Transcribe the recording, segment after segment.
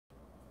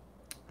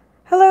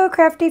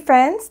crafty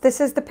friends, this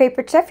is the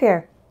Paper Chef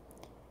here.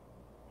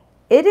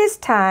 It is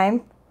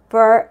time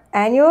for our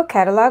annual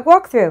catalog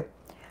walkthrough.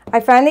 I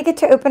finally get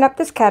to open up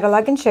this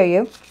catalog and show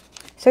you.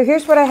 So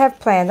here's what I have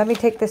planned. Let me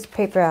take this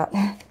paper out.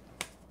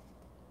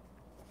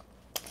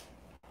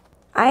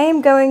 I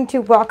am going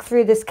to walk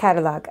through this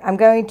catalog. I'm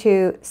going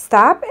to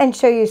stop and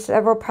show you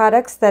several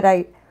products that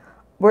I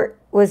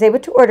was able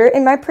to order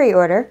in my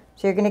pre-order.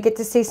 So you're going to get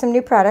to see some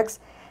new products.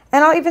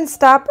 And I'll even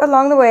stop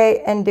along the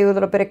way and do a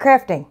little bit of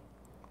crafting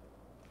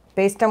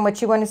based on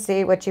what you want to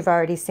see, what you've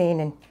already seen,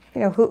 and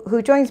you know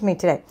who joins me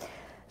today.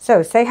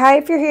 So say hi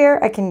if you're here.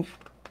 I can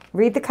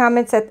read the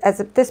comments as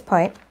of this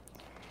point.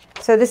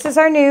 So this is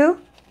our new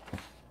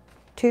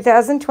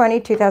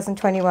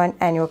 2020-2021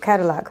 annual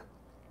catalog.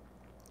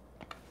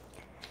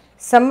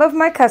 Some of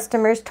my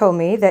customers told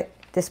me that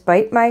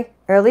despite my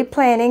early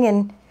planning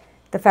and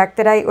the fact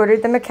that I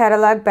ordered them a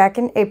catalog back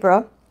in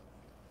April,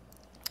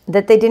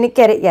 that they didn't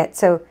get it yet.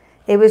 So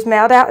it was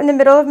mailed out in the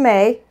middle of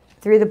May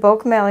through the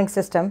bulk mailing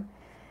system,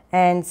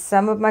 and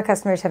some of my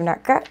customers have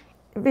not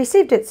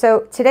received it.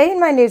 So today in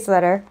my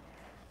newsletter,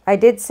 I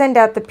did send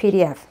out the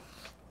PDF.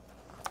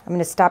 I'm going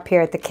to stop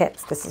here at the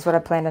kits. This is what I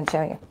planned on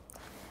showing you.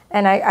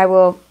 And I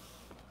will,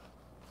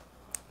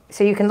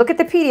 so you can look at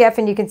the PDF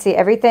and you can see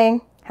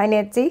everything, hi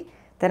Nancy,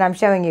 that I'm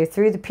showing you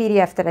through the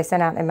PDF that I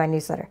sent out in my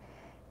newsletter.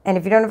 And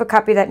if you don't have a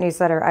copy of that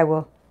newsletter, I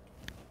will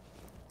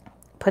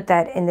put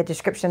that in the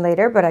description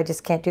later, but I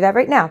just can't do that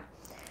right now.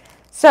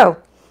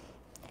 So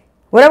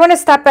what I want to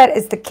stop at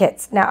is the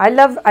kits. Now I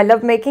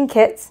love making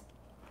kits.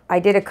 I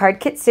did a card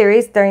kit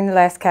series during the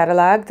last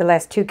catalog, the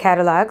last two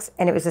catalogs,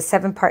 and it was a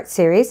 7-part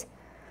series.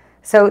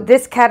 So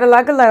this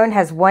catalog alone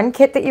has one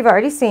kit that you've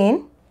already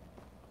seen.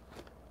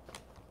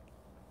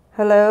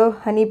 Hello,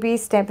 Honeybee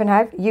Stampin'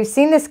 Hive. You've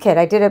seen this kit.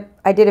 I did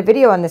a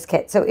video on this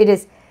kit. So it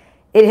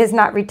has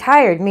not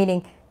retired,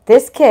 meaning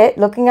this kit,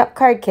 Looking Up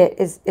Card Kit,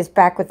 is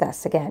back with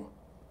us again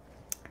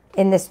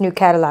in this new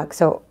catalog.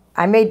 So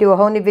I may do a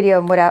whole new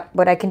video on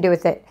what I can do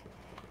with it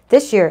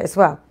this year as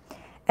well.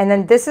 And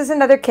then this is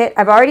another kit.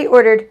 I've already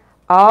ordered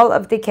all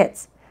of the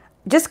kits.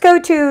 Just go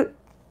to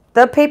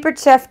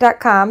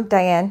thepaperchef.com,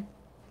 Diane,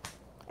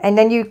 and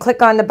then you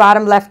click on the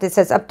bottom left. It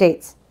says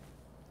updates.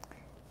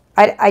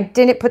 I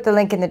didn't put the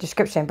link in the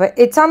description, but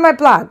it's on my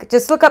blog.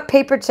 Just look up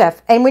Paper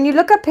Chef. And when you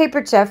look up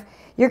Paper Chef,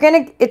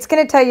 it's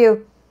gonna tell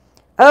you,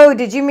 oh,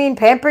 did you mean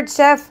Pampered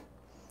Chef?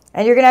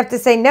 And you're gonna have to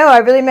say, no, I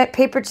really meant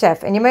Paper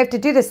Chef. And you might have to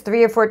do this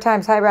 3 or 4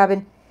 times. Hi,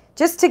 Robin.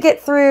 Just to get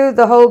through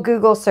the whole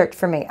Google search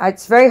for me.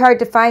 It's very hard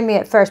to find me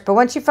at first, but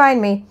once you find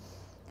me,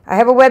 I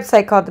have a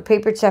website called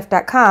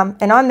thepaperchef.com,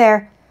 and on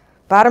there,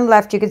 bottom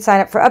left, you can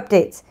sign up for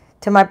updates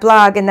to my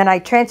blog, and then I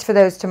transfer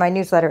those to my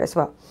newsletter as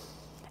well.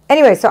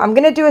 Anyway, so I'm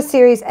going to do a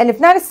series, and if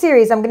not a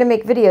series, I'm going to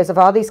make videos of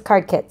all these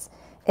card kits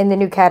in the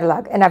new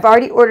catalog, and I've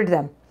already ordered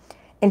them.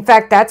 In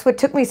fact, that's what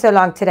took me so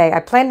long today. I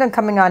planned on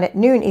coming on at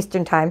noon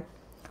Eastern Time,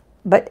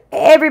 but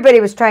everybody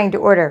was trying to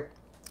order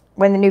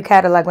when the new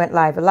catalog went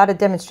live. A lot of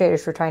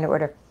demonstrators were trying to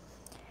order.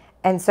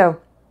 And so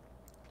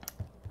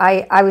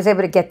I was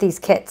able to get these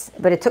kits,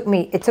 but it took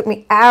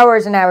me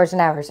hours and hours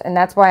and hours, and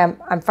that's why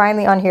I'm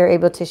finally on here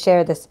able to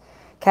share this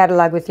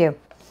catalog with you.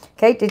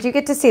 Okay, did you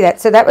get to see that?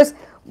 So that was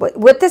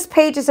what this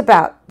page is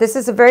about. This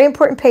is a very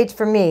important page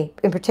for me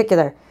in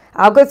particular.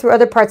 I'll go through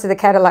other parts of the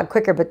catalog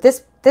quicker, but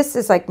this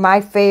is like my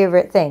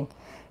favorite thing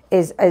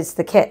is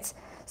the kits.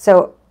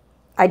 So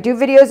I do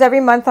videos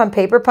every month on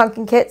paper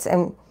pumpkin kits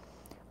and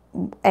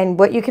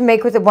what you can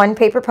make with a 1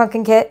 paper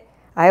pumpkin kit.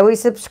 I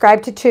always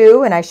subscribe to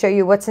 2, and I show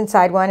you what's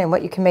inside one and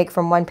what you can make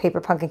from 1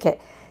 paper pumpkin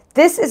kit.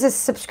 This is a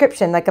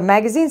subscription, like a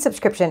magazine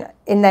subscription,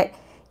 in that,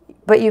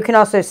 but you can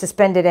also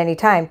suspend it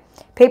anytime.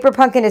 Paper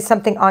pumpkin is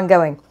something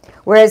ongoing,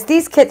 whereas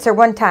these kits are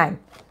one-time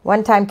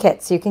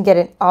kits. So you can get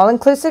an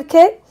all-inclusive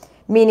kit,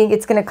 meaning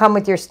it's going to come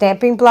with your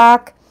stamping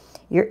block,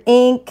 your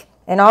ink,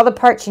 and all the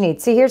parts you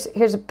need. See, here's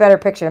a better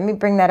picture. Let me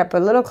bring that up a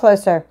little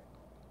closer.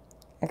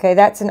 Okay,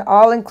 that's an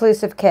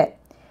all-inclusive kit.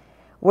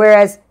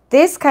 Whereas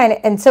this kind of,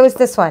 and so is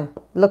this one,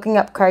 Looking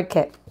Up Card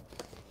Kit.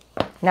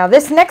 Now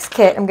this next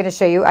kit I'm going to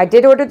show you, I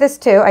did order this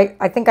too.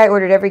 I think I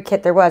ordered every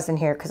kit there was in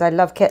here because I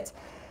love kits.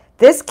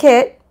 This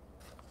kit,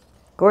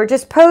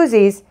 Gorgeous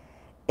Posies,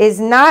 is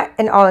not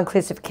an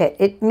all-inclusive kit.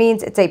 It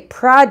means it's a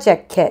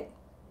project kit.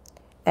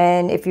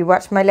 And if you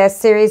watched my last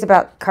series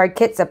about card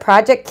kits, a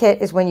project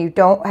kit is when you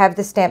don't have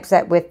the stamp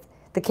set with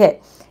the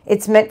kit.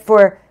 It's meant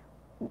for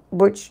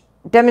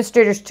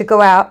demonstrators to go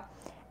out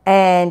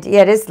and,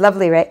 yeah, it is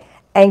lovely, right?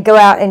 And go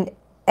out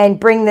and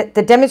bring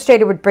the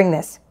demonstrator would bring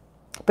this.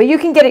 But you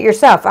can get it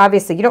yourself,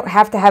 obviously. You don't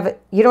have to have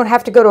it. You don't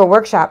have to go to a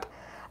workshop.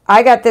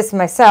 I got this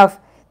myself,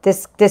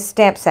 this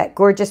stamp set,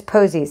 Gorgeous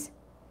Posies.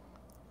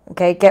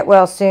 Okay, Get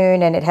Well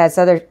Soon, and it has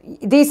other,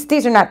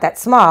 these are not that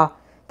small.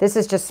 This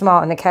is just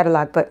small in the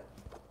catalog, but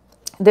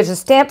there's a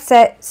stamp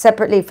set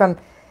separately from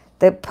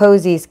the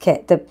Posies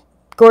kit, the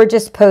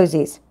Gorgeous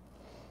Posies.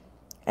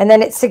 And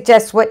then it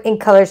suggests what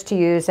ink colors to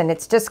use, and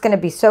it's just going to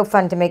be so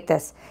fun to make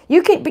this.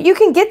 You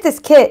can get this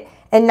kit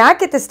and not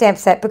get the stamp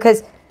set,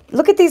 because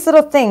look at these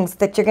little things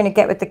that you're going to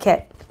get with the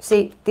kit.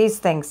 See, these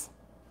things.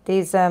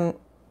 These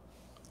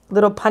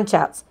little punch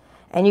outs.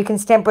 And you can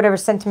stamp whatever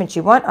sentiments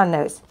you want on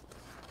those.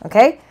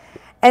 Okay?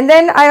 And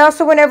then I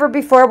also went over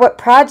before what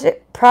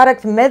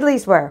product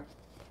medleys were.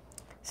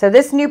 So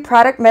this new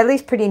product medley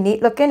is pretty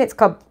neat looking. It's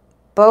called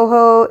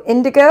Boho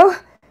Indigo.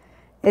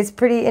 It's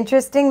pretty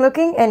interesting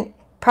looking. And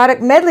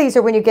product medleys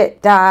are when you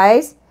get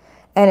dies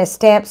and a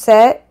stamp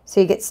set. So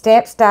you get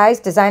stamps,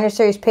 dies, designer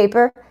series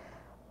paper,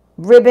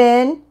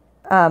 ribbon,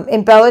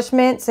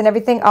 embellishments, and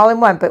everything all in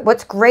one. But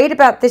what's great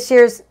about this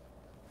year's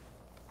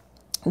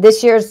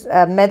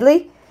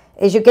medley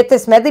is you get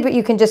this medley, but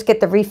you can just get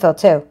the refill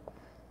too.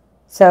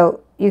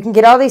 So you can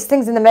get all these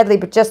things in the medley,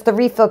 but just the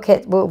refill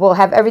kit will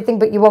have everything,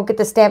 but you won't get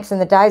the stamps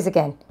and the dies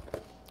again.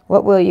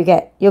 What will you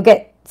get? You'll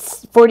get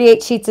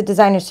 48 sheets of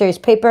designer series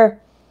paper,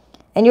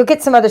 and you'll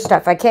get some other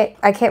stuff. I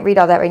can't read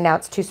all that right now.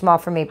 It's too small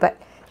for me,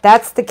 but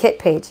that's the kit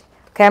page.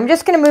 Okay, I'm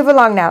just going to move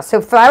along now.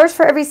 So flowers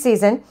for every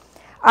season.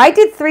 I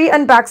did 3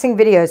 unboxing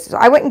videos. So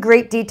I went in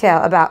great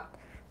detail about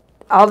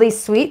all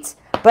these sweets,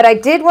 but I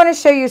did want to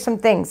show you some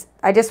things.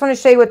 I just want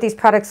to show you what these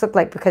products look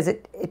like because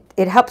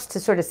it helps to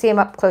sort of see them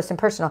up close and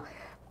personal.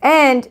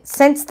 And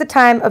since the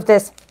time of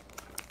this,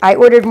 I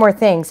ordered more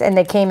things and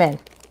they came in.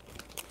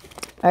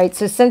 All right,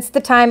 so since the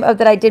time of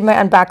that I did my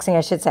unboxing,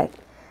 I should say,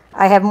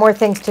 I have more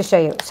things to show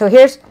you. So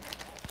here's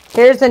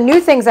the new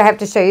things I have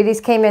to show you.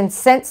 These came in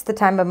since the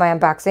time of my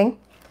unboxing.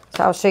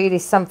 So I'll show you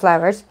these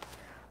sunflowers.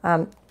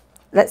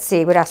 Let's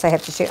see what else I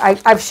have to show you.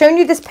 I've shown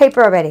you this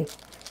paper already.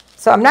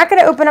 So I'm not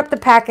going to open up the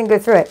pack and go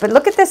through it. But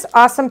look at this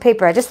awesome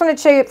paper. I just want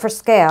to show you it for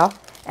scale.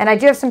 And I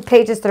do have some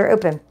pages that are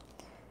open.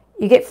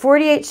 You get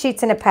 48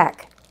 sheets in a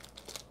pack.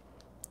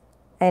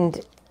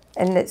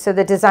 So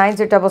the designs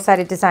are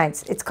double-sided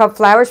designs. It's called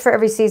Flowers for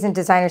Every Season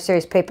Designer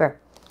Series Paper.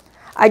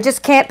 I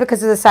just can't,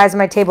 because of the size of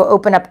my table,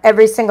 open up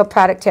every single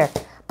product here.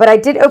 But I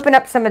did open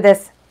up some of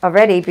this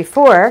already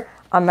before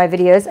on my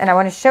videos, and I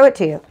want to show it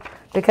to you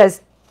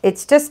because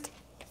it's just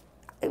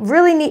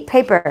really neat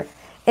paper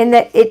in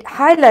that it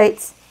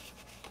highlights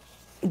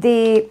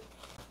the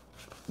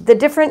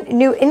different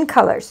new ink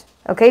colors.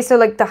 Okay, so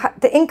like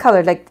the ink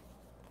color, like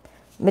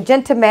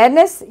Magenta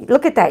Madness.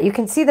 Look at that. You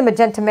can see the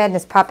Magenta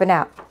Madness popping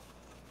out.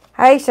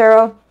 Hi,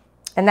 Cheryl.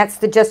 And that's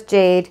the Just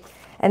Jade.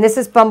 And this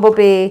is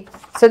Bumblebee.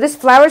 So this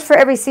Flowers for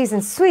Every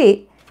Season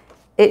suite,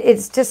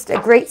 it's just a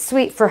great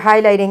suite for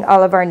highlighting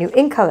all of our new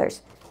ink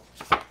colors,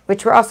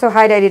 which were also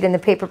highlighted in the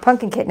Paper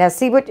Pumpkin Kit. Now,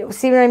 see what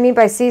I mean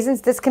by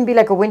seasons? This can be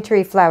like a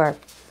wintry flower.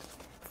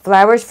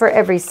 Flowers for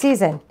Every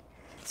Season.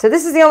 So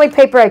this is the only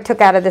paper I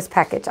took out of this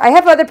package. I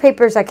have other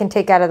papers I can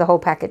take out of the whole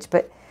package,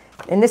 but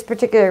in this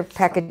particular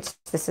package,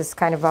 this is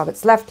kind of all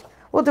that's left.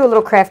 We'll do a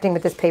little crafting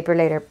with this paper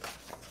later.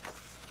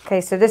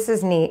 Okay, so this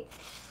is neat.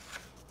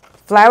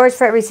 Flowers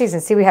for Every Season.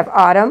 See, we have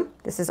autumn.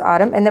 This is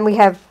autumn. And then we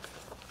have,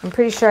 I'm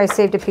pretty sure I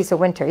saved a piece of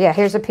winter. Yeah,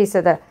 here's a piece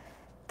of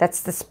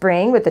that's the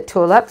spring with the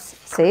tulips.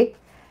 See?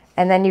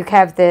 And then you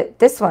have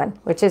this one,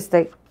 which is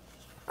the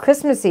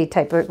Christmassy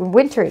type of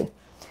wintry.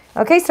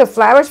 Okay, so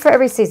Flowers for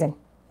Every Season.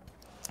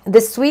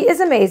 This suite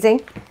is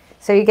amazing.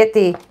 So you get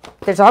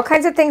there's all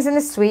kinds of things in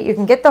this suite. You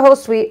can get the whole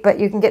suite, but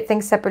you can get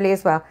things separately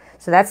as well.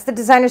 So that's the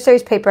designer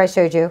series paper I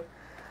showed you.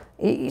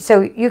 So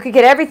you could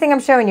get everything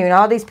I'm showing you in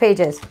all these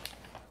pages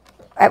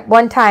at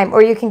one time,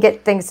 or you can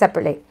get things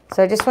separately.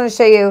 So I just want to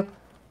show you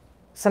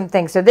some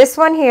things. So this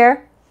one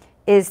here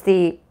is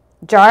the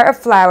jar of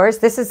flowers.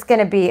 This is going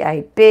to be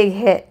a big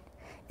hit.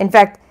 In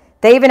fact,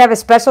 they even have a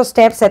special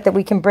stamp set that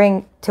we can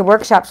bring to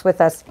workshops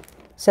with us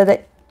so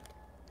that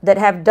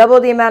have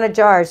double the amount of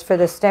jars for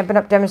the Stampin'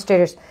 Up!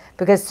 Demonstrators,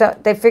 because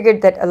they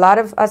figured that a lot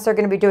of us are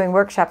going to be doing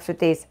workshops with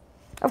these.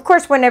 Of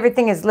course, when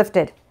everything is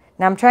lifted.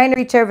 Now I'm trying to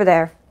reach over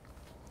there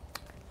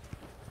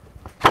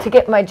to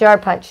get my jar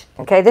punch.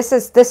 Okay, this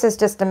is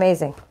just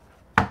amazing.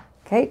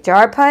 Okay,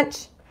 jar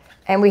punch.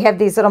 And we have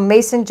these little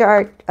mason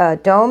jar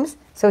domes.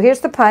 So here's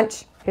the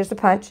punch. Here's the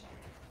punch.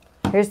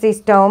 Here's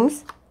these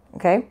domes.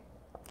 Okay.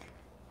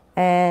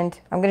 And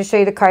I'm going to show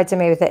you the cards I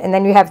made with it. And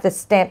then you have the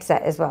stamp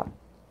set as well.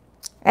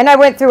 And I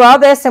went through all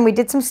this and we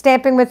did some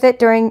stamping with it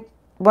during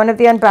one of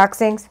the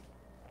unboxings.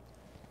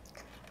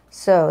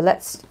 So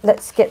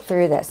let's get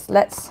through this.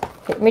 Let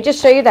me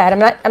just show you that.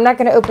 I'm not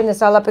going to open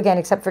this all up again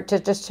except for to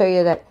just show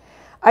you that.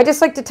 I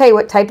just like to tell you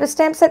what type of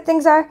stamp set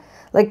things are.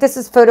 Like this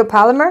is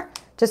photopolymer,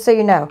 just so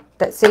you know.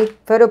 See,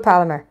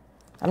 photopolymer.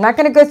 I'm not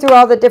going to go through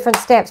all the different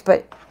stamps,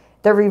 but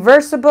they're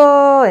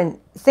reversible and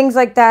things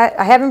like that.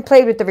 I haven't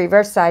played with the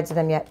reverse sides of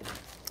them yet.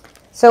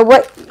 So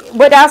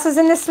what else is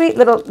in this suite?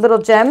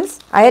 Little gems.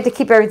 I had to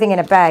keep everything in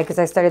a bag because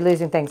I started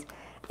losing things.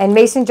 And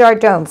mason jar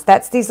domes.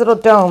 That's these little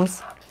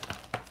domes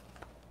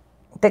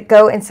that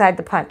go inside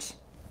the punch.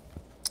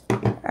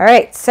 All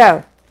right,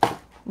 so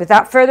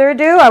without further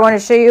ado, I want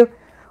to show you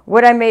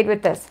what I made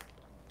with this.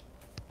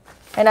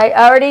 And I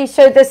already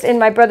showed this in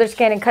my Brother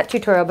Scan and Cut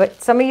tutorial,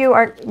 but some of you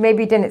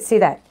maybe didn't see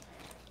that.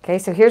 Okay,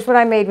 so here's what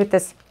I made with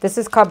this. This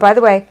is called, by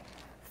the way,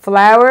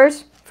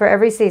 Flowers for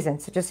Every Season.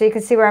 So just so you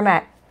can see where I'm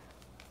at.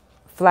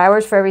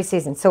 Flowers for Every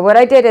Season. So what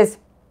I did is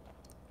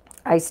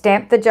I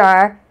stamped the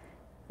jar,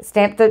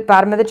 stamped the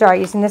bottom of the jar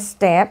using this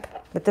stamp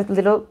with the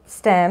little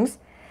stems,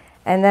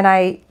 and then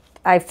I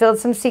I filled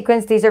some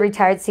sequins. These are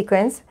retired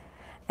sequins.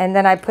 And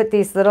then I put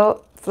these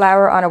little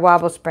flower on a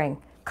wobble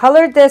spring.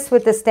 Colored this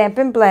with the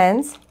Stampin'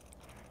 Blends.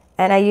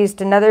 And I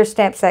used another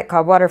stamp set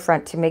called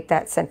Waterfront to make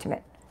that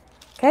sentiment.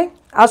 Okay,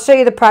 I'll show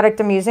you the product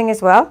I'm using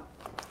as well.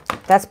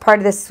 That's part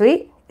of this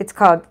suite. It's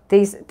called,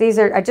 these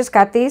are, I just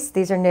got these.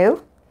 These are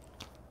new.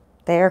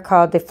 They are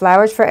called the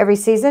Flowers for Every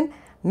Season,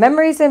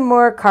 Memories and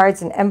More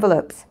Cards and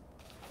Envelopes.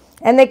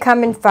 And they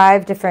come in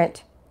 5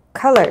 different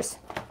colors.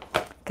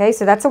 Okay,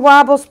 so that's a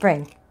wobble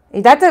spring.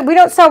 We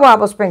don't sell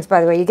wobble springs,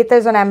 by the way. You get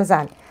those on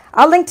Amazon.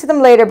 I'll link to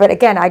them later, but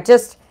again, I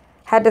just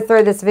had to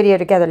throw this video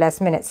together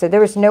last minute, so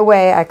there was no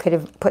way I could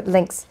have put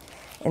links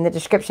in the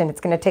description. It's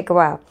going to take a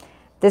while.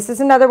 This is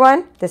another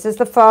one. This is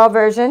the fall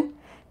version.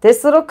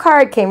 This little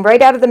card came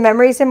right out of the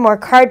Memories and More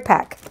card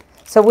pack.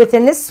 So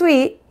within this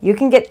suite, you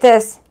can get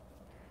this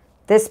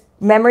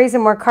Memories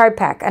and More card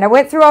pack. And I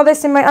went through all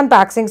this in my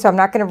unboxing, so I'm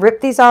not going to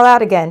rip these all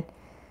out again.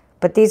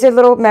 But these are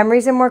little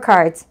Memories and More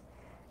cards,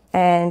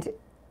 and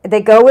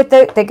they go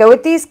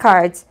with these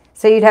cards,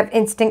 so you'd have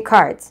instant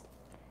cards.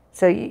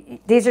 So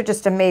these are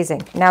just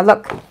amazing. Now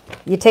look,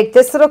 you take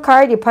this little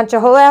card, you punch a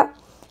hole out,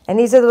 and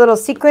these are the little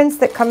sequins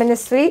that come in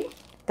this suite.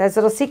 Those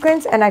little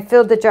sequins, and I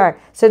filled the jar.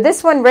 So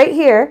this one right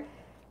here,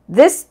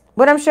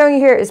 what I'm showing you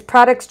here is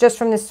products just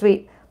from the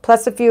suite,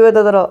 plus a few of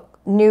the little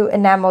new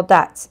enamel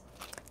dots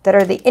that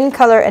are the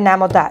in-color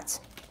enamel dots.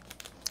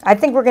 I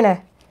think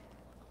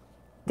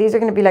these are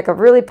gonna be like a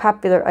really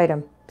popular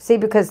item. See,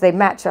 because they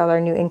match all our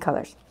new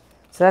in-colors.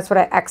 So that's what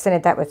I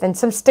accented that with. And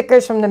some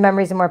stickers from the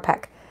Memories and More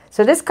pack.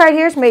 So this card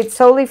here is made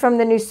solely from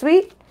the new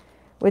suite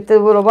with the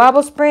little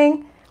wobble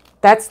spring.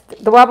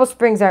 The wobble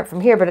springs aren't from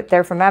here, but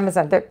they're from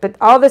Amazon. But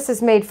all this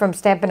is made from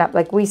Stampin' Up.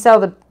 Like we sell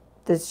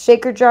the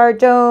shaker jar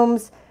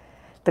domes,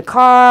 the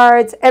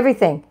cards,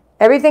 everything.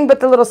 Everything but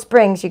the little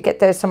springs, you get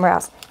those somewhere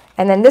else.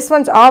 And then this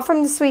one's all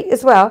from the suite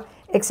as well,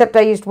 except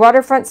I used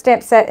Waterfront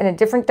stamp set and a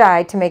different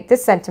die to make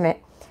this sentiment.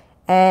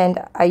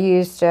 And I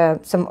used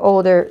some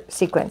older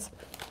sequins.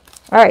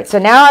 All right, so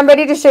now I'm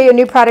ready to show you a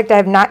new product I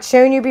have not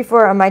shown you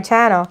before on my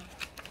channel.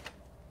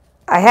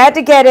 I had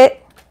to get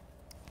it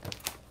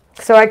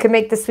so I could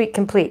make the suite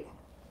complete.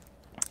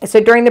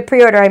 So during the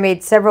pre-order, I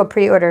made several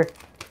pre-order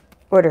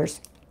orders,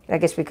 I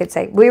guess we could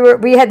say.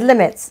 We had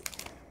limits.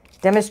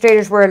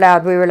 Demonstrators were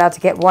allowed. We were allowed to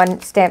get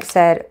 1 stamp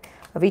set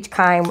of each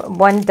kind,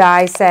 1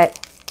 die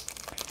set,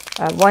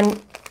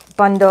 1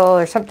 bundle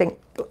or something,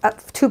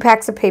 2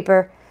 packs of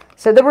paper.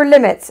 So there were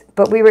limits,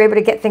 but we were able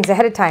to get things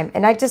ahead of time.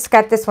 And I just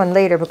got this one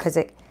later because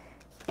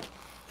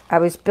I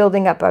was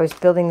building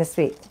the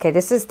suite. Okay,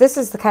 this is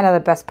the kind of the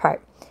best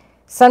part.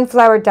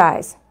 Sunflower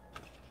dies.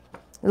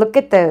 Look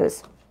at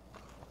those.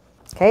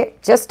 Okay,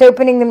 just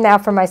opening them now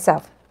for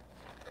myself.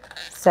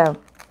 So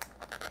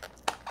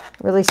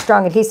really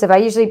strong adhesive. I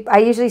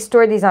usually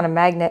store these on a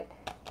magnet,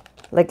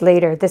 like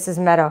later. This is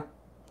metal.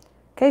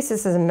 Okay, so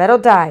this is a metal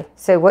die.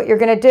 So what you're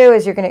gonna do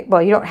is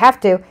well, you don't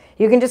have to.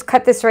 You can just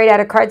cut this right out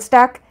of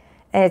cardstock.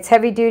 And it's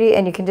heavy duty,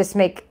 and you can just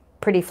make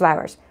pretty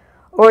flowers.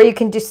 Or you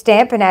can just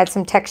stamp and add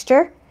some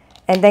texture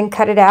and then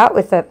cut it out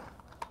with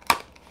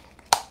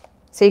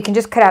so you can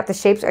just cut out the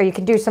shapes, or you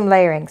can do some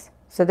layerings.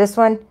 So this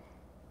one,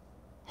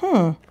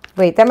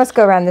 wait, that must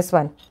go around this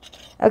one.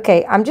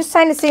 Okay, I'm just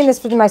trying to see this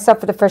for myself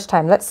for the first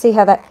time. Let's see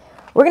how that,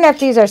 we're gonna have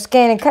to use our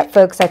scan and cut,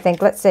 folks, I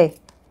think. Let's see.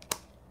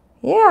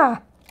 Yeah,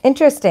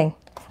 interesting.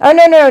 Oh,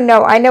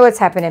 no, I know what's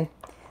happening.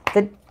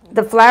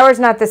 The flower's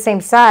not the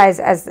same size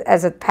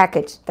as a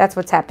package. That's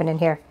what's happening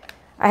here.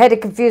 I had to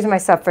confuse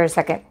myself for a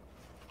second.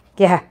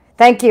 Yeah,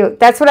 thank you.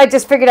 That's what I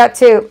just figured out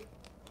too.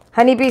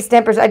 Honeybee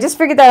stampers. I just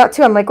figured that out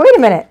too. I'm like, wait a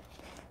minute.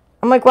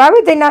 I'm like, why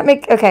would they not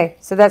make... Okay,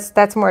 so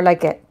that's more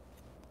like it.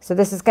 So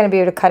this is going to be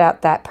able to cut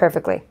out that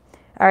perfectly.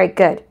 All right,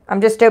 good.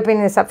 I'm just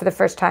opening this up for the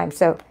first time.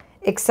 So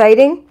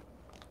exciting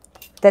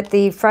that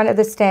the front of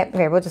the stamp...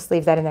 Here, we'll just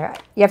leave that in there.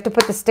 You have to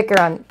put the sticker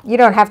on. You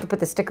don't have to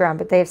put the sticker on,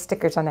 but they have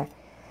stickers on there.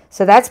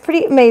 So that's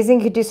pretty amazing.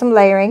 You could do some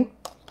layering.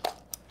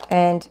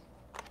 And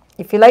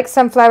if you like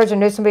sunflowers or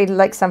know somebody who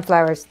likes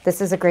sunflowers, this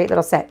is a great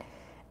little set.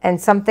 And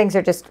some things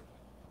are just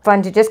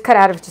fun to just cut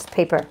out of just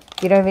paper.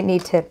 You don't even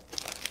need to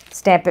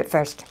stamp it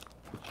first.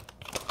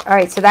 All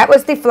right, so that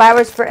was the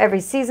Flowers for Every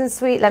Season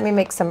suite. Let me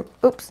make some,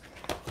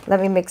 let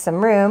me make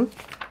some room.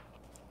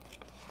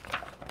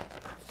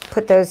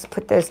 Put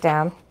those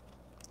down.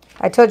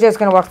 I told you I was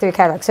going to walk through the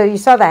catalog. So you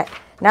saw that.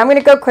 Now I'm going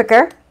to go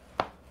quicker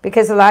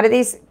because a lot of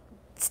these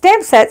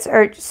stamp sets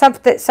are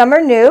some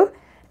are new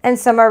and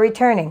some are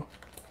returning.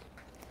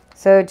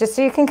 So just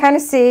so you can kind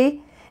of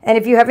see, and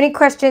if you have any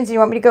questions and you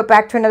want me to go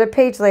back to another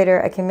page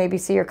later, I can maybe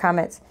see your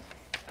comments.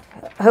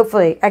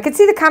 Hopefully. I could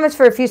see the comments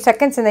for a few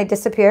seconds and they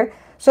disappear.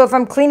 So if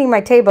I'm cleaning my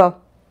table,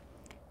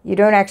 I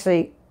don't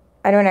actually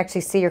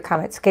see your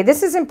comments. Okay,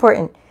 this is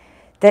important.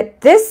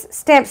 That this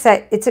stamp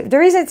set, the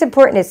reason it's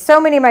important is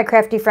so many of my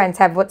crafty friends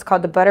have what's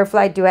called the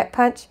butterfly duet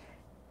punch.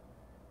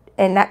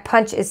 And that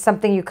punch is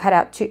something you cut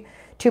out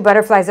two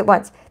butterflies at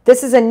once.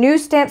 This is a new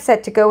stamp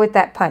set to go with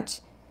that punch.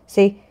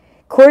 See?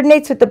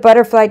 Coordinates with the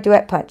butterfly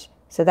duet punch.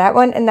 So that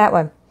one and that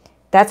one.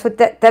 That's what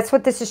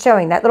this is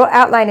showing. That little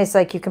outline is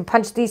like you can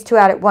punch these two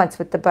out at once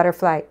with the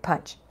butterfly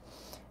punch.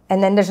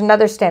 And then there's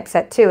another stamp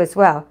set too as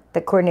well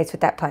that coordinates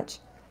with that punch.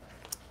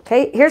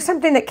 Okay, here's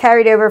something that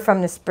carried over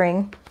from the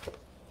spring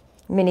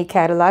mini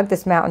catalog.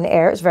 This Mountain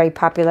Air is very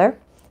popular.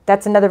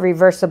 That's another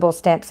reversible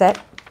stamp set.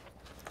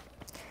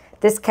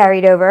 This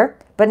carried over,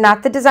 but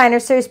not the designer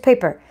series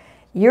paper.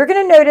 You're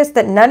going to notice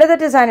that none of the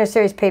designer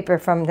series paper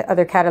from the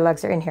other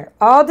catalogs are in here.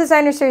 All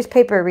designer series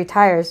paper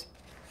retires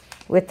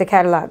with the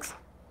catalogs.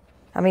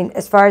 I mean,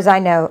 as far as I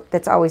know,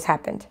 that's always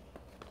happened.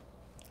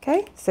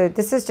 Okay, so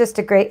this is just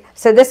a great,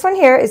 so this one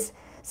here is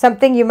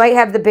something you might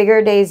have the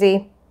bigger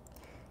daisy.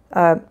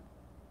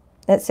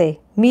 Let's see,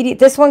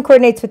 this one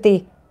coordinates with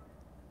the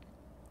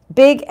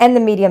big and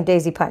the medium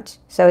daisy punch.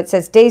 So it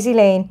says Daisy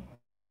Lane.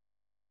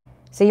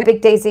 So your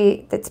big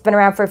daisy that's been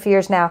around for a few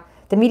years now.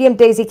 The medium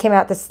daisy came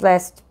out this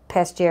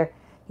past year.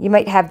 You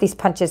might have these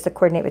punches that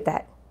coordinate with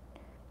that.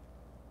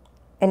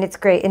 And it's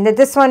great. And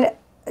this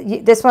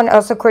one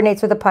also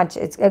coordinates with a punch.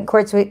 It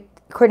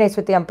coordinates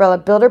with the umbrella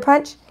builder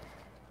punch.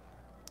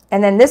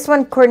 And then this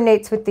one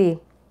coordinates with the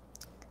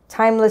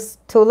timeless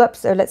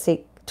tulips, or let's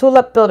see,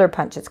 tulip builder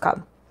punch it's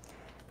called.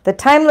 The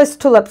timeless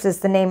tulips is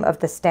the name of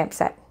the stamp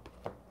set.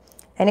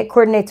 And it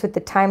coordinates with the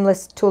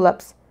timeless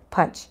tulips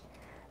punch.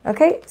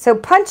 Okay, so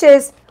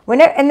punches,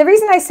 and the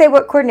reason I say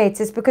what coordinates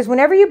is because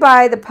whenever you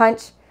buy the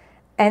punch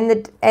and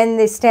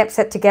the stamp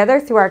set together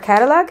through our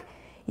catalog,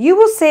 you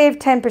will save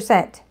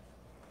 10%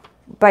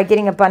 by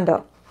getting a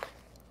bundle.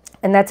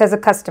 And that's as a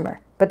customer.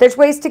 But there's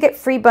ways to get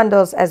free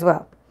bundles as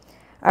well.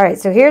 All right,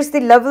 so here's the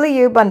Lovely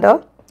You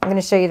bundle. I'm going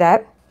to show you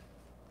that.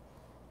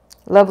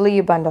 Lovely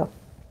You bundle.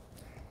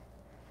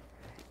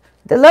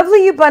 The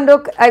Lovely You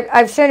bundle,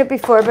 I've shown it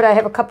before, but I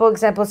have a couple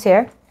examples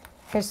here.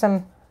 Here's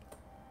a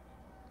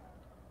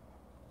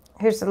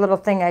little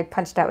thing I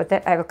punched out with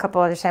it. I have a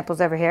couple other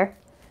samples over here.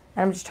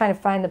 And I'm just trying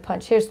to find the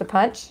punch. Here's the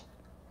punch.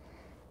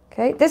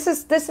 Okay, this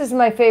is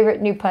my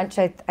favorite new punch,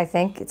 I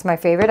think. It's my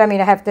favorite. I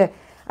mean, I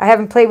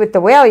haven't played with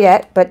the whale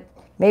yet, but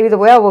maybe the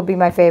whale will be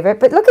my favorite.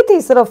 But look at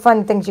these little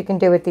fun things you can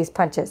do with these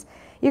punches.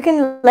 You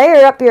can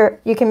layer up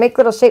you can make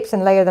little shapes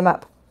and layer them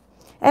up.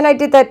 And I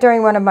did that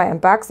during one of my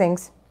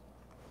unboxings.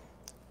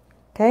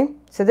 Okay,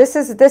 so this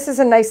is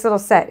a nice little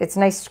set. It's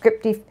nice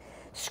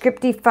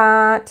scripty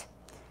font.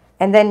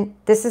 And then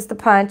this is the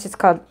punch. It's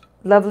called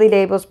Lovely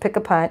Labels Pick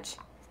a Punch.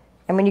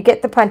 And when you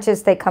get the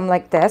punches, they come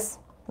like this,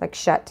 like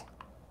shut.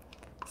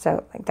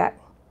 So like that.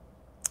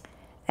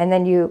 And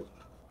then you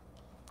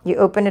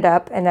open it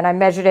up, and then I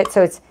measured it.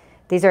 So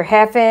these are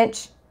 1/2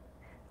 inch,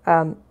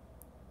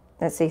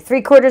 let's see,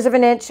 3/4 of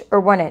an inch or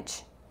 1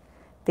 inch.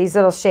 These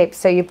little shapes.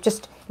 So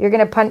you're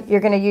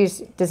gonna use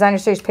designer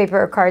series paper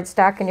or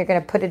cardstock, and you're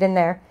gonna put it in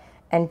there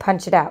and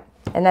punch it out.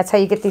 And that's how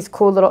you get these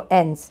cool little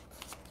ends.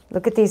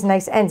 Look at these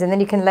nice ends, and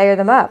then you can layer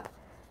them up.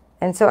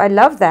 And so I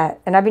love that,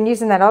 and I've been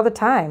using that all the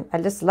time. I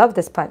just love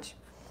this punch.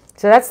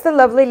 So that's the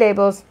Lovely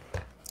Labels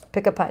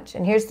Pick a Punch.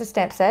 And here's the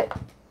stamp set.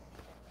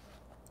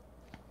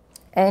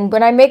 And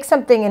when I make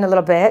something in a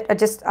little bit,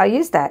 I'll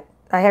use that.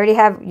 I already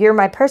have You're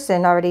My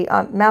Person already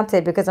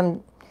mounted because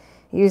I'm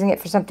using it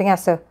for something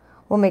else. So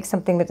we'll make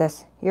something with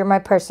this. You're My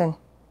Person.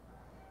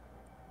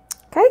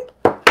 Okay,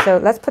 so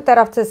let's put that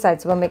off to the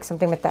side. So we'll make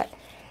something with that.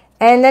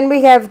 And then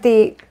we have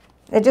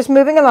just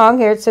moving along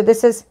here. So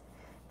this is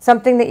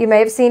something that you may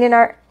have seen in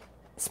our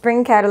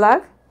spring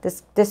catalog.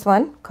 This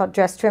one called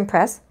Dress to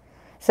Impress.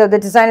 So the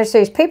designer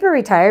series paper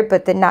retired,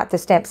 but not the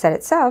stamp set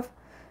itself.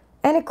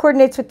 And it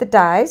coordinates with the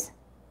dies.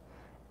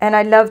 And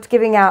I loved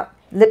giving out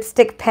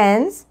lipstick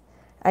pens.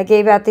 I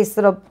gave out these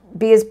little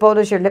Be As Bold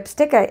As Your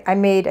Lipstick. I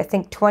made, I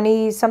think,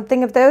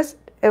 20-something of those,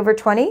 over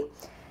 20,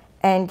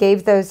 and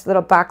gave those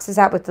little boxes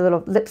out with the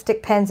little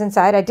lipstick pens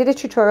inside. I did a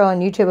tutorial on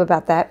YouTube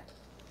about that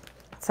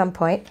at some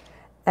point.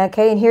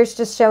 Okay, and here's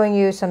just showing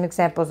you some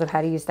examples of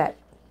how to use that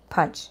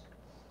punch.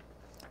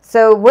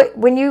 So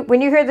when you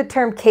hear the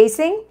term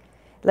casing,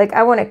 like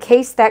I want to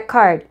case that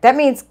card, that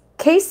means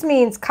case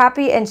means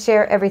copy and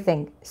share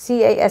everything,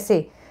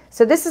 C-A-S-E.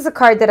 So this is a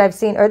card that I've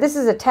seen, or this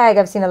is a tag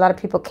I've seen a lot of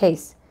people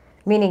case,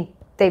 meaning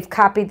they've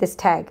copied this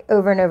tag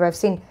over and over. I've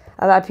seen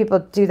a lot of people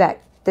do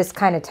this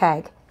kind of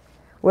tag,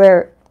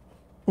 where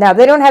now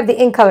they don't have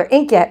the in color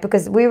ink yet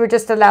because we were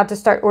just allowed to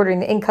start ordering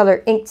the in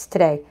color inks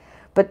today.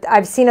 But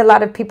I've seen a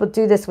lot of people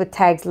do this with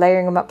tags,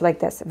 layering them up like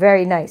this.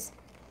 Very nice.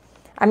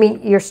 I mean,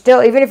 you're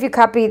still, even if you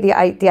copy the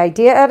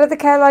idea out of the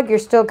catalog, you're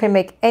still can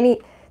make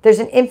there's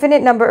an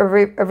infinite number of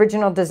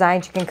original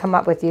designs you can come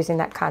up with using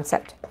that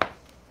concept.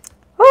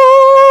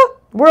 Oh,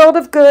 world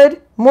of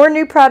good, more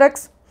new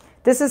products.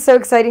 This is so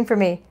exciting for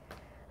me.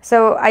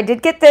 So I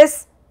did get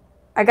this.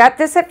 I got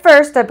this at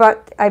first. I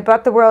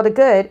bought the world of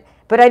good,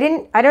 but I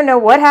don't know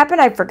what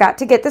happened. I forgot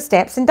to get the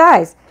stamps and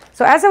dies.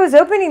 So as I was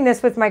opening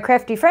this with my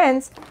crafty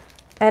friends,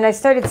 and I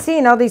started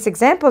seeing all these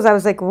examples, I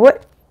was like,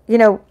 what,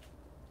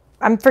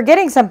 I'm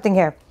forgetting something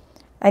here.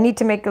 I need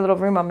to make a little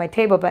room on my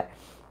table, but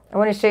I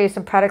want to show you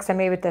some products I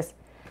made with this.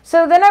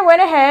 So then I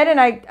went ahead and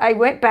I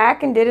went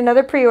back and did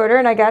another pre-order,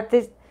 and I got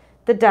the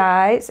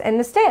dies and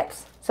the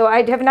stamps. So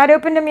I have not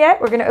opened them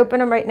yet. We're going to open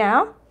them right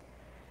now.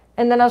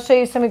 and then I'll show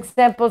you some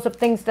examples of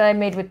things that I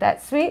made with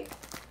that suite.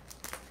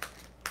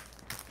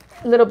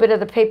 A little bit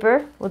of the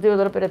paper. We'll do a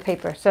little bit of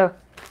paper. So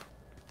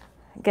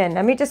again,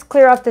 let me just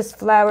clear off this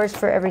flowers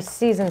for every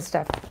season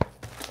stuff,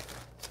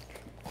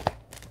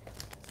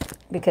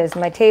 because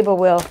my table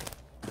will,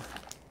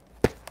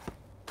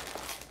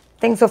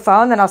 things will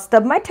fall, and then I'll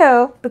stub my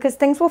toe because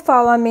things will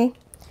fall on me.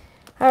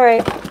 All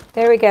right,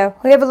 there we go.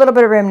 We have a little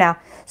bit of room now.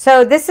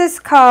 So this is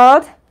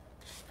called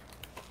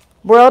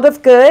World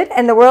of Good,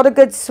 and the World of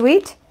Good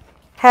suite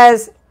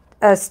has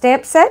a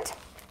stamp set.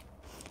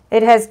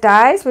 It has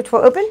dies, which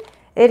will open.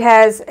 It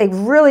has a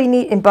really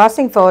neat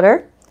embossing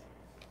folder,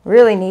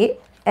 really neat,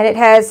 and it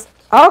has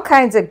all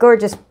kinds of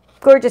gorgeous,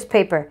 gorgeous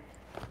paper.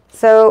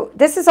 So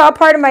this is all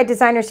part of my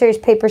designer series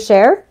paper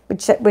share,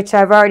 which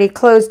I've already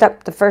closed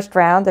up the first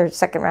round or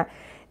second round.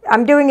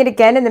 I'm doing it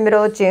again in the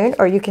middle of June,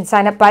 or you can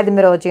sign up by the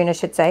middle of June, I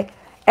should say.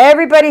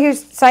 Everybody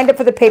who's signed up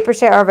for the paper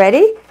share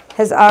already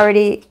has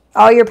already,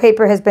 all your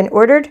paper has been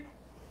ordered,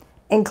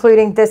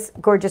 including this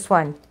gorgeous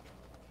one,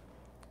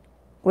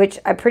 which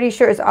I'm pretty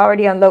sure is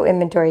already on low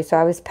inventory. So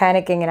I was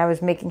panicking, and I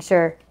was making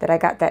sure that I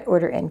got that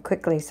order in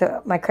quickly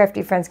so my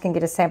crafty friends can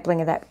get a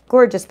sampling of that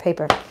gorgeous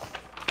paper.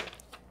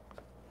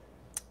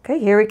 Okay,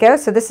 here we go.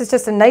 So this is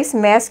just a nice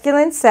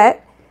masculine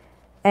set,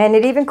 and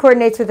it even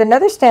coordinates with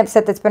another stamp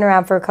set that's been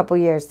around for a couple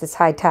years, this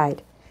High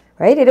Tide,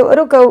 right?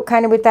 It'll go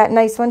kind of with that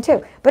nice one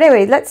too. But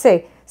anyway, let's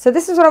see. So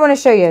this is what I want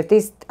to show you.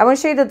 I want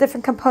to show you the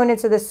different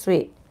components of this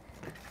suite.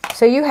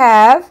 So you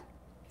have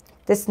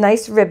this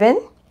nice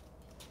ribbon.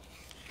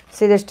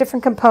 See, there's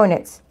different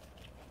components.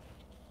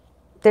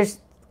 There's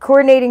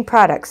coordinating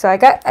products. So I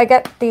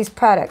got these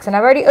products, and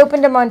I've already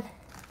opened them on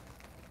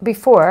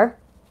before,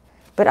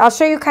 but I'll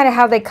show you kind of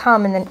how they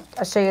come, and then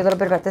I'll show you a little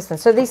bit about this one.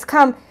 So these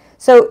come,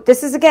 so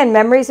this is again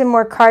Memories and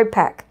More card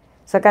pack.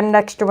 So I got an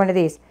extra one of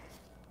these.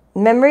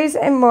 Memories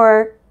and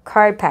More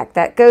card pack.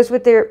 That goes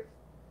with their,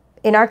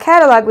 in our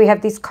catalog we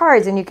have these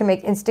cards, and you can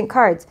make instant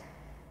cards,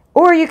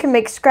 or you can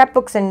make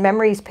scrapbooks and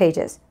memories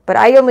pages, but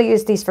I only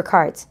use these for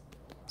cards.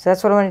 So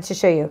that's what I wanted to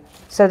show you.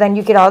 So then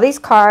you get all these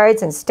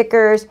cards and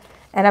stickers,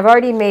 and I've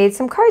already made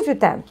some cards with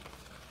them.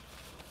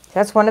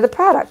 That's one of the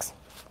products.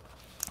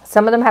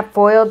 Some of them have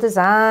foil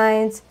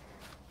designs.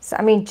 So,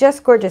 I mean,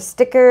 just gorgeous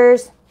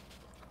stickers.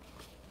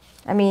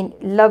 I mean,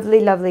 lovely,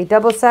 lovely.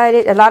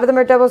 Double-sided. A lot of them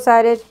are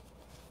double-sided.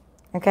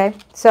 Okay,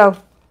 so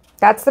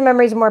that's the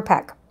Memories and More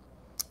pack.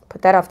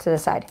 Put that off to the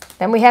side.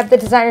 Then we have the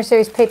Designer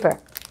Series paper.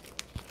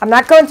 I'm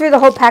not going through the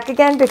whole pack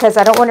again because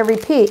I don't want to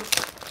repeat.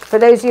 For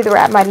those of you that were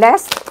at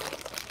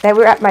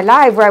my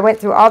live where I went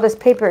through all this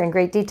paper in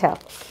great detail.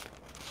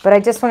 But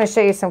I just want to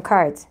show you some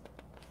cards.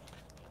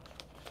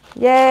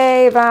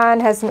 Yay,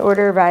 Yvonne has an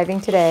order arriving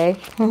today.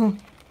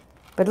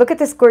 But look at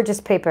this gorgeous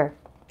paper.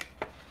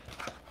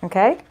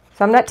 Okay,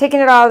 so I'm not taking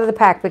it all out of the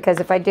pack, because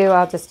if I do,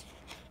 I'll just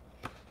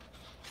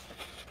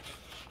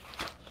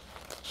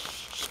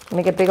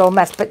make a big old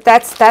mess. But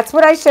that's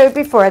what I showed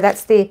before.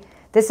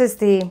 This is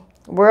the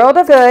World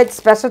of Good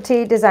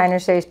Specialty Designer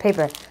Series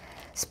paper.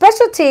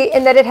 Specialty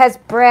in that it has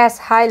brass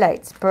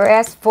highlights,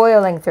 brass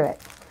foiling through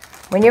it.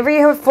 Whenever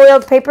you have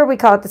foiled paper, we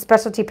call it the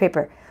specialty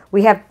paper.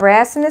 We have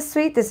brass in this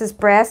suite. This is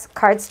brass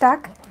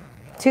cardstock.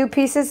 2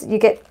 pieces. You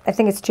get, I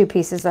think it's 2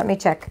 pieces. Let me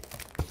check.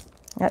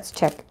 Let's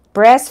check.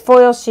 Brass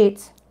foil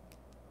sheets.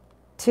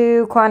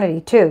 2 quantity.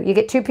 2. You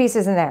get 2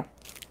 pieces in there.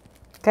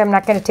 Okay, I'm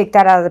not going to take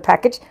that out of the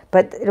package,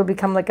 but it'll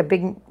become like a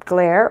big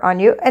glare on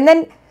you.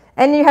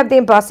 And you have the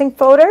embossing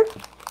folder,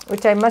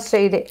 which I must show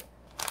you the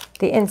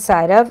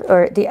inside of,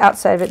 or the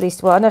outside of at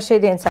least. Well, and I'll show you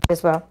the inside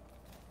as well.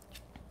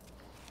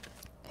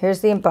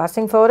 Here's the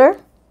embossing folder.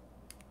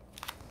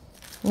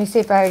 Let me see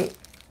if I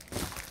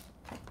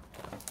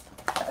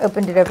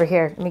opened it over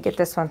here. Let me get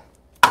this one.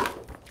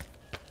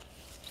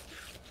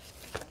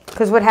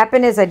 Because what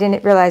happened is I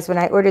didn't realize when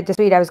I ordered the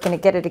suite I was going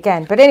to get it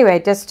again. But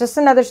anyway, just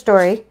another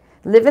story.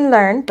 Live and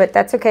learn, but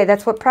that's okay.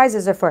 That's what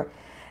prizes are for.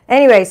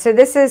 Anyway, so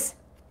this is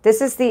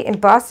the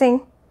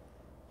embossing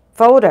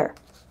folder.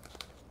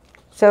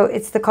 So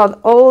it's called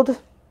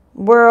Old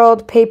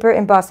World Paper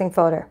Embossing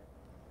Folder.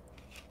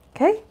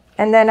 Okay,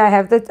 and then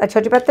I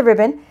told you about the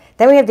ribbon.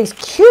 Then we have these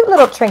cute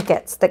little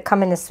trinkets that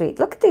come in the suite.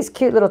 Look at these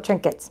cute little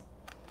trinkets.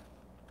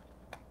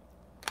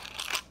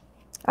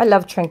 I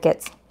love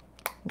trinkets.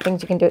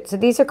 Things you can do. So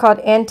these are called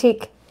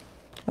antique,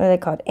 what are they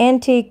called?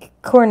 Antique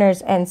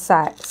corners and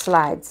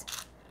slides.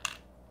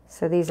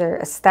 So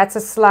that's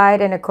a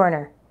slide and a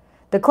corner.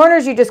 The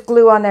corners you just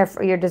glue on there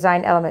for your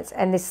design elements,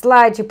 and the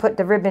slides you put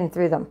the ribbon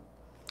through them.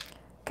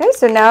 Okay,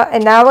 so now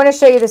I want to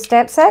show you the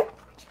stamp set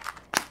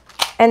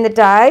and the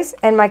dies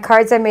and my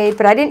cards I made,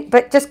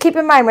 but just keep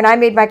in mind, when I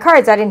made my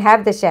cards, I didn't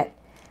have this yet.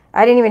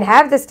 I didn't even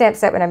have the stamp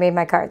set when I made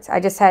my cards. I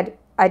just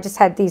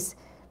had these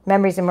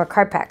Memories and More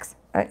card packs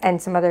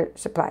and some other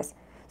supplies.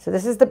 So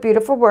this is the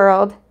Beautiful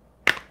World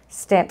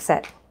stamp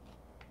set.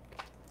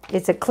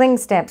 It's a cling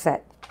stamp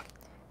set.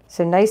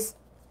 So nice,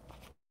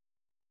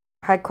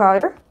 high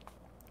quality.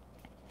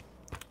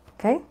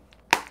 Okay.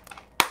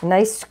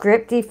 Nice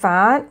scripty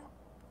font.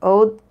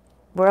 Old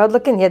World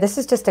looking. Yeah, this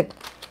is just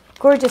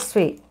Gorgeous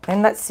suite.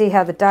 And let's see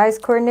how the dies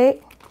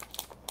coordinate.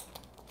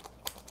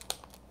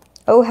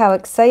 Oh, how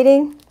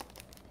exciting.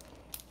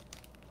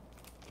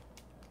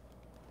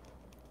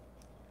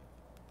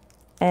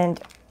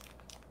 And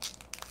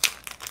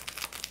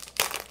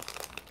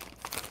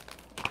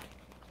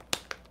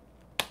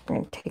I'm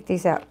going to take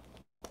these out.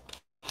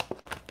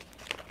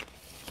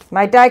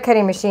 My die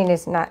cutting machine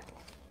is not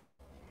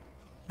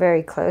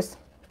very close.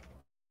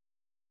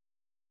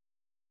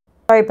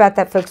 Sorry about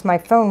that, folks. My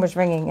phone was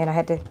ringing and I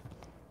had to...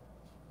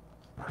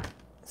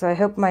 So I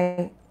hope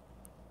my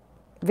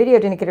video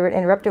didn't get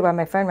interrupted while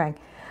my phone rang.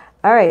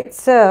 All right,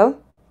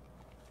 so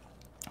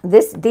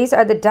these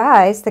are the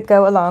dies that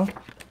go along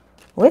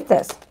with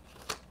this.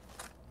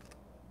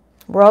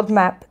 World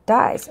map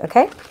dies,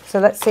 okay? So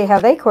let's see how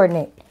they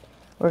coordinate.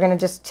 We're going to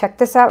just check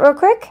this out real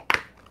quick.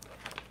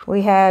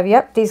 We have,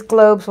 yep, these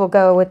globes will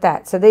go with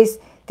that. So these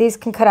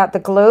can cut out the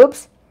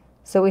globes.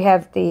 So we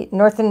have the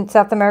North and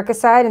South America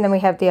side, and then we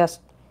have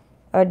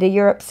the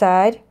Europe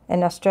side,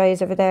 and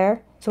Australia's over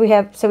there. So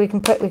we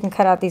can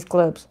cut out these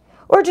globes,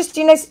 or just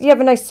you have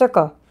a nice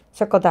circle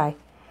die.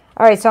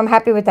 All right, so I'm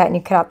happy with that. And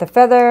you cut out the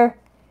feather,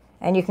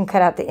 and you can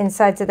cut out the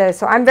insides of those.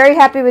 So I'm very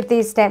happy with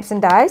these stamps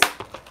and dies.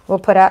 We'll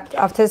put out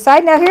off to the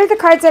side. Now here are the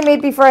cards I made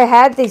before I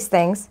had these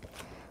things,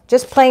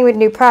 just playing with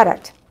new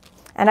product.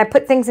 And I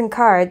put things in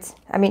cards,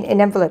 in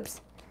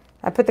envelopes.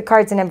 I put the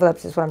cards in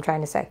envelopes is what I'm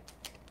trying to say.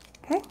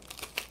 Okay,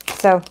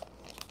 so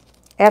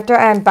after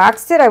I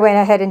unboxed it, I went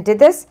ahead and did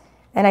this.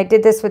 And I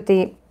did this with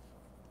the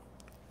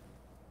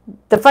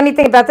funny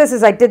thing about this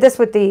is I did this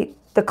with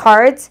the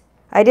cards.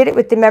 I did it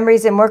with the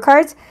Memories and More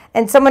cards.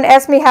 And someone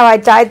asked me how I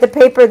dyed the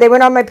paper. They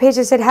went on my page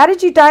and said, how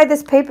did you dye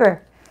this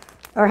paper?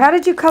 Or how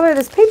did you color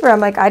this paper?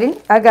 I'm like, I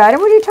got it.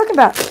 What are you talking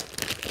about?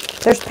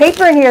 There's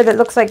paper in here that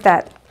looks like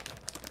that.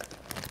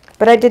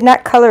 But I did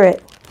not color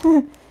it.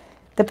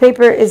 The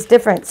paper is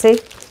different, see?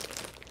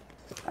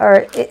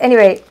 Or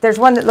anyway, there's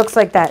one that looks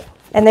like that.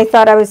 And they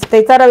thought I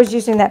was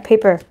using that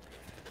paper.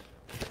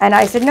 And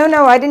I said, no,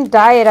 I didn't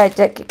dye it.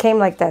 It came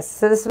like this.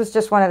 So this was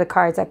just one of the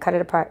cards. I cut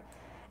it apart.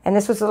 And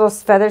this was a little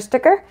feather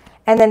sticker.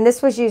 And then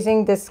this was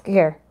using this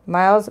here.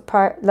 Miles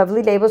Apart,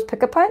 Lovely Labels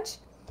Pick-a-Punch.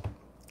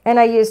 And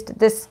I used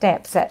this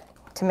stamp set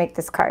to make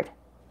this card.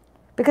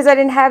 Because I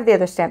didn't have the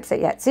other stamp set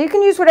yet. So you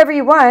can use whatever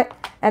you want.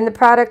 And the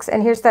products,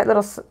 and here's that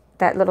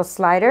little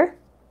slider.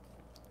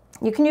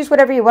 You can use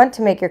whatever you want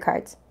to make your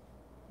cards.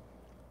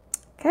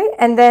 Okay,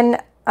 and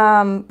then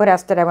what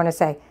else did I want to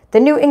say? The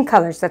new ink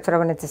colors, that's what I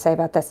wanted to say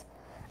about this.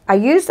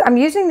 I'm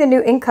using the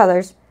new ink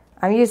colors.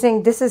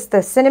 This is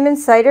the Cinnamon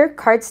Cider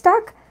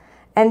cardstock,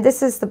 and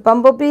this is the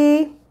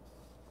Bumblebee.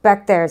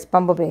 Back there is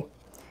Bumblebee,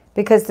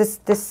 because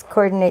this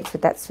coordinates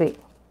with that suite.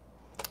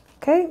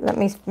 Okay, let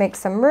me make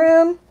some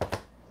room.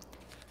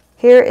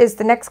 Here is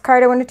the next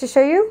card I wanted to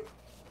show you.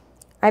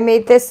 I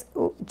made this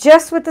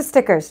just with the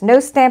stickers, no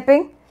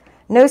stamping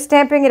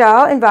at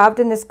all involved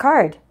in this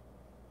card,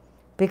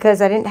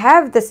 because I didn't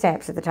have the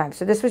stamps at the time.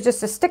 So this was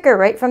just a sticker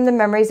right from the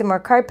Memories and More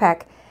card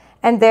pack.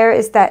 And there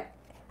is that,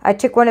 I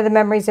took one of the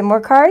Memories and More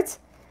cards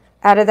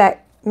out of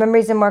that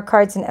Memories and More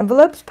cards and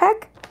envelopes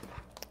pack.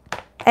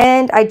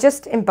 And I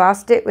just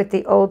embossed it with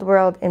the Old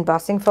World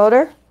embossing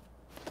folder.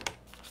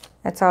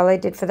 That's all I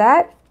did for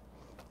that.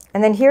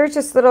 And then here's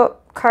just little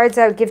cards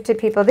I would give to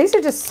people. These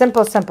are just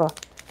simple.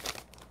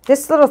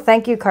 This little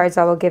thank you cards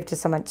I will give to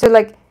someone. So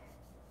like,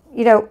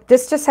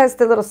 this just has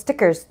the little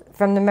stickers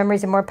from the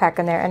Memories and More pack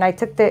on there. And I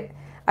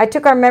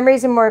took our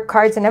Memories and More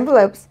cards and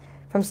envelopes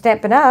from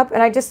Stampin' Up,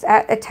 and I just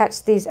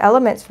attached these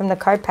elements from the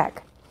card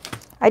pack.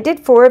 I did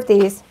 4 of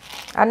these.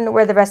 I don't know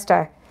where the rest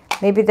are.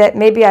 Maybe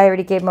I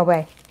already gave them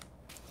away.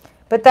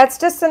 But that's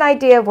just an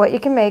idea of what you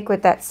can make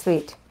with that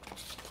suite.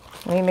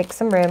 Let me make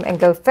some room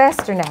and go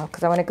faster now,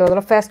 because I want to go a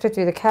little faster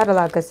through the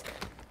catalog, because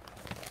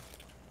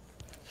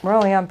we're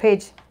only on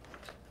page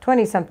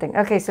 20-something.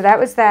 Okay, so that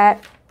was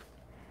that.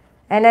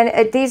 And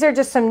then these are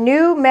just some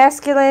new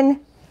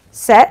masculine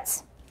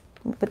sets.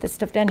 Let me put this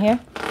stuff down here.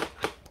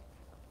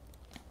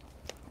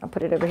 I'll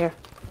put it over here.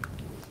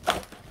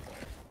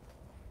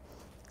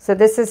 So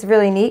this is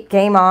really neat.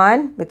 Game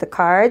On with the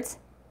cards.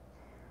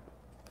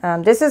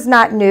 This is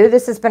not new.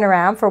 This has been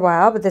around for a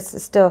while, but this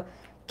is still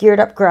Geared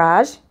Up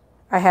Garage.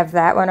 I have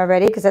that one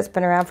already because that's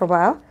been around for a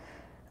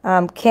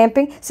while.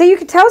 Camping. So you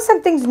can tell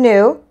something's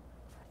new.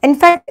 In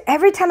fact,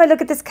 every time I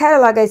look at this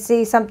catalog, I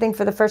see something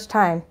for the first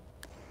time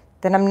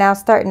that I'm now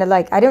starting to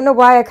like. I don't know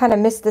why I kind of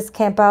missed this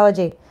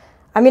Campology.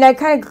 I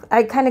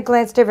kind of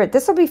glanced over it.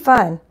 This will be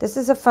fun. This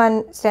is a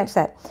fun stamp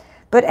set.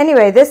 But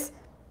anyway, this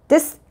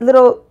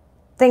little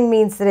thing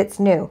means that it's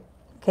new.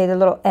 Okay, the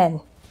little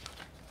N.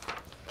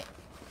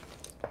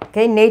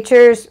 Okay,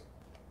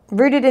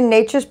 Rooted in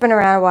Nature's been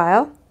around a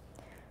while.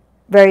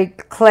 Very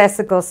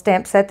classical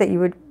stamp set that you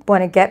would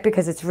want to get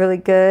because it's really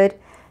good.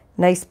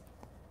 Nice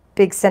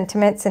big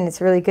sentiments, and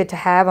it's really good to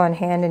have on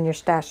hand in your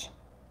stash.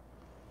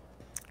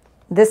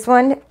 This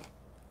one,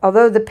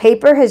 although the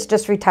paper has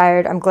just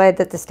retired, I'm glad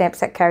that the stamp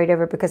set carried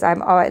over because I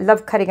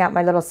love cutting out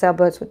my little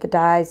sailboats with the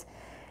dies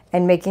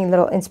and making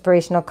little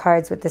inspirational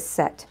cards with this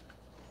set.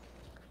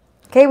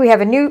 Okay, we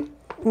have a new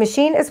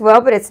machine as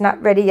well, but it's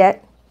not ready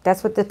yet.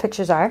 That's what the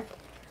pictures are.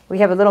 We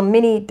have a little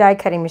mini die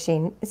cutting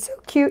machine. It's so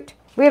cute.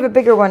 We have a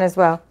bigger one as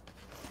well.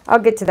 I'll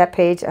get to that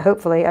page,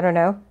 hopefully. I don't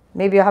know.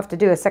 Maybe I'll have to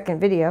do a second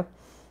video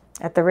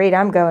at the rate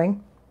I'm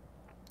going.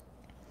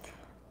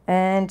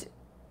 And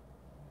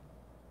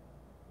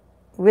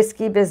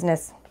Whiskey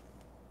Business.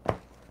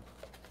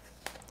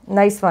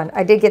 Nice one.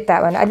 I did get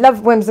that one. I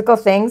love whimsical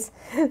things.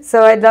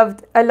 So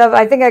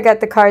I think I got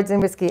the cards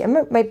and whiskey.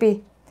 It might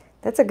be,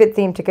 that's a good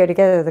theme to go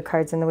together, the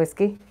cards and the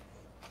whiskey.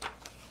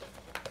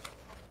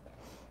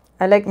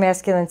 I like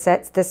masculine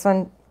sets. This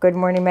one, Good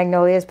Morning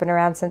Magnolia, has been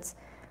around since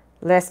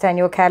last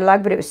annual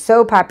catalog, but it was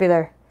so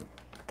popular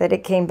that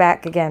it came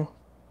back again.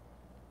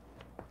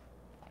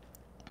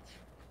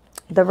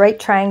 The right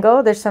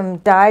triangle, there's some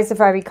dies, if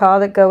I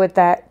recall, that go with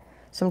that.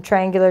 Some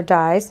triangular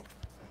dies.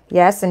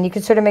 Yes, and you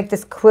can sort of make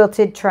this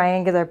quilted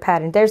triangular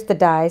pattern. There's the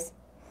dies.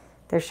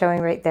 They're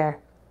showing right there.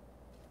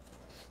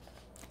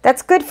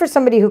 That's good for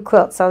somebody who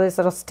quilts, all these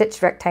little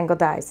stitched rectangle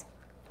dies.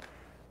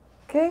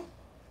 Okay.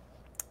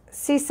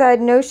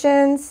 Seaside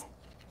Notions.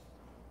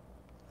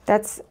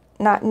 That's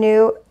not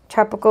new.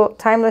 Tropical,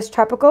 Timeless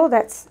Tropical.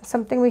 That's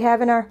something we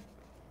have in our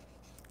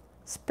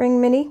spring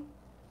mini.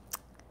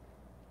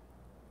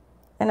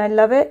 And I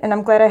love it, and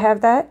I'm glad I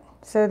have that.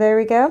 So there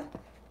we go.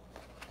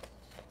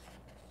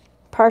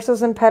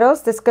 Parcels and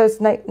Petals. This goes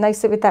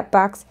nicely with that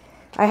box.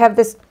 I have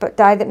this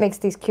die that makes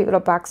these cute little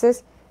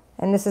boxes,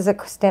 and this is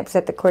a stamp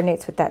set that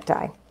coordinates with that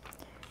die.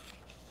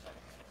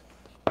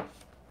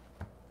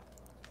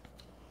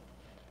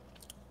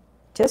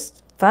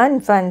 Just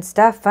fun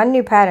stuff, fun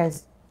new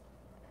patterns.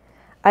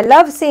 I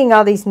love seeing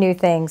all these new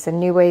things and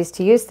new ways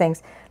to use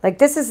things. Like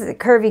this is a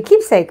curvy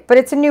keepsake, but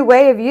it's a new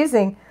way of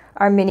using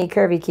our mini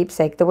curvy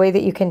keepsake. The way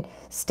that you can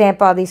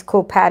stamp all these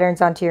cool patterns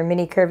onto your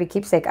mini curvy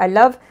keepsake. I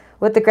love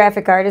what the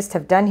graphic artists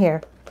have done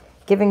here,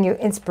 giving you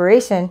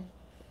inspiration.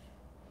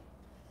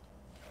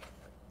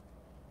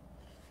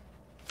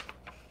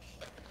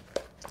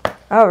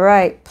 All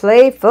right,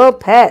 Playful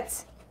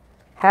Pets.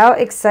 How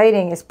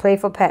exciting is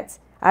Playful Pets?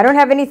 I don't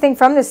have anything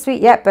from this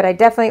suite yet, but I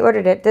definitely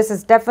ordered it. This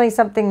is definitely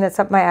something that's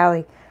up my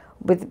alley,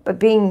 with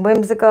being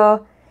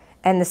whimsical.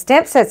 And the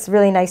stamp set's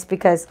really nice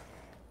because,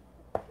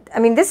 I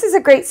mean, this is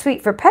a great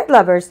suite for pet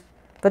lovers,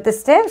 but the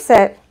stamp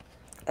set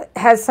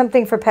has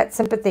something for pet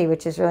sympathy,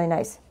 which is really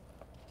nice.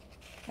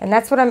 And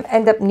that's what I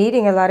end up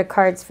needing, a lot of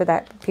cards for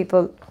that.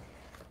 People,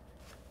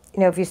 you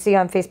know, if you see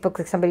on Facebook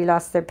like somebody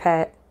lost their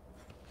pet,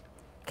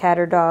 cat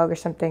or dog or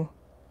something.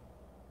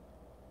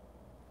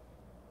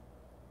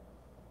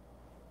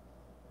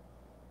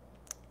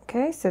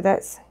 Okay, so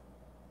that's,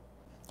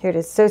 here it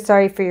is. So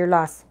sorry for your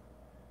loss.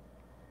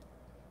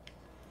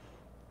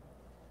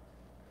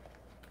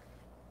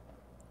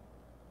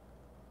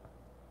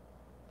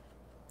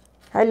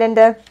 Hi,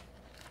 Linda.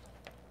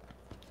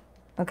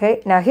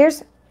 Okay, now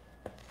here's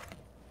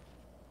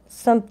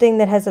something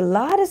that has a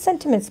lot of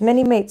sentiments,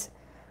 many mates.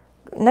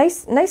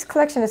 Nice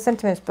collection of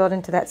sentiments built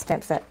into that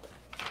stamp set.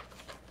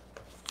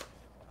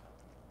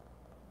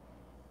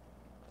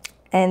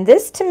 And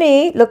this to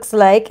me looks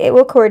like it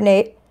will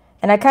coordinate.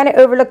 And I kind of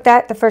overlooked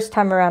that the first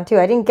time around too.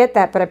 I didn't get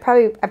that, but I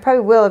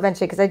probably will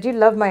eventually because I do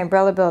love my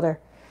umbrella builder.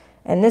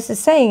 And this is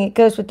saying it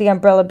goes with the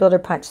umbrella builder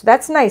punch. So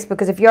that's nice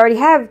because if you already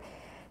have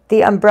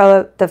the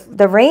umbrella,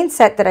 the rain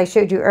set that I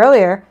showed you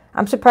earlier,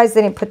 I'm surprised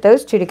they didn't put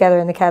those two together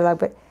in the catalog.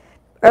 But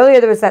earlier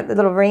there was that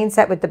little rain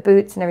set with the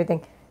boots and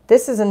everything.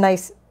 This is a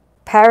nice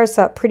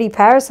parasol, pretty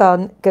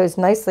parasol, goes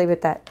nicely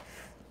with that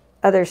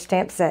other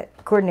stamp set,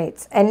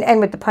 coordinates,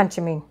 and with the punch,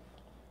 I mean.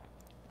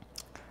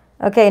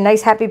 Okay,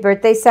 nice happy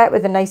birthday set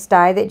with a nice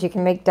die that you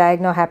can make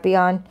diagonal happy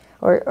on,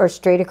 or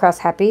straight across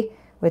happy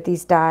with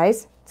these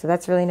dies. So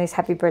that's really nice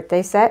happy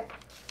birthday set.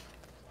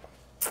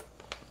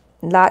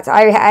 Lots.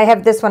 I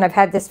have this one. I've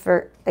had this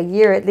for a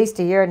year, at least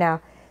a year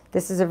now.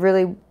 This is a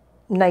really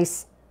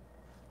nice,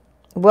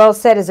 well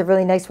set is a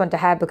really nice one to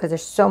have because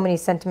there's so many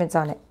sentiments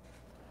on it.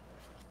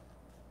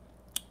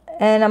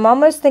 And I'm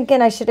almost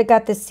thinking I should have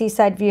got this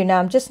Seaside View. Now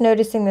I'm just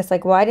noticing this,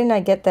 like, why didn't I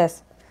get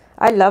this?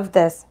 I love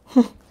this.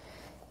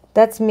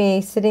 That's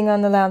me sitting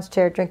on the lounge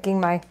chair drinking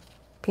my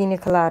pina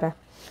colada.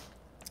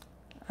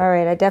 All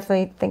right, I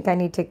definitely think I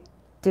need to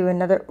do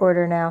another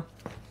order now.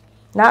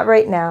 Not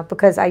right now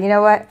because you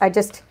know what?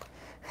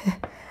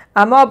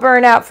 I'm all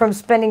burnt out from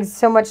spending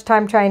so much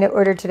time trying to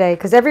order today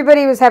because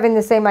everybody was having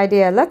the same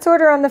idea. Let's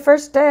order on the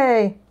first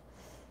day.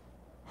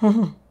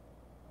 Okay,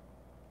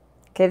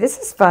 this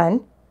is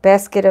fun.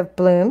 Basket of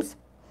blooms.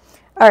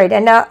 All right,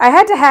 and now I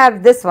had to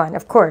have this one,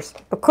 of course.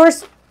 Of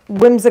course,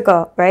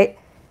 whimsical, right?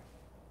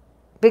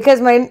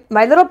 Because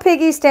my little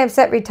piggy stamp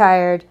set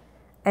retired,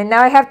 and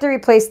now I have to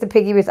replace the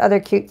piggy with other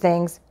cute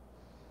things.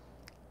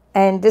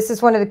 And this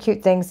is one of the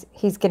cute things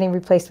he's getting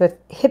replaced with.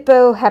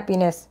 Hippo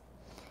Happiness.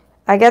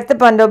 I got the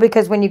bundle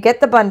because when you get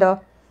the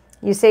bundle,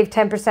 you save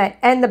 10%.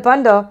 And the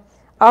bundle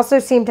also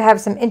seemed to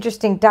have some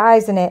interesting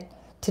dies in it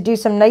to do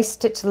some nice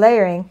stitch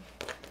layering.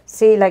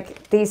 See,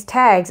 like these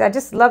tags. I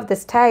just love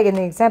this tag in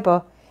the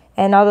example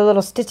and all the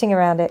little stitching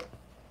around it.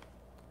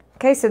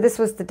 Okay, so this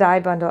was the die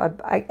bundle.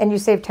 And you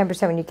save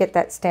 10% when you get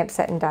that stamp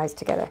set and dies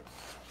together.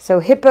 So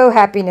Hippo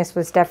Happiness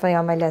was definitely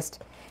on my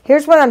list.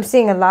 Here's what I'm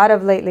seeing a lot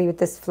of lately with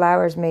this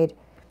Flowers Made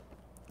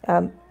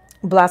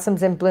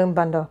Blossoms in Bloom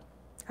bundle.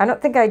 I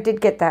don't think I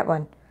did get that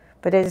one,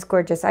 but it is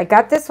gorgeous. I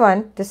got this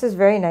one. This is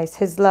very nice.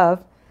 His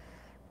Love.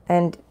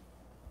 And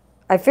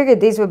I figured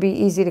these would be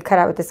easy to cut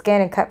out with the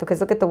scan and cut because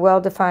look at the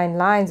well-defined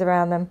lines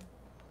around them.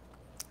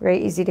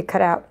 Very easy to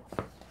cut out.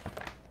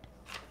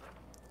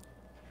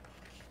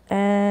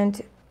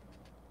 And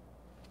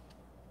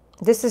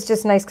this is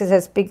just nice because it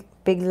has big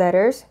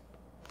letters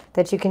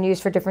that you can use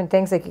for different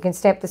things. Like you can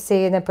stamp the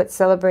C and then put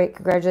celebrate,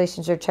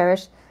 congratulations, or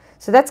cherish.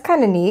 So that's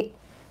kind of neat,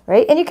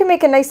 right? And you can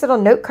make a nice little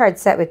note card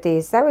set with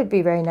these. That would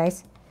be very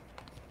nice.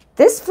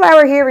 This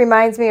flower here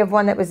reminds me of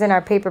one that was in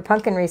our paper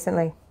pumpkin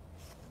recently.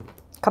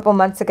 A couple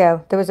months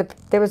ago. There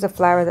was a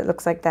flower that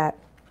looks like that.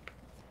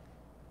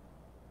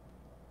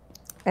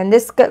 And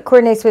this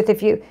coordinates with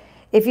if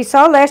you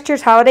saw last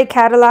year's holiday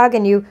catalog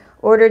and you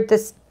ordered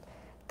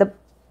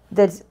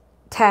the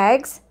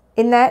tags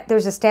in that,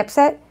 there's a stamp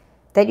set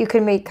that you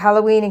can make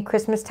Halloween and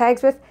Christmas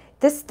tags with.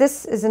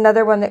 This is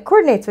another one that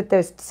coordinates with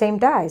those same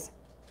dies.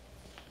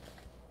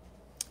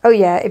 Oh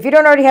yeah, if you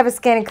don't already have a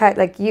scan and cut,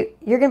 like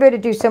you're gonna be able to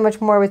do so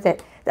much more with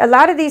it. A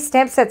lot of these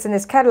stamp sets in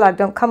this catalog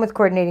don't come with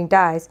coordinating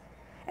dies.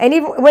 And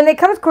even when they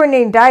come with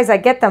coordinating dies, I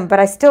get them, but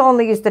I still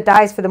only use the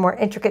dies for the more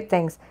intricate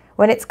things.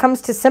 When it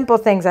comes to simple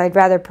things, I'd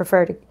rather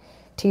prefer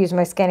to use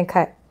my scan and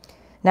cut.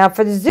 Now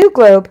for the Zoo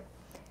Globe,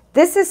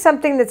 this is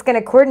something that's going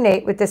to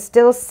coordinate with the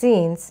still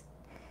scenes.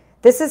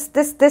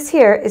 This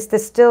here is the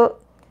still.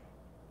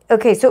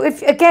 Okay, so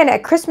if again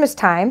at Christmas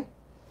time,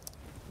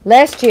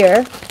 last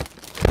year,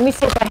 let me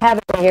see if I have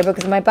it right here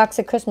because my box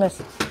at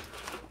Christmas.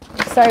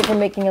 Sorry for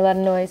making a lot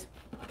of noise,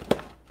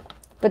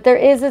 but there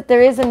is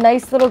a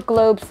nice little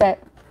globe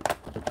set.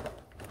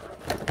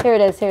 Here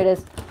it is. Here it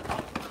is.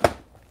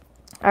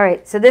 All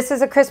right, so this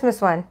is a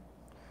Christmas one,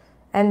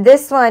 and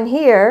this one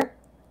here.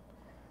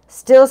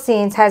 Still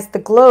Scenes has the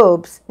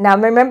globes. Now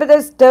remember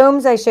those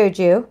domes I showed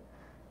you?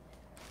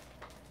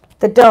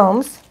 The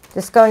domes.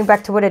 Just going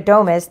back to what a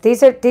dome is.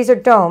 These are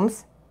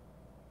domes.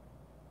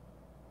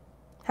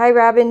 Hi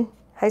Robin.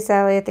 Hi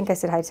Sally. I think I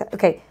said hi.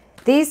 Okay.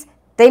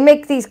 They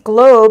make these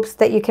globes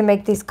that you can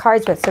make these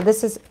cards with. So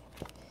this is,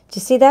 do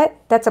you see that?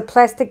 That's a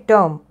plastic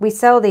dome. We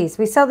sell these.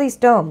 We sell these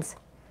domes.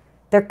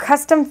 They're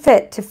custom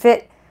fit to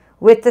fit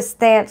with the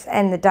stamps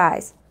and the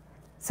dies.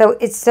 So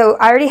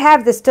I already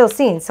have the Still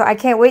Scenes, so I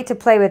can't wait to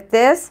play with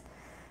this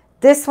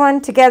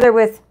one together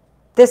with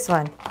this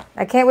one.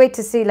 I can't wait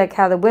to see like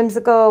how the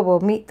whimsical will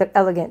meet the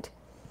elegant.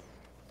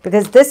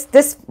 Because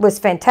this was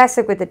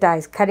fantastic with the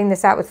dies. Cutting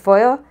this out with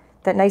foil,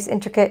 that nice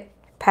intricate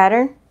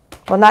pattern.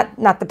 Well,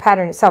 not the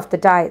pattern itself, the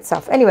die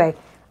itself. Anyway,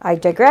 I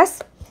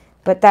digress.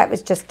 But that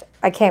was just,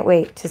 I can't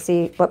wait to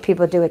see what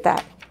people do with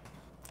that.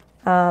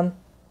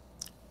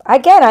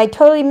 Again, I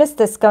totally missed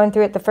this going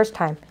through it the first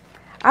time.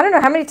 I don't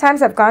know how many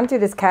times I've gone through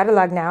this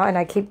catalog now, and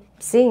I keep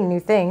seeing new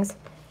things.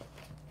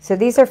 So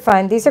these are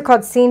fun. These are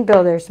called Scene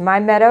Builders. My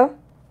Meadow.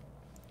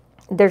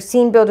 They're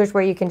scene builders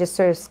where you can just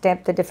sort of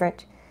stamp the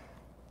different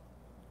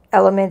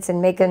elements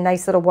and make a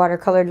nice little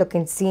watercolor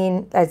looking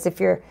scene as if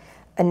you're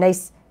a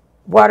nice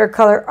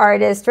watercolor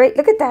artist, right?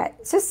 Look at that.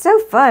 It's just so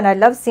fun. I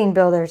love Scene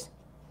Builders.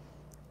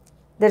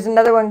 There's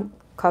another one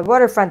called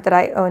Waterfront that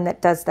I own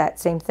that does that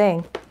same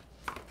thing.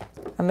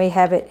 I may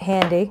have it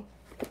handy.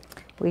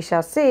 We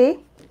shall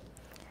see.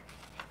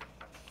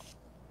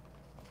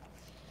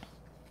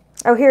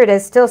 Oh, here it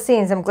is. Still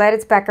Scenes. I'm glad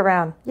it's back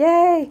around.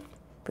 Yay!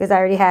 Because I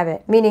already have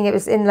it. Meaning it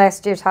was in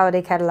last year's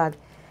holiday catalog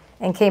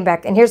and came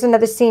back. And here's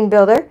another scene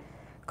builder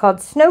called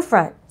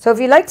Snowfront. So if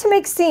you like to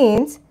make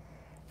scenes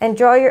and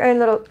draw your own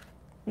little,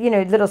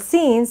 little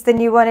scenes, then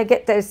you want to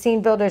get those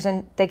scene builders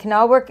and they can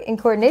all work in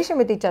coordination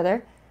with each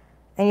other.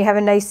 And you have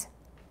a nice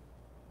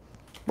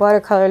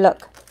watercolor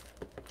look.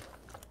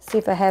 See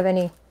if I have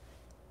any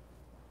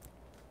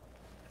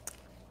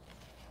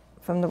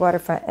from the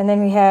Waterfront. And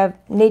then we have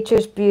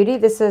Nature's Beauty.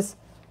 This is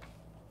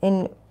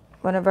in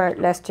one of our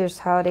last year's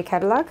holiday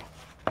catalog.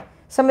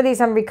 Some of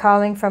these I'm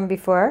recalling from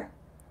before.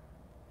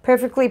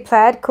 Perfectly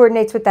Plaid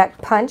coordinates with that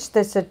punch.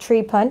 There's a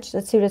tree punch.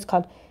 Let's see what it's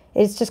called.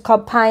 It's just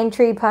called Pine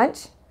Tree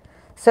Punch.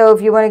 So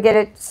if you want to get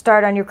it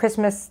start on your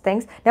Christmas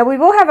things. Now we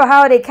will have a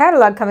holiday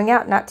catalog coming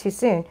out not too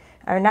soon.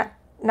 Or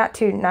not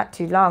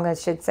too long, I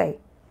should say.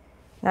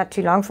 Not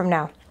too long from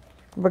now.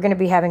 We're going to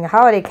be having a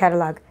holiday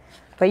catalog.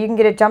 But you can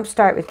get a jump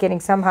start with getting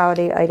some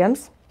holiday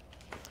items.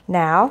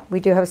 Now, we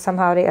do have some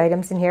holiday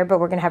items in here, but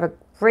we're going to have a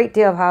great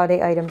deal of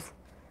holiday items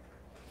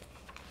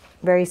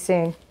very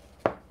soon.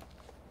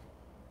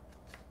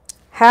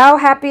 How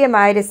happy am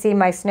I to see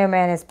my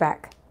snowman is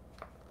back?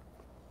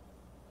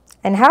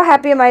 And how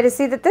happy am I to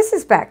see that this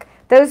is back?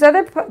 Those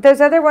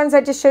other ones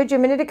I just showed you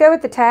a minute ago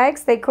with the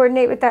tags, they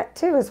coordinate with that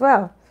too as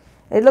well.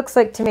 It looks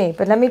like to me,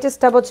 but let me just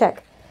double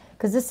check.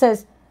 Because this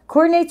says,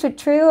 coordinates with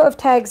trio of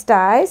tags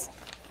dies.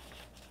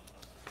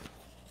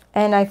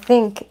 And I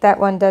think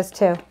that one does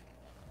too.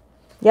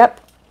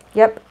 Yep.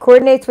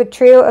 Coordinates with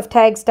trio of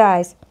tags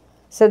dies.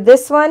 So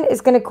this one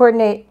is going to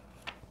coordinate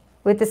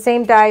with the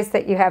same dies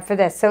that you have for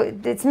this. So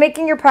it's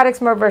making your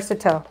products more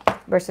versatile.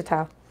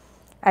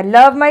 I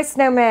love my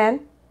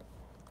snowman.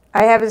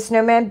 I have a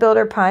snowman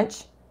builder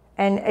punch,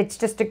 and it's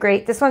just a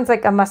great, this one's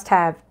like a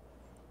must-have.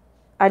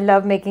 I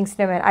love making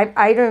snowmen.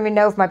 I don't even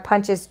know if my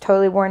punch is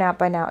totally worn out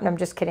by now, and I'm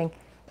just kidding.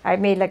 I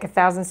made like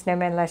 1,000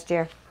 snowmen last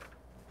year.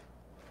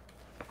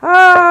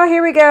 Oh,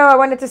 here we go. I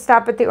wanted to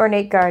stop at the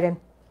ornate garden.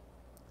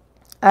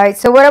 All right,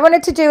 so what I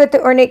wanted to do with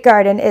the ornate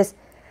garden is,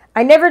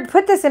 I never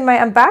put this in my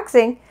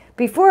unboxing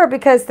before,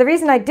 because the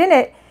reason I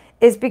didn't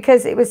is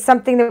because it was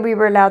something that we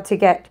were allowed to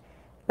get.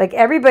 Like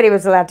everybody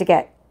was allowed to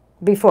get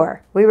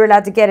before. We were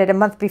allowed to get it a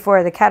month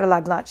before the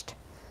catalog launched.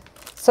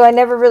 So I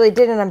never really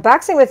did an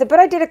unboxing with it, but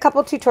I did a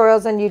couple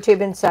tutorials on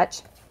YouTube and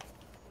such.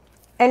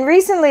 And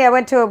recently I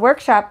went to a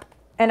workshop,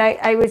 and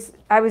I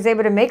was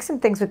able to make some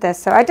things with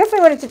this. So I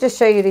definitely wanted to just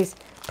show you these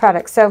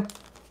products. So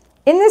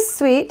in this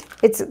suite,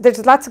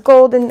 there's lots of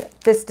gold in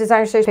this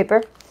designer series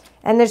paper,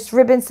 and there's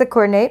ribbons that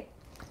coordinate.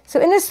 So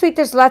in this suite,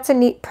 there's lots of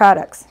neat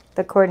products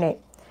that coordinate.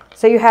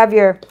 So you have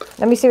your,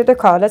 let me see what they're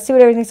called. Let's see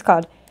what everything's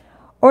called.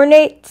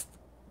 Ornate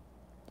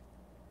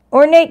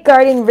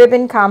Garden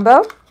Ribbon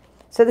Combo.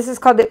 So this is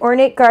called the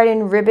Ornate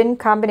Garden Ribbon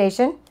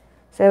Combination.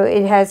 So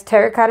it has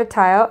terracotta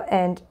tile,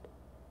 and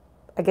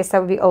I guess that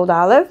would be old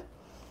olive.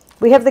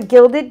 We have the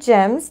Gilded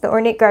Gems, the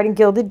Ornate Garden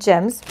Gilded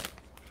Gems.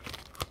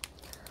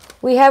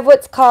 We have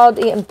what's called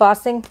the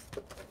embossing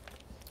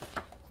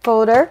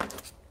folder.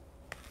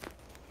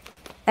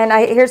 And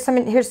here's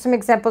some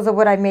examples of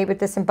what I made with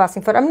this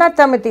embossing folder. I'm not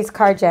done with these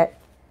cards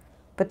yet,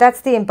 but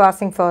that's the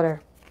embossing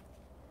folder.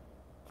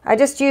 I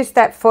just used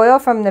that foil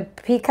from the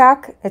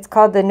Peacock. It's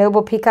called the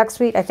Noble Peacock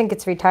Suite. I think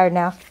it's retired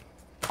now.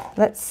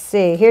 Let's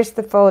see. Here's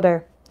the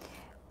folder.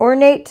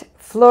 Ornate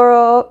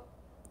Floral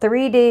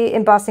 3D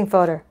Embossing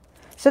Folder.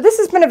 So this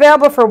has been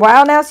available for a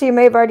while now, so you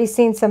may have already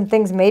seen some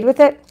things made with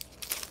it.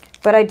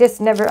 But I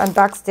just never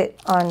unboxed it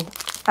on,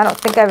 I don't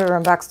think I've ever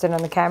unboxed it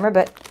on the camera,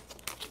 but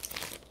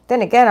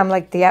then again, I'm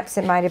like the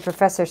absent-minded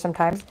professor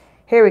sometimes.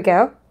 Here we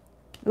go.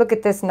 Look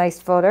at this nice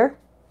folder.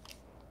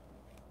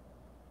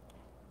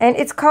 And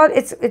it's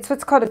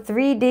what's called a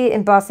 3D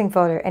embossing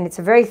folder, and it's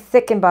a very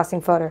thick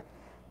embossing folder.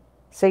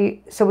 So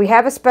we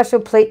have a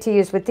special plate to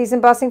use with these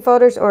embossing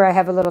folders, or I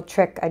have a little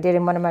trick I did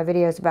in one of my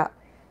videos about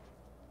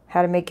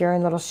how to make your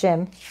own little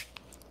shim.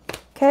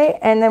 Okay,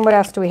 and then what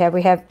else do we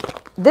have?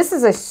 This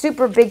is a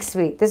super big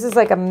suite. This is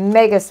like a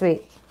mega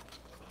suite.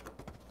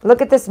 Look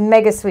at this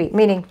mega suite,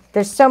 meaning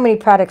there's so many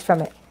products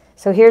from it.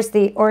 So here's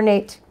the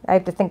ornate, I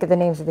have to think of the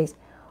names of these.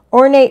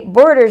 Ornate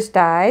Borders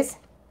dies.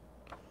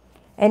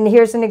 And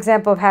here's an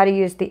example of how to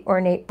use the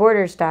Ornate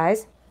Borders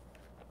dies.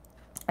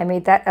 I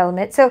made that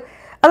element. So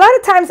a lot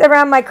of times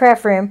around my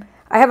craft room,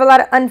 I have a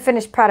lot of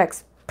unfinished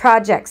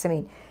projects,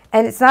 and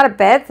it's not a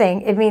bad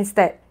thing. It means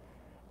that,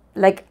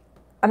 like,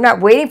 I'm not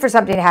waiting for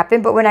something to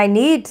happen, but when I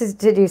need to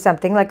do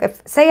something,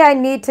 like say I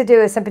need to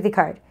do a sympathy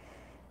card,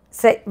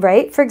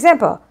 right? For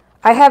example,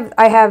 I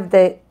have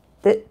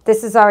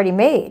this is already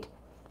made,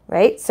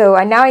 right?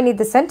 So now I need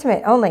the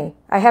sentiment only.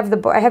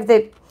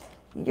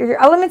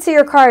 Your elements of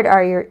your card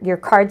are your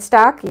card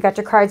stock. You got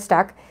your card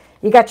stock.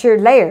 You got your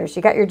layers.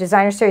 You got your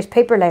designer series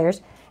paper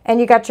layers, and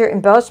you got your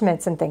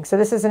embellishments and things. So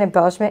this is an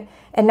embellishment,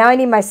 and now I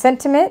need my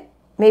sentiment,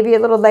 maybe a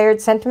little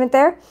layered sentiment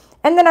there,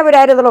 and then I would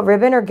add a little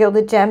ribbon or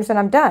gilded gems, and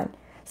I'm done.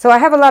 So I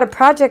have a lot of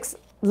projects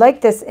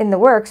like this in the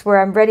works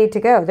where I'm ready to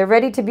go. They're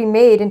ready to be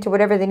made into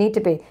whatever they need to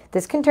be.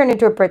 This can turn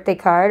into a birthday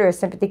card or a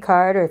sympathy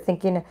card or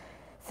thinking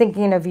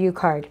of you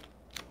card.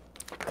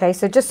 Okay,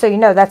 so just so you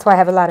know, that's why I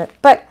have a lot of,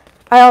 but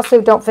I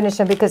also don't finish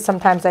them because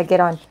sometimes I get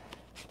on.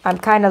 I'm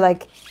kind of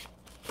like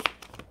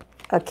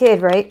a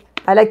kid, right?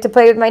 I like to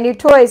play with my new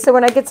toys, so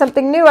when I get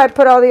something new, I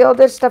put all the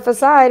older stuff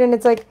aside, and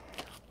it's like,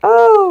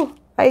 oh,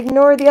 I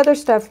ignore the other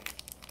stuff.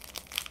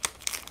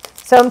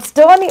 So I'm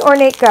still on the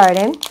Ornate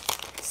Garden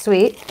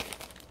suite,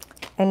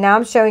 and now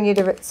I'm showing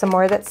you some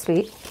more of that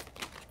suite.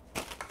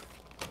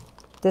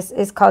 This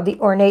is called the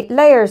Ornate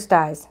Layers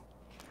dies.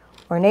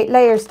 Ornate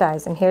Layers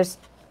dies, and here's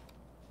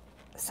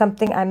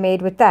something I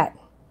made with that.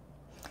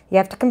 You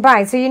have to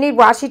combine. So you need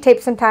washi tape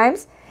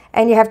sometimes,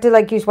 and you have to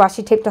like use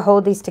washi tape to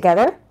hold these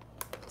together.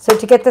 So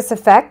to get this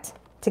effect,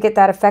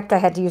 I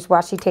had to use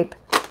washi tape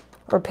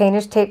or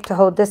painter's tape to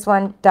hold this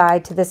one die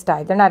to this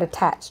die. They're not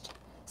attached,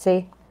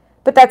 see?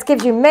 But that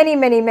gives you many,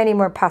 many, many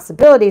more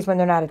possibilities when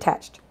they're not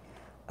attached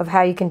of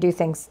how you can do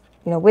things,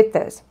 you know, with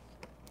those.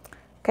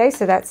 Okay,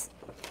 so that's,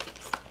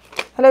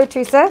 hello,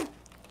 Teresa.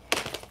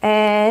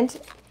 And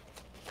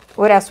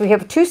what else? We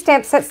have 2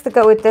 stamp sets to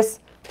go with this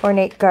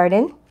Ornate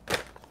Garden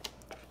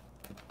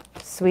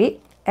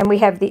suite. And we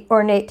have the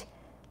Ornate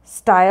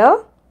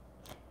Style.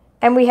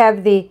 And we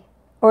have the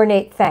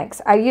Ornate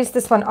Thanks. I use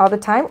this one all the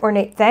time,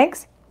 Ornate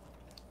Thanks.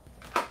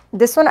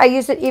 This one, I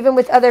use it even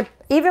with other,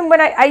 even when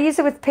I use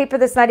it with paper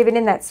that's not even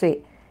in that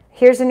suite.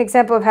 Here's an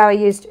example of how I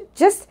used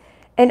just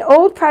an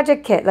old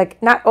project kit,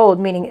 like not old,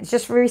 meaning it's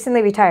just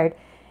recently retired.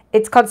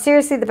 It's called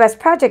Seriously the Best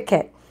Project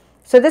Kit.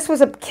 So this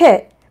was a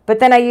kit, but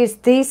then I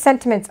used these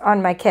sentiments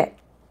on my kit.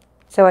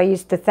 So I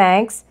used the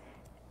thanks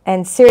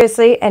and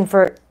seriously, and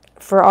for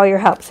for all your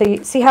help. So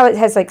you see how it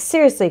has like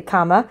seriously,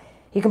 comma.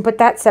 You can put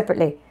that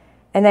separately.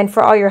 And then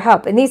for all your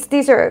help. And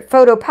these are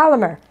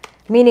photopolymer,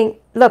 meaning,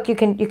 look, you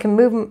can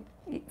move them.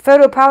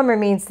 Photopolymer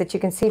means that you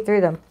can see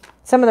through them.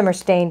 Some of them are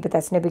stained, but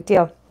that's no big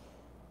deal.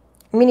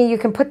 Meaning you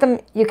can put them,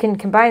 you can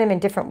combine them in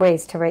different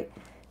ways to write,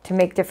 to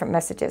make different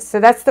messages. So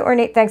that's the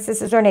Ornate Thanks.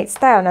 This is Ornate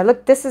Style. Now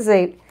look, this is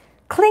a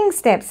cling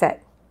stamp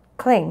set.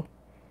 Cling.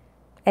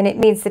 And it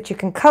means that you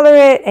can color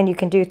it and you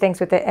can do things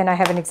with it. And I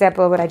have an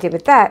example of what I did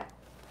with that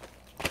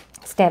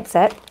stamp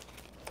set.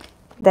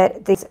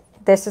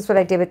 This is what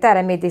I did with that.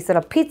 I made these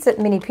little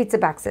mini pizza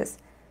boxes.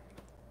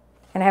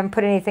 And I haven't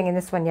put anything in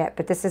this one yet,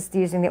 but this is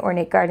using the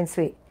Ornate Garden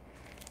Suite.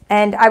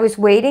 And I was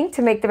waiting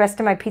to make the rest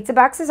of my pizza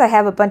boxes. I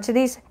have a bunch of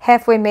these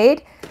halfway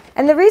made.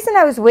 And the reason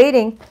I was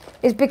waiting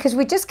is because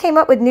we just came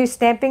up with new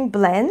stamping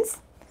blends.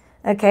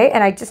 Okay,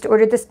 and I just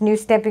ordered this new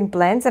stamping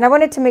blends. And I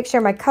wanted to make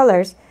sure my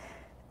colors,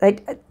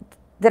 like,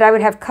 that I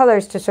would have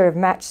colors to sort of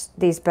match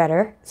these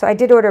better. So I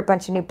did order a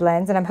bunch of new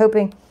blends, and I'm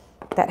hoping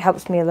that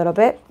helps me a little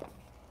bit.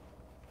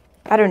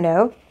 I don't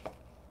know.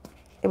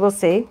 We'll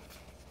see.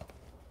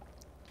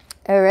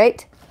 All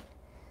right.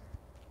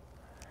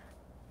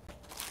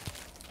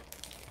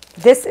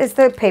 This is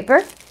the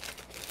paper.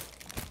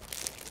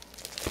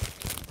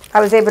 I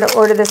was able to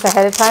order this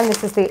ahead of time.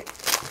 This is the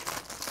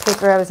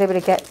paper I was able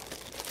to get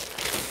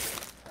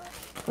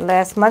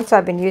last month, so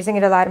I've been using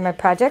it a lot in my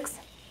projects.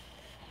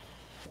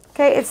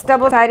 Okay, it's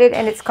double-sided,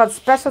 and it's called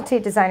Specialty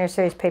Designer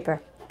Series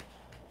paper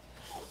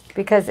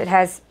because it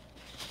has,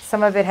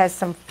 some of it has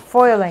some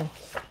foiling.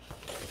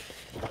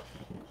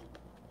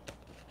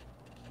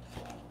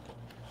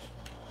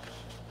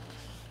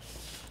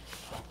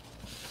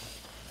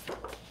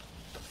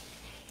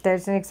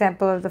 There's an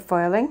example of the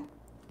foiling.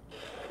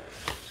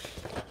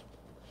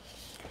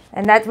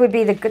 And that would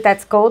be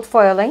that's gold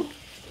foiling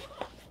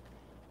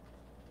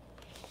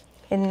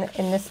in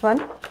this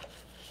one.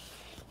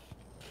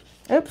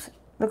 Oops,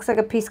 looks like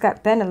a piece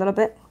got bent a little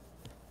bit.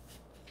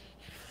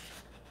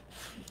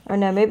 Oh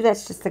no, maybe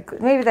that's just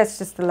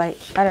the light.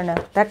 I don't know.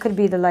 That could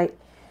be the light.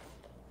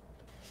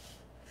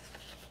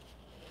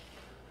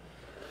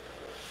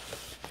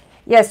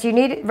 Yes, you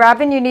need,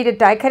 Robin, you need a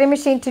die cutting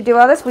machine to do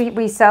all this.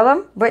 We sell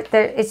them, but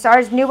it's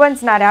ours. New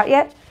one's not out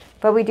yet,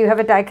 but we do have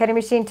a die cutting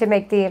machine to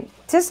make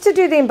just to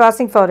do the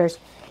embossing folders.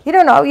 You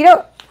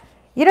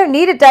don't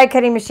need a die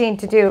cutting machine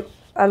to do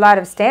a lot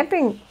of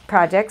stamping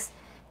projects.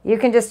 You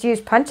can just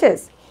use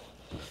punches.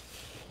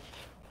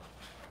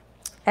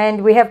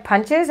 And we have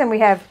punches, and we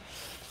have,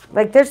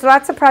 like, there's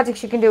lots of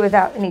projects you can do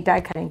without any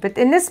die cutting. But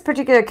in this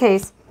particular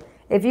case,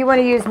 if you want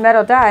to use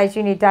metal dies,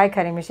 you need die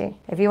cutting machine.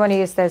 If you want to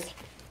use those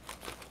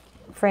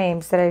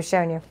frames that I've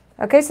shown you.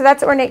 Okay, so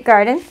that's Ornate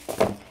Garden.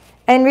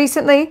 And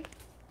recently,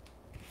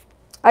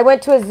 I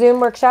went to a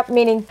Zoom workshop,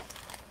 meaning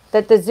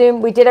that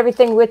we did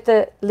everything with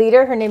the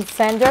leader. Her name's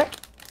Sandra.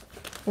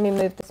 Let me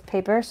move this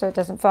paper so it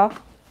doesn't fall.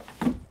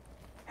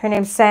 Her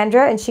name's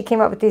Sandra, and she came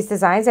up with these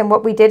designs. And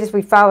what we did is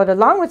we followed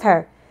along with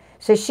her.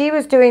 So she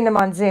was doing them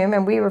on Zoom,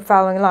 and we were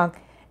following along.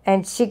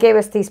 And she gave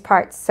us these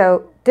parts.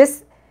 So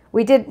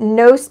we did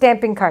no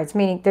stamping cards,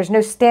 meaning there's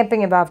no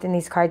stamping involved in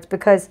these cards,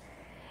 because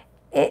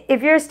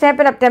if you're a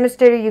Stampin' Up!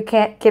 Demonstrator, you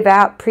can't give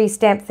out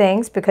pre-stamped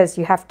things because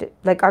you have to,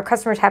 like, our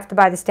customers have to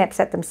buy the stamp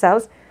set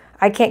themselves.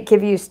 I can't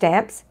give you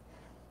stamps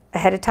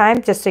ahead of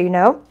time, just so you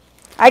know.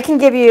 I can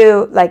give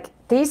you, like,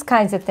 these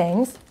kinds of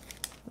things.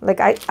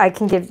 Like, I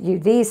can give you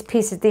these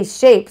pieces, these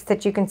shapes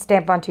that you can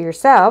stamp onto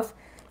yourself,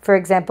 for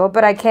example,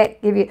 but I can't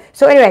give you.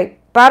 So anyway,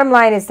 bottom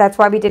line is that's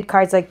why we did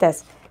cards like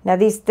this. Now,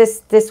 these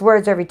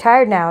words are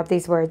retired now,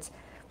 these words,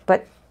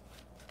 but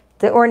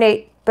the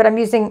Ornate, but I'm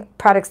using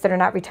products that are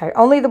not retired.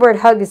 Only the word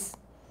hug is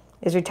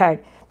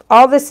retired.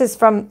 All this is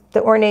from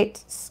the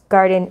Ornate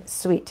Garden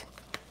Suite.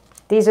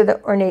 These are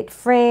the ornate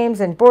frames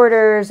and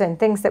borders and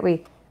things that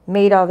we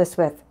made all this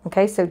with.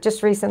 Okay, so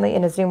just recently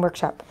in a Zoom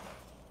workshop.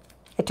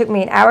 It took me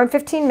 1 hour and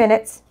 15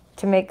 minutes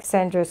to make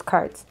Sandra's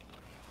cards.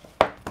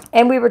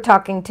 And we were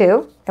talking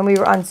too, and we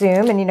were on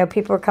Zoom, and, you know,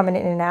 people were coming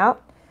in and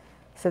out.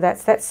 So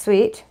that's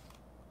sweet.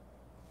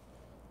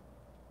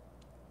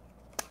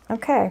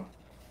 Okay.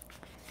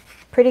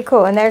 Pretty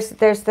cool. And there's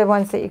the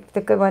ones that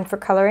the good one for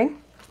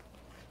coloring.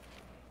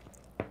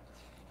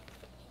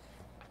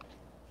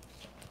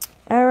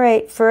 All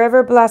right,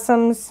 Forever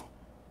Blossoms.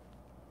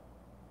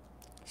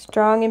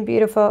 Strong and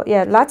Beautiful.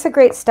 Yeah, lots of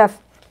great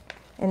stuff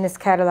in this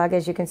catalog,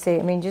 as you can see.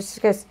 I mean, just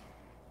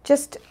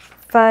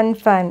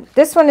fun.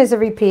 This one is a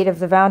repeat of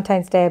the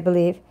Valentine's Day, I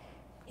believe.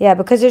 Yeah,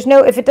 because there's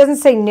no, if it doesn't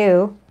say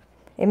new,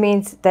 it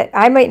means that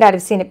I might not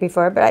have seen it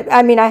before, but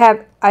I mean, I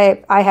have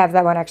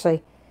that one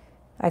actually.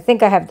 I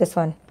think I have this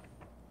one.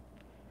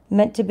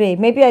 Meant to Be.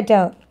 Maybe I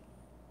don't.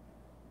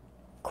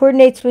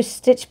 Coordinates with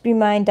Stitch Be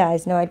Mine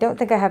dies. No, I don't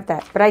think I have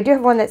that. But I do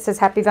have one that says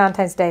Happy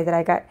Valentine's Day that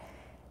I got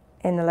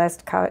in the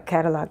last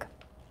catalog.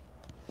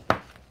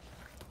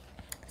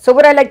 So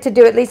what I like to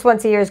do at least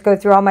once a year is go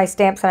through all my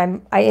stamps,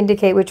 and I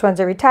indicate which ones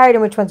are retired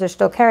and which ones are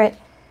still current.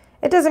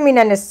 It doesn't mean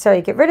I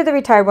necessarily get rid of the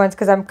retired ones,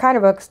 because I'm kind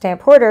of a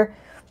stamp hoarder,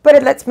 but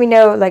it lets me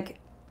know, like,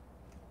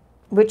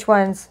 which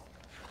ones.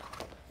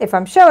 if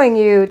I'm showing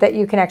you that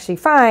you can actually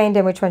find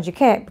and which ones you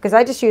can't, because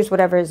I just use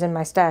whatever is in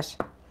my stash.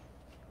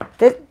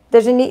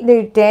 There's a neat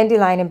new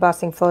dandelion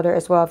embossing folder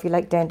as well if you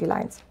like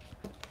dandelions.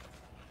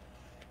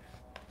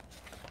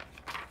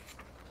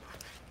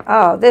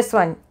 Oh, this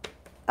one.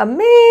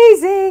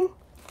 Amazing.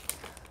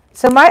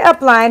 So my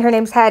upline, her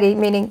name's Hattie,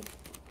 meaning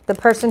the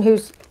person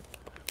who's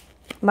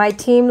my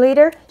team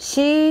leader,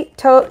 she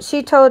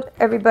told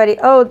everybody,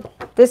 oh,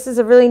 this is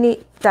a really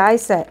neat die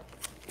set.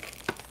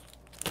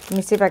 Let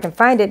me see if I can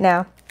find it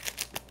now.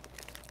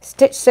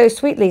 Stitched So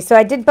Sweetly. So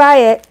I did buy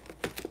it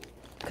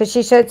because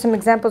she showed some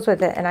examples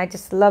with it, and I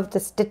just love the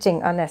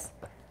stitching on this.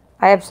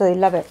 I absolutely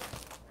love it.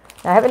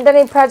 Now, I haven't done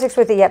any projects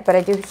with it yet, but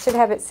I should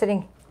have it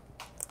sitting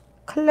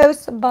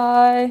close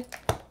by.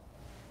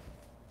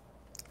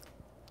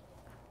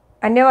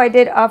 I know I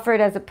did offer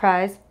it as a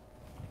prize,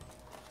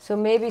 so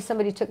maybe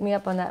somebody took me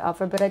up on that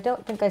offer, but I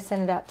don't think I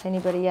sent it out to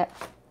anybody yet.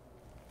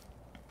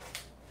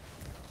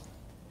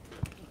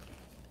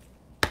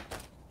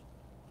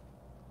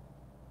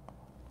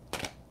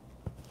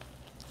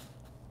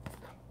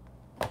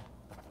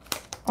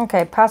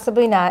 Okay,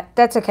 possibly not.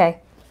 That's okay.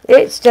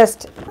 It's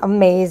just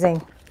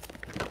amazing.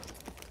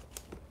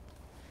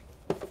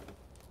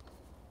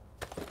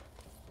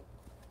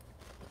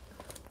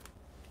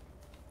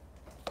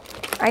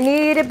 I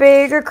need a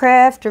bigger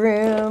craft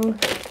room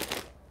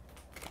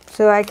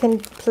so I can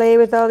play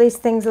with all these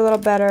things a little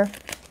better.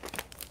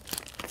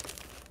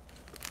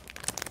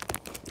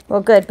 Well,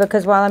 good,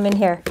 because while I'm in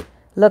here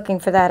looking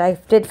for that, I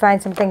did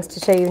find some things to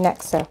show you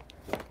next, so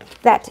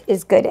that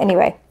is good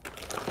anyway.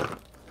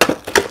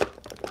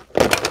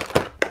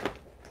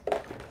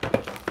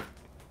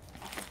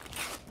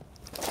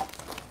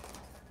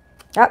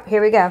 Oh,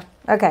 here we go.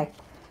 Okay.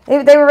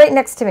 They were right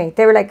next to me.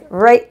 They were like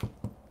right.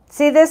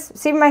 See this?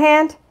 See my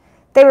hand?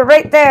 They were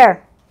right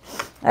there.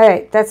 All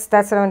right. That's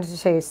what I wanted to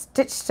show you.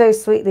 Stitched So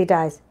Sweetly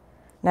dies.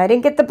 Now, I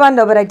didn't get the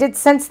bundle, but I did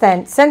since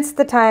then. Since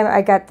the time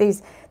I got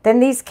these. Then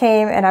these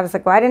came, and I was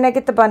like, why didn't I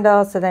get the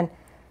bundle? So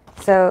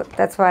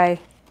that's why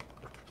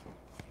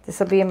this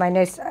will be in my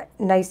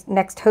nice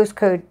next host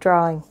code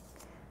drawing.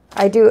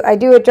 I do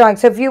a drawing.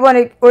 So if you want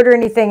to order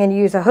anything and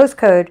use a host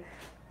code,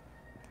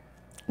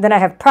 then I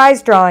have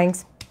prize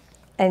drawings,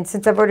 and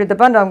since I've ordered the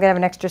bundle, I'm going to have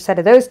an extra set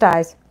of those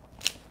dies.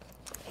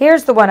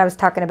 Here's the one I was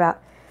talking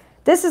about.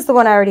 This is the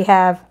one I already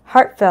have,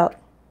 Heartfelt.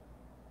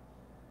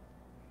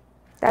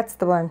 That's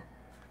the one.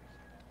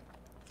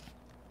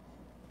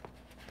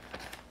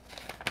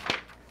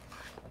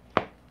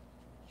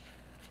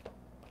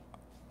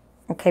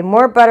 Okay,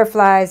 more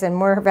butterflies and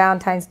more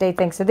Valentine's Day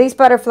things. So these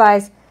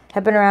butterflies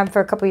have been around for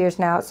a couple years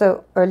now,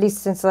 or at least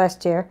since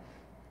last year.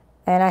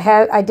 And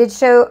I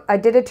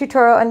did a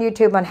tutorial on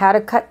YouTube on how to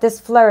cut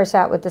this flourish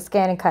out with the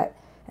scan and cut,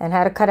 and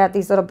how to cut out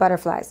these little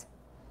butterflies.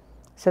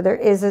 So there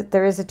is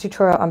a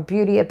tutorial on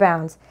Beauty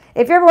Abounds.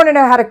 If you ever want to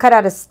know how to cut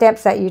out a stamp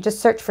set, you just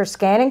search for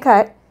scan and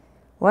cut,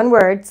 one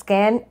word,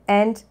 scan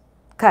and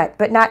cut,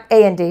 but not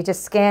A and D,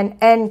 just scan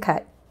and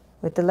cut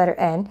with the letter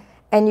N.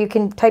 And you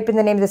can type in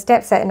the name of the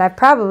stamp set, and I've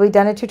probably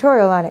done a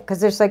tutorial on it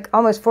because there's like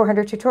almost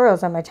 400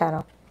 tutorials on my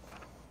channel.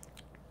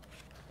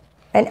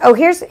 And oh,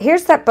 here's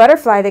that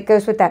butterfly that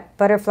goes with that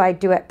butterfly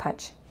duet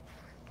punch.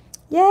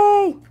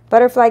 Yay!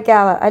 Butterfly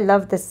Gala. I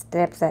love this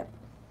stamp set.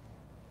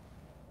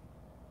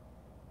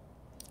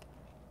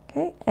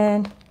 Okay,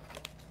 and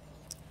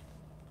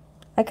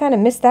I kind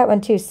of missed that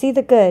one too. See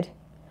the good.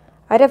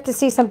 I'd have to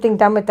see something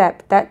done with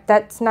that.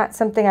 That's not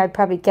something I'd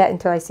probably get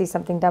until I see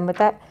something done with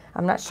that.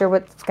 I'm not sure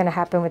what's going to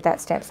happen with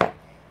that stamp set.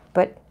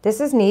 But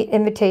this is neat.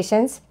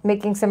 Invitations.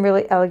 Making some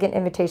really elegant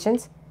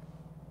invitations.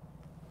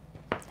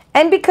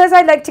 And because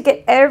I like to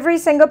get every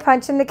single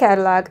punch in the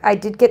catalog, I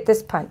did get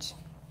this punch.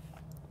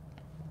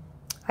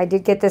 I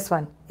did get this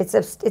one. It's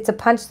a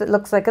punch that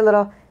looks like a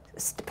little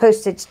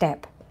postage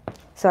stamp.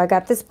 So I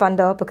got this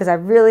bundle because I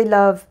really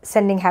love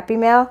sending happy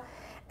mail,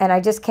 and I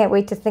just can't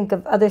wait to think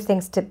of other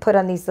things to put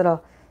on these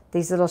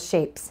little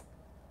shapes.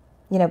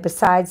 You know,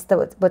 besides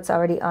what's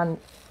already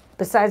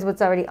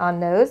on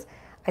those.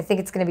 I think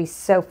it's going to be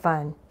so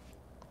fun.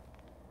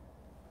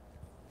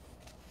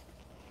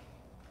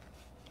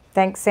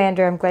 Thanks,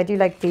 Sandra. I'm glad you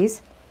like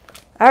these.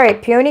 All right,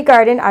 Peony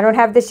Garden. I don't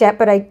have this yet,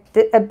 but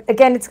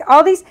again, it's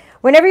all these.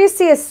 Whenever you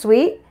see a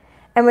suite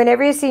and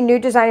whenever you see new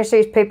designer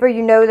series paper,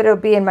 you know that it'll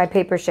be in my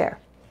paper share.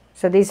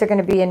 So these are going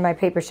to be in my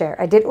paper share.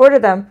 I did order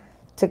them,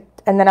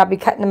 and then I'll be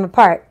cutting them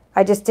apart.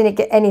 I just didn't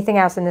get anything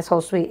else in this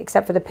whole suite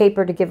except for the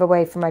paper to give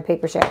away for my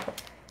paper share.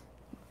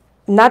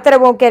 Not that I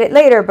won't get it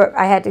later, but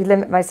I had to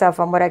limit myself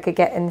on what I could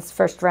get in this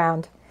first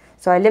round.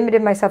 So I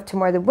limited myself to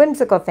more of the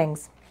whimsical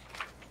things.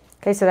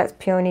 Okay, so that's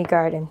Peony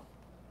Garden.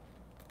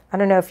 I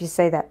don't know if you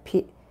say that.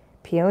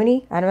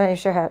 Peony? I'm not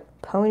sure how.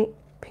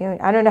 Peony.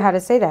 I don't know how to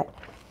say that.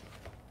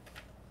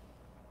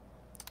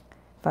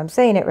 If I'm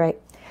saying it right.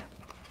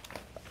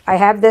 I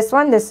have this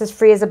one. This is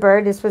Free as a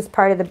Bird. This was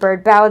part of the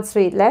Bird Ballad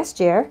Suite last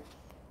year.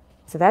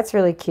 So that's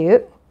really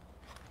cute.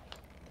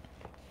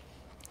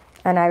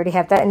 And I already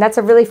have that. And that's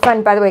a really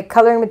fun, by the way,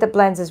 coloring with the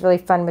blends is really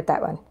fun with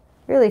that one.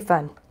 Really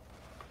fun.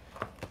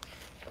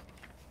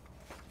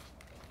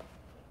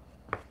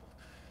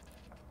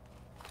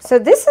 So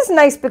this is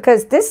nice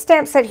because this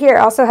stamp set here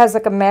also has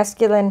like a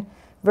masculine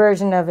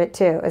version of it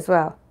too as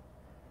well.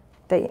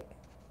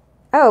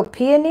 Oh,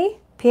 peony?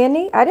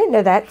 Peony? I didn't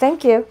know that.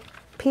 Thank you.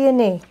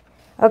 Peony.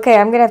 Okay,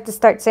 I'm going to have to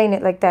start saying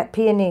it like that.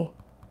 Peony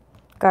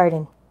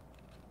garden.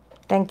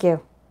 Thank you.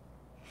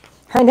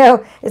 I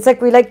know. It's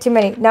like we like too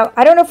many. Now,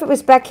 I don't know if it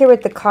was back here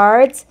with the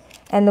cards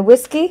and the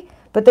whiskey,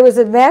 but there was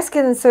a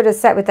masculine sort of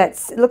set with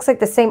that. It looks like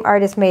the same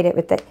artist made it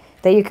with that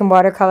you can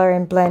watercolor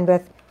and blend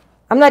with.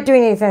 I'm not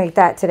doing anything like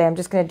that today. I'm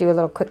just going to do a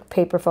little quick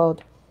paper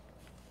fold.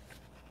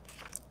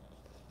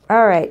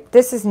 All right.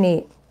 This is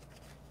neat.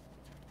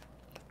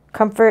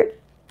 Comfort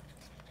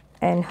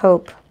and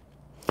hope.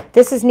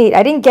 This is neat.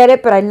 I didn't get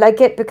it, but I like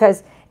it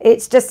because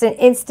it's just an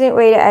instant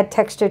way to add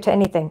texture to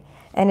anything.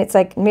 And it's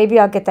like, maybe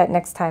I'll get that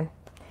next time.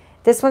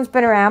 This one's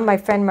been around. My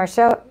friend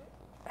Marshall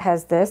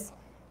has this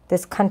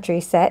country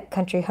set,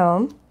 country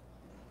home.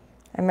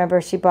 I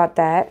remember she bought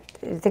that.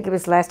 I think it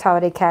was last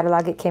holiday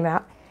catalog it came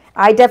out.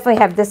 I definitely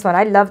have this one.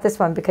 I love this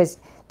one because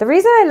the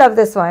reason I love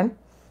this one,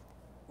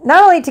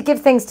 not only to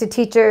give things to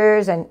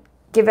teachers and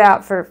give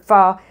out for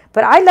fall,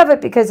 but I love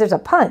it because there's a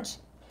punch.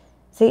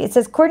 See, it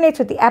says coordinates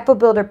with the Apple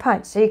Builder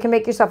punch. So you can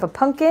make yourself a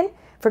pumpkin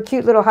for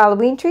cute little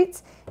Halloween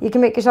treats. You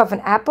can make yourself an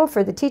apple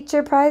for the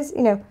teacher prize,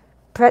 you know,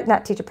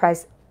 not teacher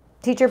prize,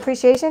 teacher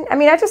appreciation. I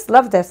mean, I just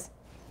love this.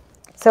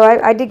 So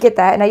I did get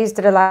that, and I used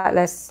it a lot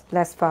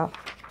last fall.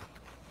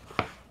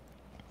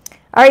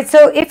 All right,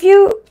 so if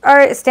you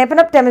are a Stampin'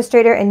 Up!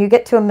 Demonstrator and you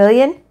get to 1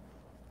 million,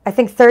 I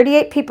think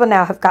 38 people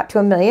now have got to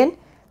 1 million,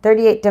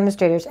 38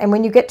 demonstrators. And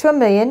when you get to 1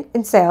 million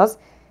in sales,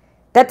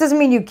 that doesn't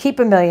mean you keep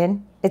 1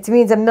 million. It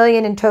means 1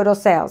 million in total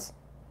sales.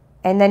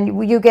 And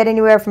then you get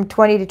anywhere from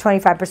 20 to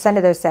 25%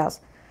 of those sales.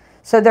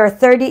 So there are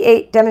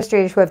 38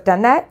 demonstrators who have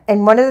done that.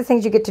 And one of the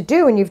things you get to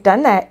do when you've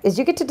done that is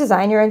you get to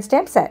design your own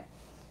stamp set.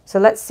 So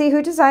let's see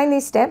who designed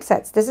these stamp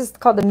sets. This is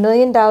called the $1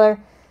 Million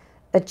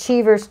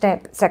Achiever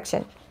Stamp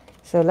section.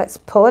 So let's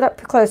pull it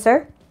up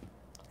closer.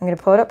 I'm going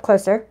to pull it up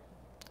closer.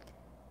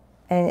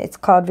 And it's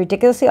called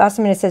Ridiculously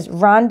Awesome. And it says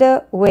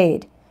Rhonda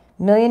Wade,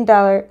 $1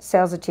 Million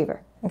Sales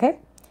Achiever. Okay?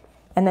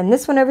 And then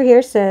this one over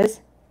here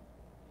says,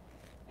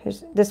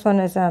 this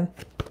one is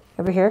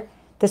over here.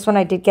 This one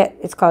I did get.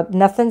 It's called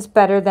Nothing's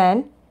Better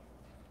Than.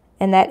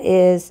 And that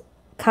is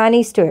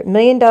Connie Stewart, $1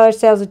 Million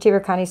Sales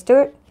Achiever Connie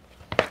Stewart.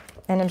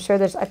 And I'm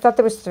sure I thought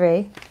there was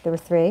 3. There were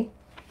 3.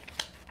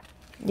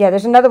 Yeah,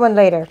 there's another one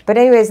later. But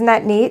anyway, isn't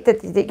that neat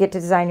that you get to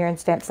design your own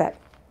stamp set?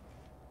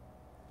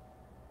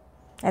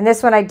 And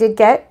this one I did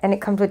get, and it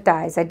comes with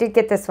dies. I did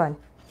get this one,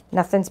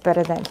 Nothing's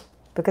Better Than,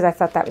 because I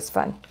thought that was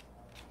fun.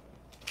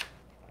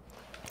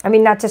 I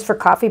mean, not just for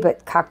coffee,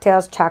 but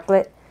cocktails,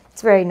 chocolate.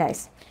 It's very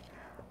nice.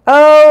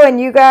 Oh,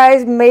 and you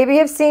guys maybe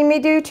have seen me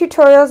do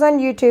tutorials on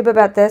YouTube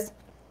about this.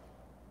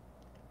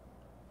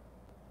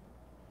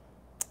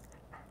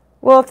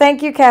 Well,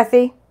 thank you,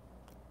 Kathy,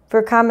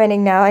 for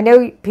commenting now. I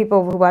know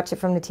people who watch it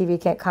from the TV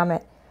can't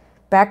comment.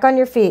 Back on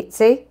your feet,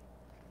 see?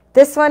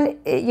 This one,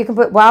 you can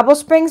put wobble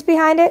springs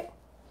behind it,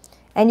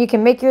 and you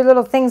can make your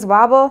little things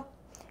wobble.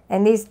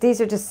 And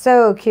these are just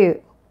so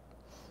cute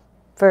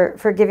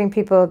for giving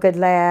people a good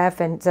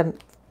laugh and some,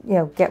 you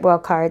know, get well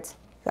cards.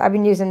 I've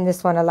been using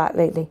this one a lot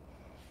lately.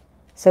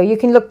 So you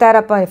can look that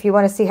up on if you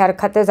want to see how to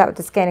cut those out with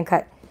the scan and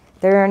cut.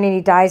 There aren't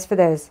any dies for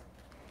those.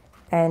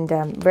 And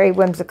very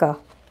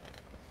whimsical.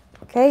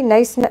 Okay,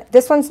 nice.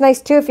 This one's nice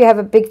too if you have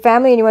a big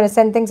family and you want to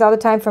send things all the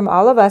time from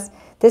all of us.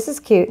 This is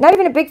cute. Not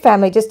even a big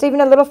family, just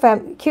even a little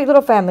cute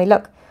little family.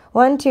 Look,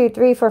 1, 2,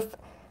 3, 4,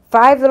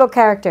 5 little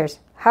characters.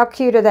 How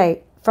cute are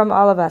they from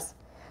all of us?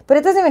 But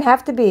it doesn't even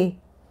have to be.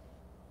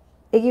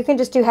 You can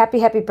just do happy,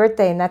 happy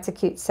birthday, and that's a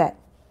cute set.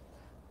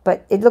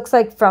 But it looks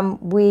like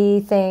from We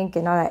Think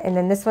and all that. And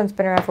then this one's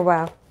been around for a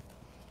while.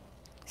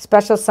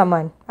 Special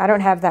Someone. I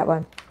don't have that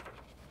one.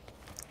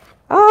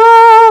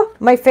 Oh,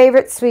 my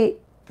favorite suite.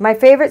 My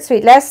favorite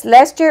suite. Last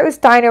year it was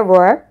Dino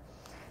Roar.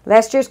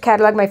 Last year's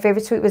catalog, my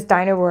favorite suite was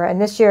Dino Roar.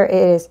 And this year it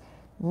is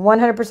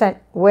 100%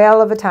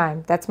 Whale of a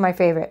Time. That's my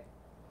favorite.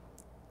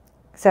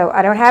 So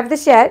I don't have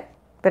this yet,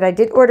 but I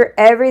did order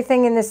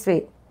everything in this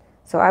suite.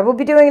 So I will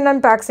be doing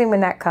an unboxing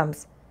when that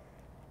comes.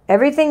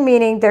 Everything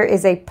meaning there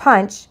is a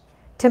punch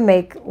to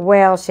make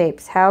whale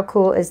shapes. How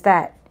cool is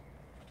that?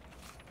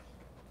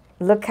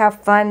 Look how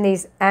fun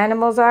these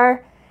animals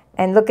are.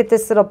 And look at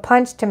this little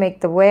punch to make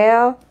the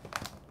whale.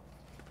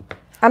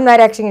 I'm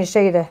not actually going to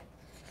show you the,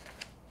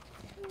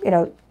 you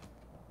know,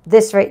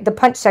 the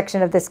punch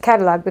section of this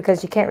catalog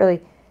because you can't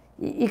really,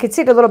 you can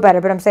see it a little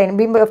better, but I'm saying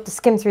we have to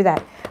skim through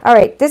that. All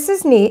right, this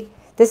is neat.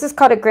 This is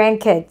called a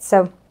grandkid.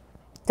 So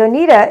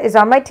Donita is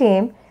on my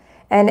team,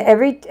 and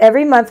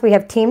every month we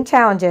have team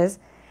challenges,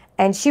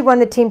 and she won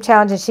the team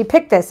challenge, and she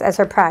picked this as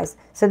her prize.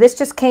 So this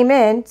just came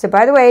in. So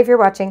by the way, if you're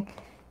watching,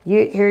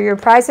 your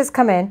prize has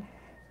come in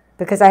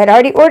because I had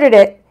already ordered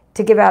it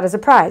to give out as a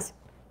prize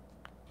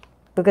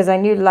because I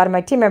knew a lot of my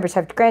team members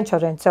have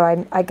grandchildren. So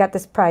I got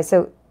this prize.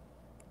 So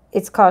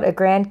it's called a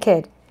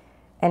grandkid,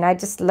 and I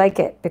just like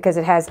it because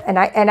it has, and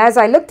as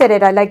I looked at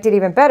it, I liked it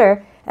even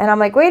better. And I'm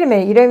like, wait a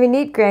minute, you don't even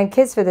need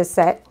grandkids for this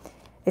set.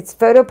 It's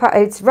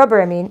it's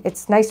rubber, I mean.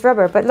 It's nice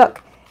rubber. But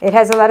look, it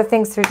has a lot of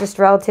things for just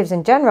relatives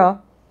in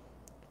general.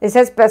 It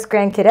says best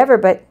grandkid ever,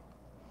 but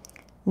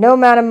no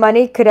amount of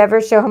money could ever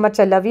show how much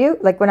I love you.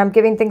 Like when I'm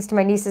giving things to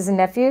my nieces and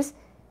nephews,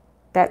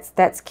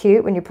 that's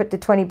cute when you put the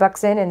 20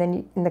 bucks in and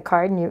then in the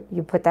card and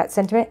you put that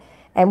sentiment.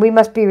 And we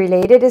must be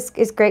related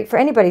is great for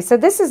anybody. So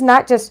this is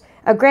not just,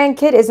 a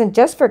grandkid isn't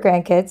just for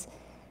grandkids,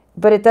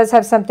 but it does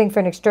have something for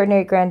an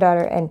extraordinary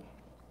granddaughter and,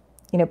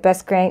 you know,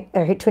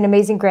 to an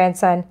amazing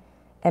grandson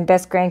and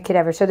best grandkid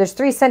ever. So there's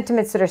 3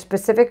 sentiments that are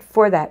specific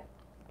for that,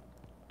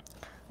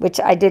 which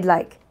I did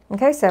like.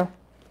 Okay, so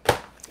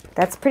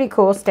that's pretty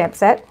cool stamp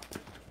set.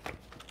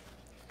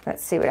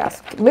 Let's see what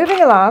else.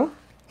 Moving along,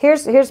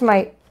 here's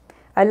my,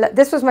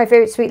 this was my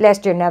favorite suite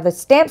last year. Now the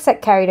stamp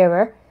set carried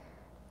over,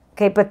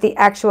 okay, but the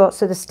actual,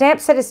 so the stamp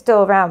set is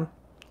still around,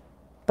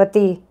 but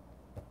the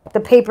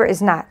paper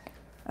is not.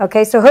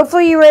 Okay, so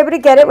hopefully you were able to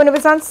get it when it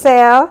was on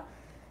sale,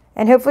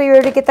 and hopefully you were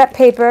able to get that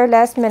paper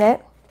last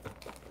minute.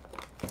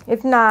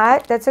 If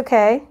not, that's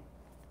okay.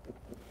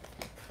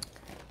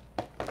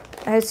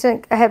 I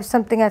have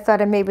something I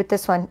thought I made with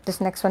this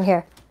next one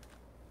here.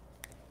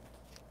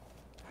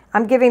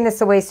 I'm giving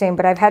this away soon,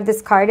 but I've had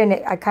this card and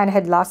I kind of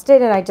had lost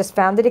it and I just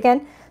found it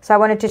again. So I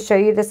wanted to show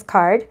you this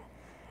card.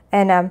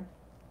 And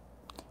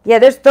yeah,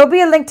 there'll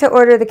be a link to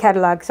order the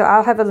catalog. So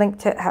I'll have a link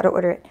to how to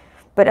order it.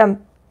 But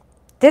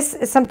this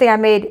is something I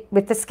made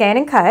with the scan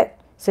and cut.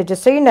 So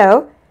just so you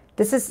know,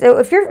 this is,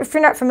 if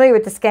you're not familiar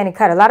with the scan and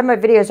cut, a lot of my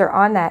videos are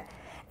on that.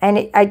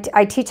 And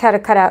I teach how to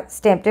cut out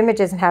stamped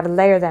images and how to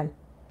layer them.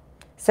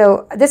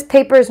 So this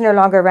paper is no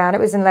longer around. It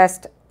was in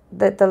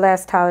the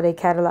last holiday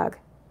catalog.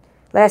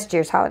 Last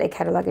year's holiday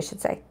catalog, I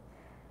should say.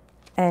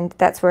 And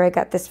that's where I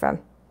got this from.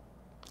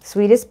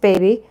 Sweetest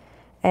Baby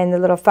and the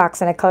little fox,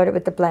 and I colored it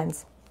with the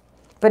blends.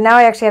 But now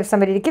I actually have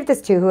somebody to give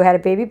this to who had a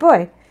baby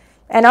boy.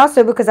 And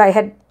also because I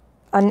had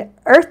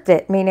unearthed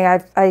it, meaning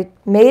I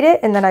made it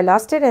and then I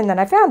lost it and then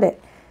I found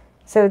it.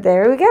 So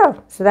there we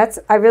go. So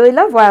I really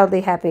love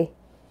Wildly Happy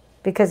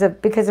because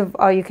of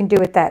all you can do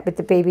with that, with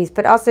the babies,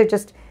 but also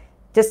just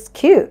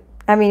cute.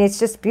 I mean, it's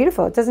just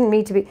beautiful. It doesn't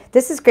need to be,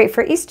 this is great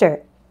for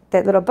Easter,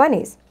 that little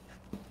bunnies.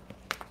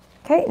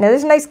 Okay, now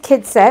there's a nice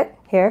kid set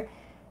here.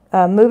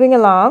 Moving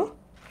along.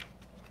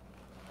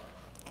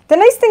 The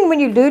nice thing when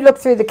you do look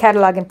through the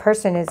catalog in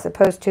person as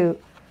opposed to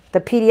the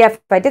PDF,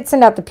 I did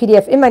send out the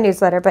PDF in my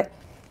newsletter, but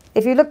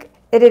if you look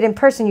at it in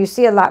person, you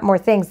see a lot more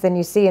things than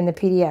you see in the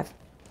PDF.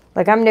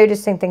 Like I'm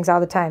noticing things all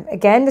the time.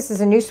 Again, this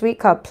is a new suite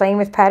called Playing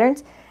with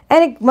Patterns.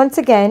 And once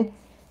again,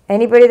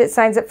 anybody that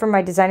signs up for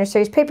my Designer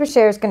Series Paper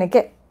Share is going to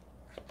get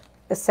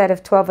a set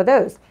of 12 of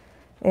those.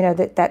 You know,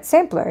 that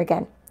sampler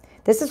again.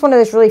 This is one of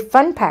those really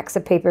fun packs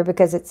of paper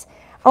because it's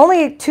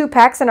only 2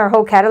 packs in our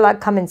whole catalog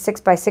come in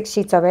 6x6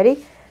 sheets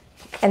already.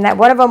 And that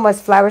one of them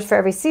was Flowers for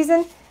Every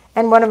Season.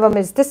 And one of them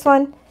is this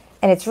one.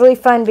 And it's really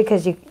fun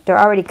because they're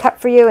already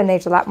cut for you and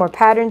there's a lot more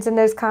patterns in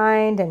those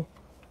kind. And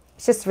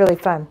it's just really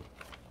fun.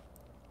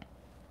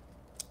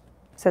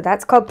 So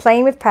that's called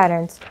Playing with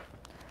Patterns.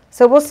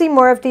 So we'll see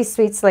more of these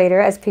suites later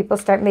as people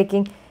start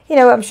making, you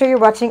know, I'm sure you're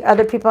watching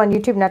other people on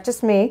YouTube, not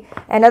just me.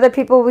 And other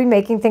people will be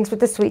making things with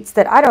the suites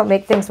that I don't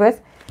make things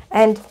with.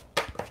 And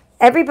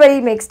everybody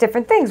makes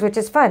different things, which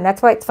is fun.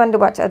 That's why it's fun to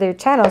watch other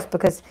channels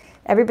because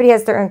everybody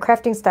has their own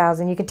crafting styles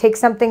and you can take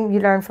something you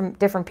learn from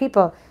different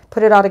people,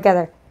 put it all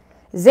together.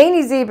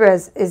 Zany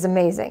Zebras is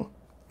amazing.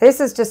 This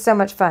is just so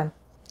much fun.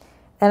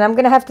 And I'm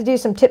going to have to do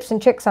some tips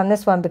and tricks on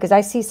this one because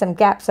I see some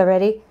gaps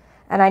already.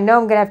 And I know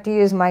I'm going to have to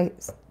use my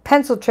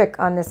pencil trick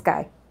on this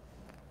guy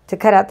to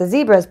cut out the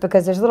zebras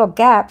because there's little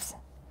gaps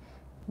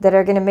that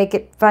are going to make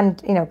it fun,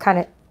 you know, kind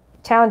of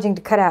challenging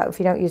to cut out if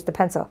you don't use the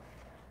pencil.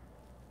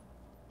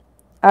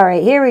 All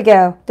right, here we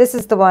go. This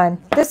is the one.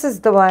 This is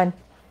the one.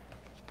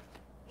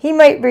 He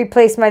might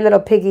replace my little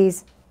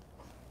piggies,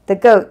 the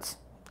goats.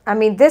 I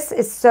mean, this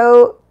is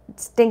so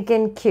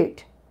stinking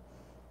cute.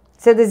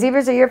 So the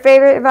zebras are your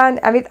favorite, Yvonne?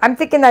 I mean, I'm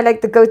thinking I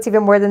like the goats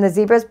even more than the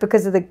zebras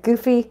because of the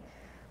goofy.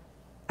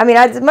 I mean,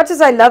 as much as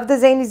I love the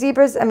zany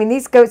zebras, I mean,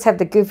 these goats have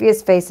the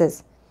goofiest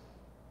faces.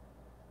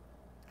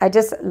 I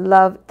just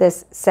love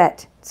this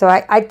set. So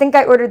I think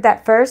I ordered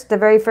that first. The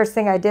very first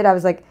thing I did, I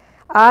was like,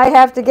 I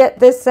have to get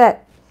this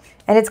set.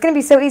 And it's going to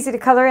be so easy to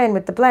color in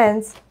with the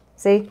blends.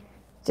 See?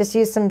 Just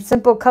use some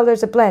simple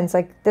colors of blends.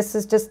 Like this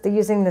is just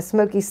using the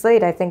smoky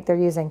slate I think they're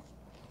using.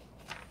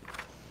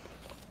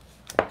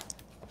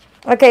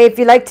 Okay, if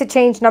you like to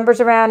change numbers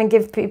around and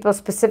give people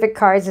specific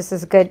cards, this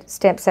is a good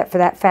stamp set for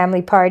that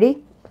family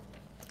party.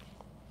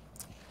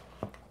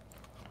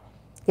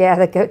 Yeah,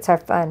 the goats are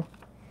fun.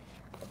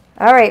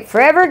 All right,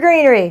 Forever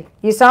Greenery.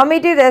 You saw me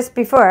do this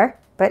before,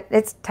 but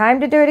it's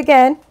time to do it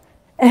again.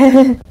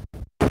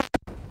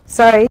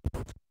 Sorry,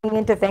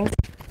 into things.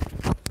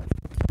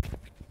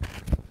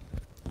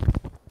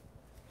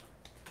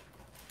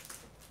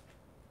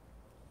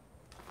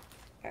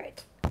 All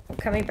right, I'm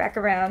coming back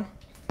around.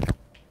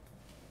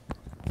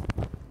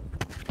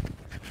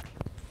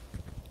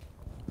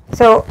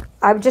 So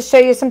I'll just show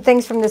you some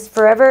things from this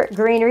Forever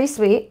Greenery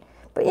suite.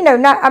 But you know,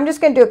 I'm just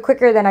going to do it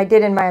quicker than I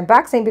did in my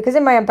unboxing, because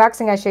in my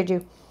unboxing I showed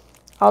you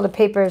all the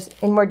papers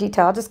in more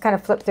detail. I'll just kind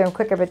of flip through them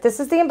quicker. But this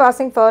is the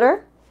embossing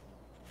folder.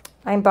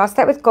 I embossed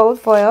that with gold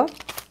foil.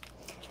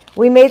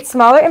 We made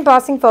smaller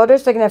embossing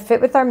folders. They're going to fit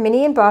with our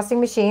mini embossing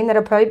machine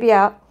that'll probably be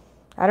out.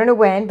 I don't know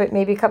when, but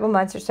maybe a couple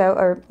months or so,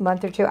 or a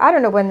month or two. I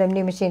don't know when the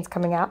new machine's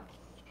coming out.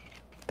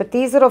 But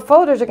these little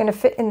folders are going to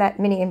fit in that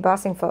mini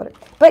embossing folder.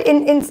 But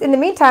in the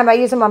meantime, I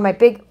use them on my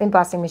big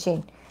embossing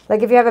machine.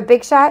 Like if you have a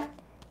big shot,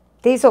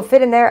 these will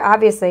fit in there,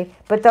 obviously,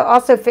 but they'll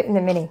also fit in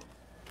the mini.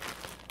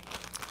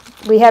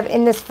 We have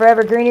in this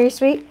Forever Greenery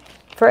suite,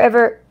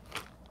 Forever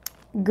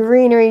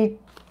Greenery,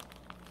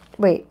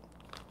 wait,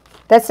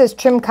 that says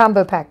Trim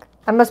Combo Pack.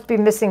 I must be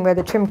missing where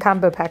the Trim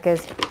Combo Pack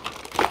is.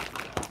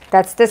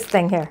 That's this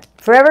thing here.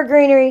 Forever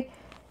Greenery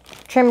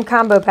Trim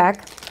Combo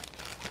Pack.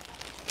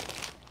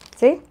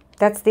 See?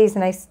 That's these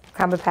nice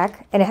combo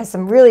pack. And it has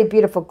some really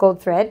beautiful gold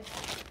thread.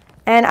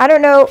 And I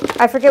don't know,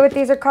 I forget what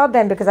these are called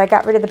then because I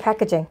got rid of the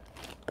packaging.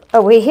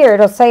 Oh, wait, here,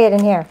 it'll say it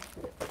in here.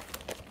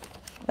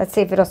 Let's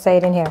see if it'll say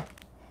it in here.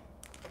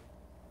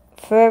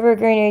 Forever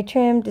Greenery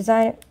Trim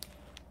Designer.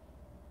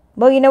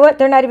 Well, you know what?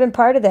 They're not even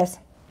part of this.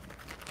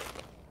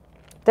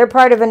 They're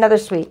part of another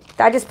suite.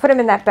 I just put them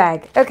in that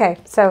bag. Okay,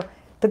 so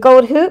the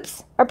gold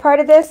hoops are part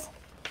of this.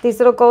 These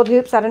little gold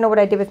hoops. I don't know what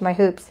I did with my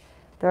hoops.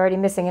 They're already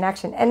missing in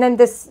action. And then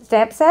this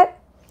stamp set.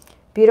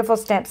 Beautiful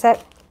stamp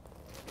set.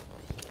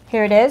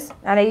 Here it is.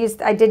 And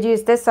I did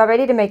use this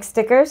already to make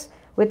stickers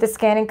with the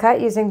scan and cut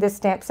using this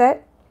stamp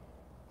set.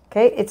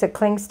 Okay, it's a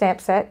cling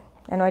stamp set.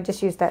 And I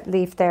just used that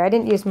leaf there. I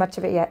didn't use much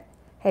of it yet.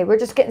 Hey, we're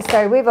just getting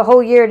started. We have a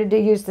whole year to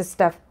use this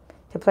stuff,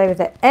 to play with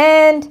it.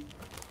 And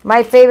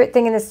my favorite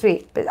thing in the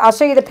suite. But I'll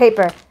show you the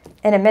paper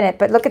in a minute.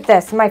 But look at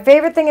this. My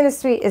favorite thing in the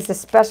suite is the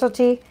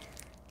specialty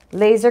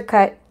laser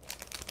cut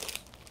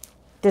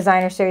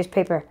designer series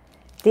paper.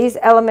 These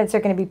elements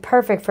are going to be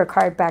perfect for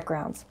card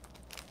backgrounds.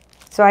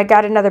 So I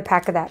got another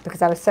pack of that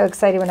because I was so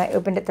excited when I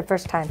opened it the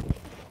first time.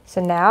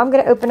 So now I'm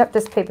going to open up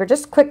this paper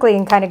just quickly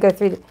and kind of go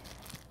through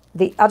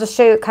I'll just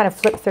show you, kind of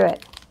flip through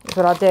it is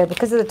what I'll do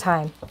because of the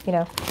time, you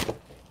know.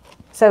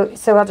 So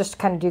I'll just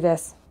kind of do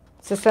this.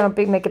 So I don't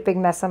make a big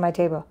mess on my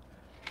table.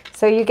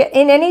 So you get,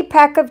 in any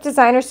pack of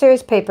designer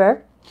series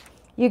paper,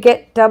 you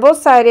get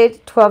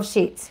double-sided 12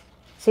 sheets.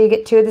 So you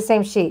get 2 of the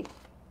same sheet.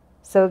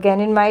 So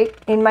again, in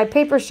my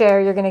paper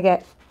share, you're going to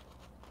get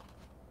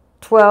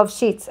 12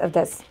 sheets of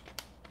this.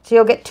 So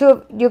you'll get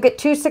two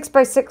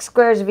 6x6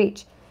 squares of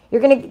each. They're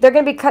going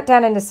to be cut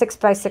down into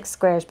 6x6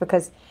 squares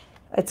because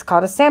it's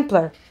called a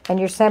sampler, and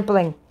you're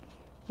sampling.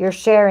 You're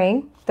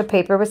sharing the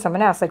paper with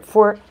someone else. Like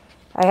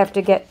I have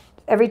to get,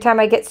 every time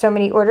I get so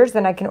many orders,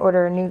 then I can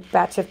order a new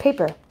batch of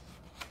paper.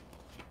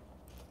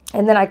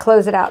 And then I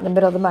close it out in the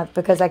middle of the month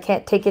because I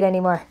can't take it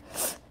anymore.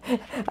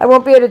 I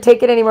won't be able to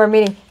take it anymore,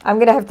 meaning I'm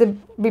going to have to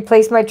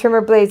replace my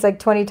trimmer blades like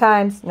 20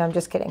 times. No, I'm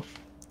just kidding.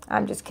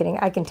 I'm just kidding.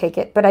 I can take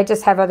it, but I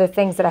just have other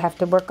things that I have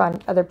to work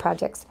on, other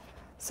projects.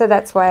 So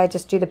that's why I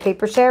just do the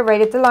paper share right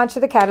at the launch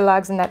of the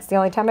catalogs, and that's the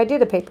only time I do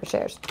the paper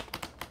shares.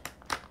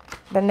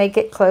 Then they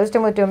get closed,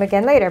 and we'll do them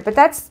again later. But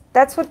that's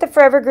what the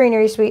Forever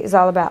Greenery Suite is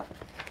all about.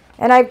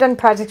 And I've done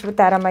projects with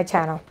that on my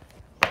channel.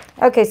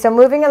 Okay, so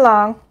moving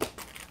along.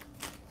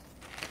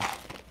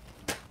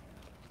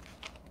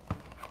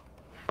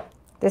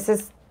 This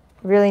is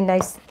really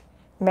nice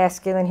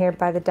masculine here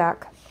by the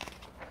dock.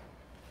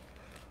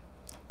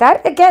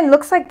 That, again,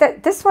 looks like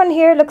that. This one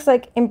here looks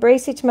like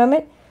Embrace Each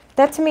Moment.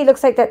 That, to me,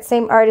 looks like that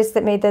same artist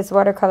that made those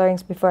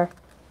watercolorings before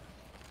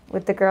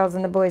with the girls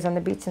and the boys on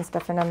the beach and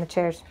stuff and on the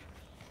chairs.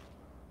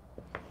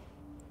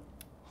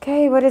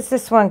 Okay, what is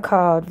this one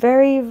called?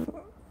 Very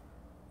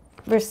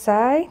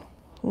Versailles?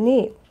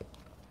 Neat.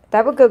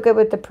 That would go good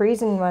with the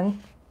Parisian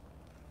one.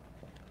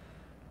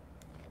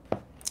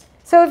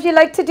 So if you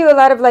like to do a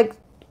lot of, like,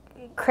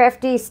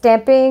 crafty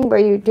stamping where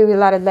you do a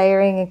lot of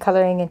layering and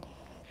coloring, and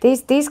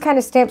these kind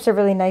of stamps are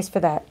really nice for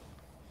that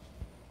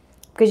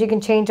because you can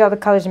change all the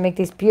colors and make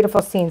these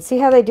beautiful scenes. See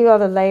how they do all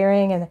the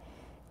layering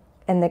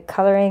and the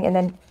coloring,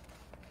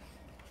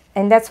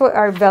 and that's what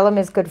our vellum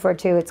is good for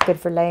too. It's good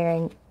for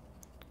layering.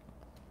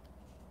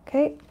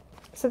 Okay,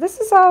 so this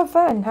is all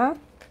fun, huh?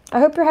 I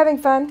hope you're having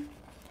fun.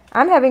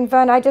 I'm having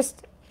fun. I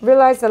just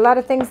realized a lot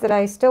of things that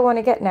I still want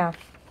to get now.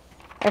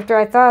 After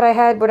I thought I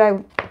had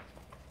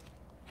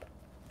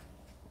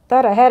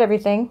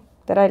everything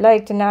that I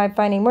liked, and now I'm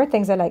finding more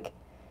things I like.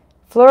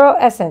 Floral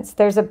Essence.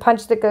 There's a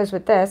punch that goes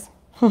with this.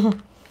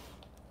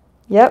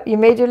 Yep, you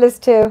made your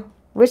list too.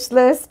 Wish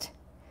list.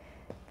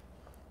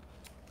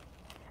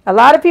 A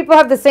lot of people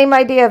have the same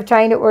idea of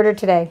trying to order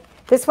today.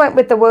 This went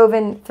with the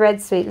woven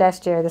thread suite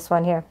last year, this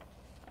one here.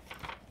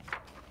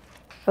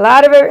 A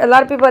lot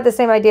of people had the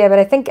same idea, but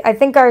I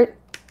think our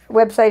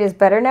website is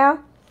better now,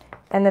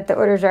 and that the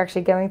orders are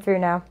actually going through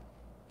now.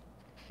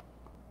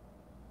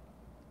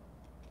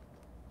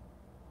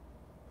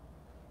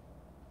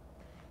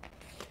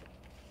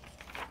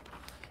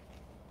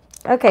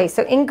 Okay,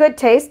 so In Good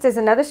Taste is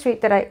another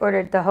suite that I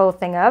ordered the whole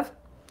thing of.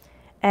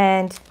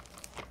 And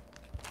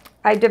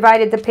I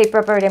divided the paper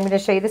up already. I'm going to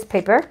show you this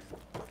paper.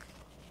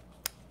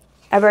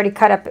 I've already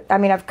cut up,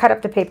 I've cut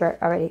up the paper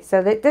already.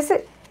 So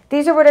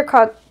these are what are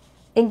called,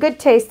 in good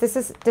taste, this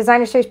is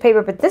designer series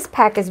paper, but this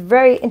pack is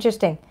very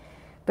interesting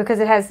because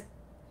it has,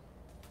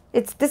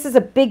 this is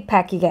a big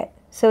pack you get.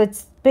 So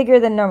it's bigger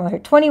than normal here.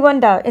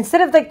 $21.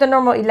 Instead of like the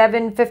normal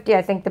 $11.50,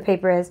 I think the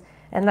paper is,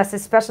 unless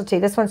it's specialty.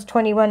 This one's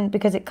 21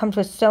 because it comes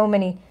with so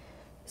many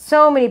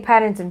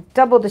patterns and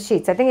double the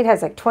sheets. I think it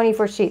has like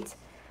 24 sheets.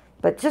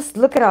 But just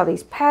look at all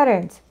these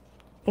patterns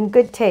in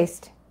good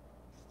taste.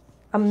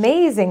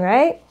 Amazing,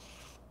 right?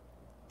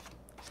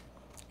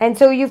 And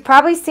so you've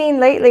probably seen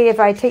lately,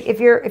 if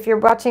you're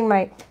watching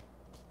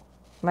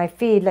my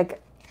feed,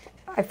 like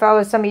I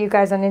follow some of you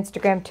guys on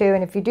Instagram too,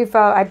 and if you do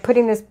follow, I'm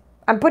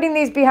putting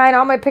these behind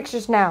all my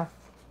pictures now.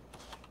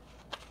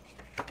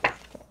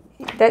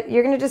 That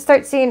you're gonna just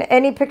start seeing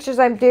any pictures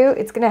I do,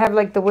 it's gonna have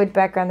like the wood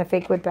background, the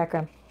fake wood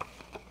background.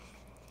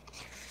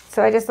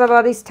 So I just love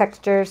all these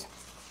textures.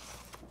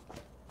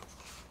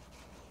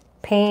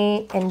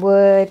 Paint and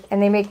wood,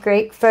 and they make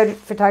great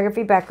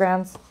photography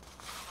backgrounds.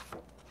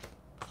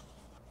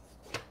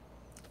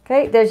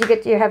 Okay,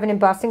 you have an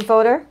embossing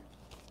folder.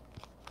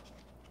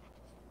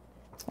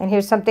 And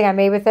here's something I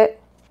made with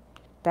it.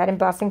 That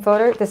embossing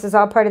folder. This is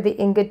all part of the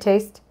In Good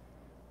Taste.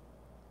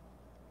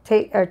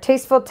 Or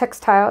Tasteful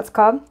Textile, it's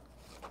called.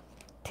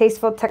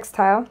 Tasteful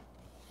Textile.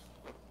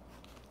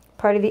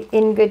 Part of the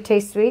In Good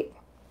Taste suite.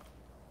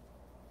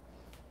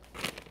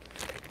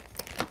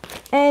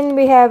 And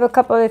we have a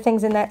couple other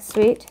things in that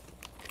suite.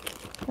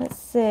 Let's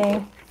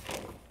see.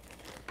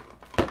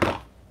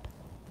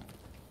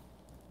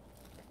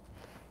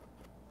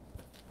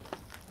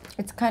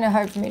 It's kind of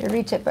hard for me to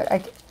reach it, but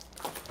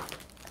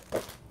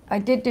I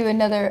did do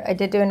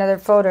another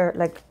folder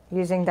like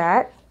using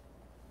that.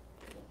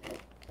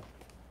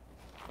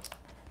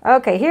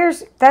 Okay,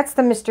 that's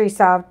the mystery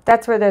solved.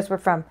 That's where those were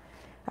from.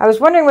 I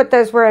was wondering what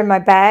those were in my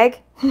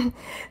bag.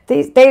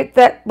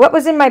 What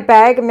was in my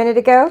bag a minute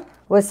ago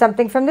was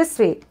something from this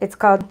suite. It's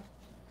called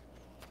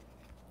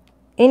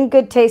In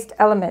Good Taste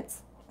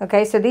Elements.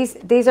 Okay, so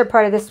these are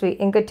part of this suite,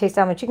 In Good Taste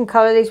Elements. You can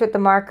color these with the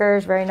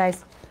markers, very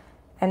nice.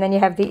 And then you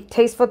have the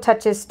Tasteful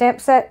Touches stamp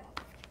set.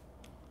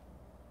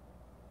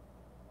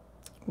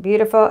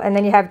 Beautiful. And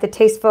then you have the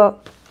Tasteful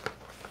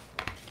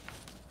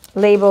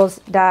Labels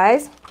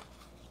dies.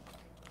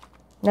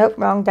 Nope,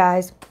 wrong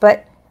dies.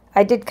 But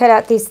I did cut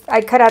out these.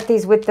 I cut out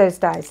these with those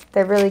dies.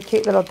 They're really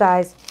cute little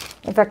dies.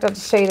 In fact, I'll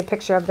just show you the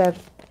picture of them.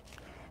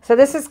 So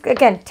this is,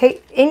 again,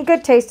 In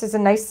Good Taste is a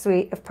nice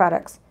suite of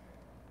products.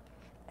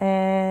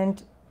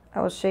 And I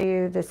will show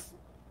you this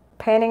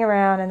panning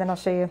around, and then I'll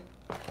show you.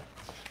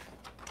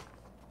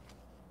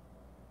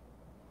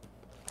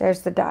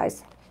 There's the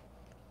dies.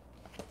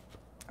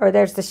 Or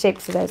there's the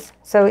shapes of those.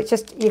 So it's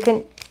just, it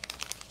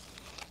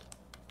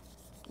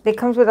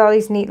comes with all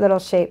these neat little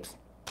shapes.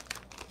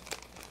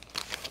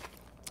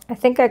 I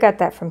think I got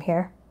that from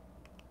here.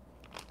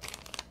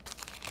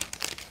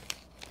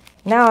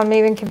 Now I'm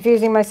even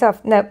confusing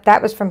myself. Nope,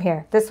 that was from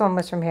here. This one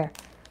was from here.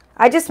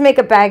 I just make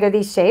a bag of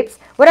these shapes.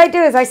 What I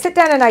do is I sit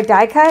down and I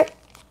die cut.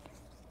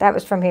 That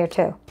was from here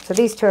too. So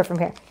these two are from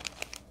here.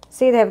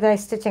 See, they have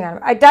nice stitching on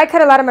them. I die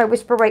cut a lot of my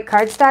Whisper White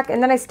cardstock,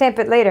 and then I stamp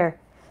it later.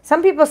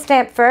 Some people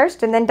stamp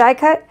first and then die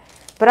cut,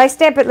 but I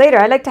stamp it later.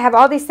 I like to have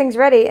all these things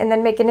ready and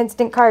then make an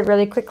instant card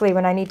really quickly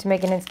when I need to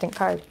make an instant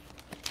card.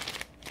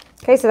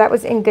 Okay, so that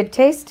was In Good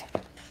Taste.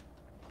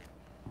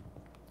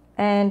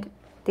 And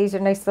these are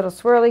nice little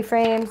swirly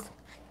frames.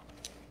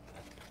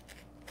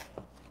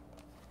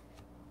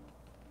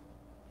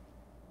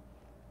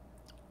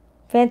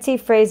 Fancy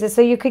phrases.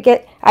 So you could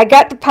get, I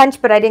got the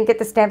punch, but I didn't get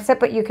the stamp set,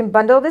 but you can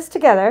bundle this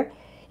together.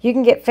 You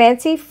can get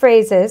fancy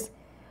phrases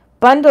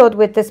bundled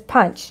with this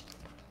punch.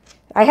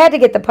 I had to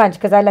get the punch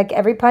because I like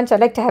every punch. I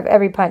like to have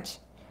every punch.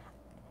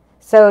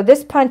 So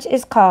this punch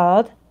is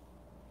called,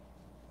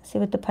 let's see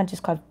what the punch is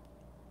called.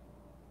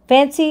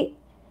 Fancy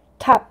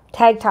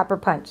Tag Topper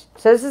Punch.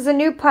 So this is a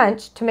new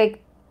punch to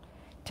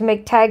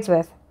make tags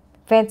with.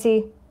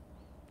 Fancy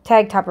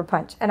Tag Topper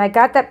Punch. And I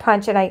got that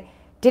punch, and I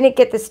didn't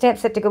get the stamp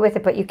set to go with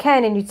it, but you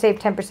can, and you'd save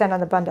 10% on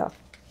the bundle.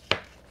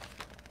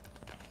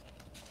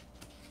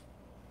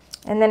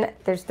 And then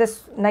there's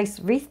this nice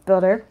wreath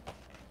builder.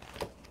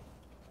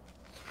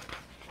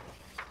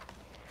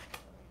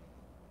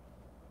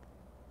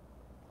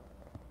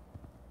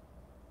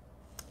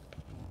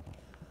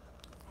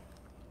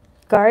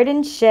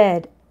 Garden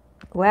Shed.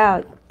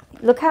 Wow.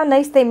 Look how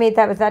nice they made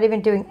that without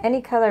even doing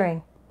any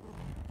coloring.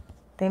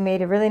 They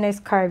made a really nice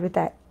card with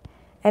that.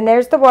 And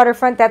there's the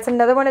waterfront. That's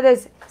another one of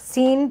those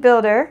scene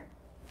builder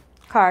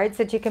cards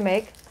that you can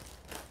make.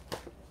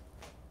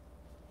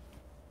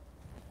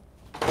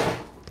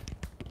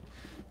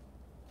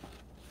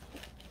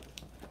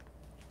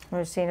 I'm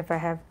just seeing if I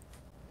have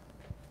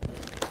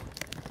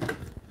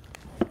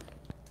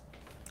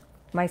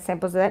my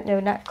samples of that. No,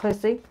 not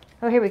closely.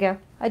 Oh, here we go.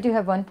 I do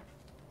have one.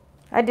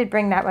 I did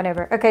bring that one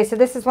over. Okay, so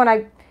this is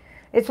one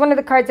it's one of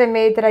the cards I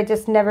made that I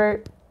just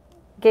never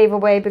gave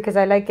away because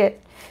I like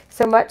it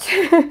so much.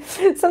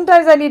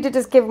 Sometimes I need to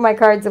just give my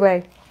cards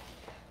away.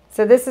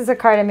 So this is a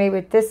card I made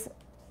with this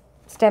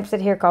stamp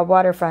set here called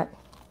Waterfront.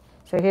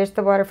 So here's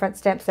the waterfront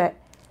stamp set.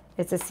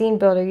 It's a scene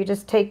builder. You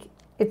just take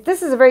it.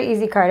 This is a very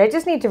easy card. I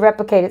just need to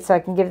replicate it so I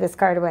can give this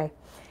card away.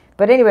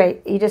 But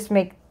anyway, you just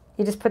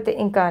put the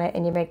ink on it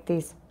and you make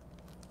these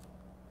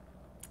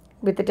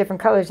with the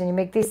different colors, and you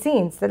make these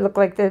scenes that look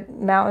like the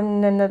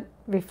mountain and the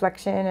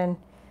reflection, and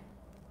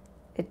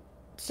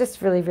it's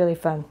just really, really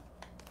fun.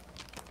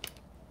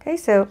 Okay,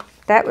 so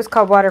that was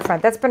called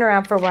Waterfront. That's been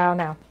around for a while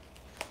now.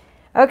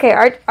 Okay,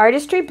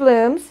 Artistry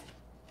Blooms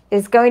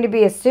is going to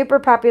be a super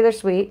popular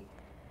suite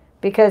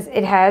because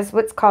it has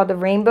what's called the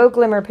rainbow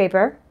glimmer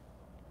paper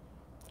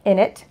in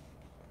it.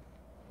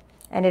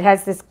 And it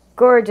has this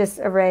gorgeous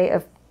array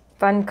of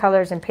fun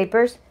colors and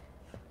papers.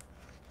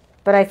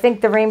 But I think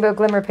the rainbow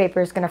glimmer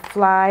paper is going to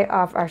fly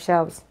off our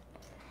shelves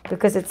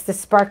because it's the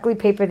sparkly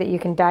paper that you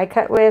can die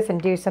cut with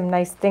and do some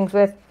nice things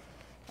with.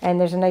 And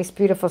there's a nice,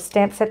 beautiful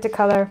stamp set to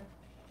color.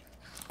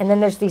 And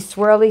then there's these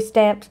swirly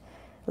stamps.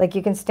 Like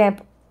you can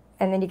stamp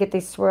and then you get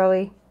these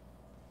swirly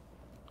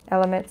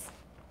elements.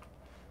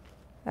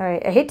 All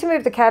right, I hate to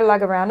move the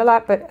catalog around a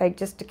lot, but I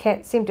just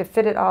can't seem to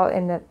fit it all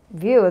in the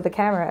view of the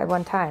camera at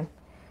one time.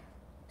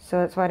 So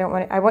that's why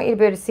I want you to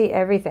be able to see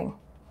everything.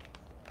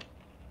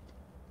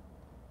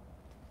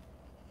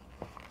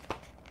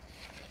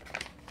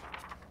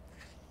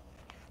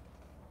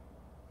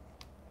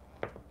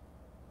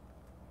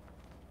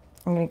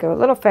 I'm going to go a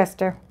little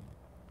faster.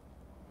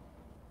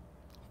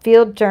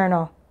 Field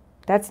journal.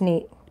 That's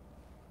neat.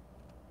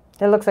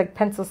 That looks like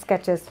pencil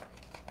sketches.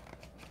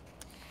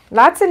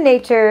 Lots of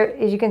nature,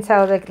 as you can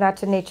tell, like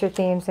lots of nature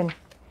themes. And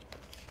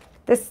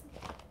this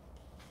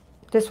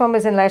one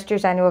was in last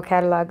year's annual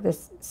catalog,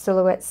 this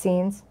silhouette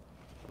scenes.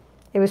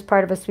 It was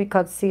part of a suite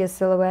called See a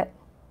Silhouette.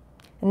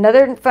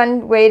 Another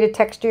fun way to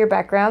texture your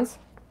backgrounds.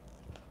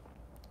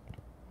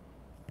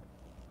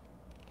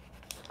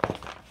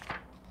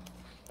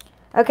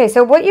 Okay,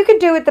 so what you can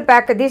do with the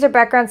background, these are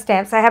background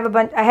stamps. I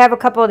have a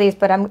couple of these,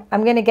 but I'm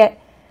going to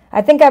get,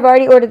 I think I've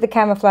already ordered the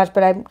camouflage,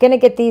 but I'm going to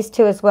get these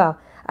two as well.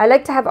 I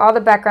like to have all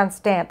the background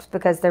stamps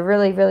because they're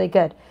really, really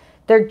good.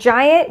 They're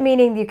giant,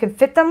 meaning you can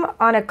fit them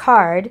on a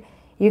card.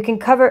 You can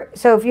cover,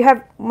 so if you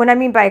have, what I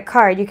mean by a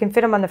card, you can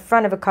fit them on the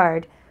front of a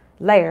card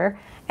layer,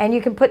 and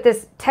you can put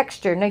this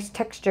texture, nice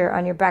texture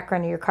on your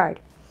background of your card.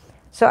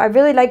 So I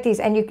really like these,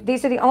 and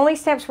these are the only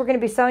stamps we're going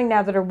to be selling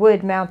now that are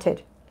wood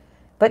mounted.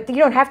 But you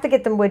don't have to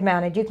get them wood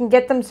mounted. You can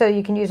get them so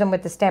you can use them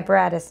with the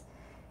Stamparatus.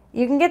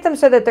 You can get them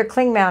so that they're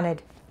cling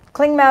mounted.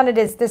 Cling mounted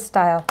is this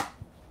style.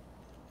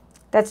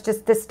 That's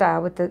just this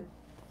style with the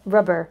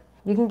rubber.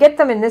 You can get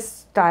them in this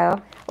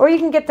style, or you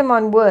can get them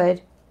on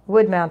wood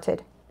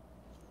mounted.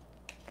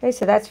 Okay,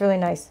 so that's really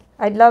nice.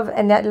 I love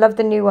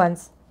the new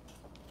ones.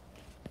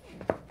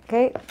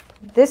 Okay,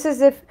 this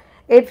is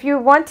if you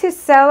want to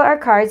sell our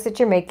cards that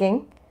you're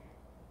making.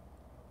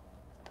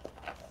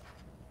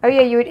 Oh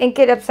yeah, you would ink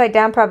it upside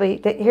down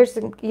probably.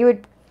 You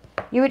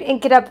would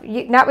ink it up,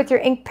 not with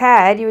your ink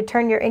pad. You would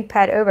turn your ink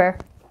pad over.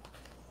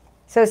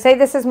 So say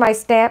this is my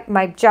stamp,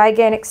 my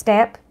gigantic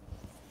stamp.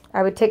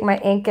 I would take my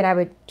ink and I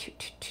would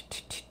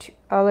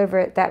all over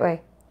it that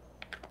way,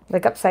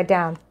 like upside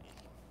down,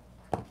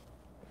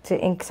 to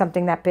ink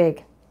something that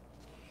big.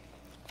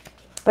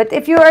 But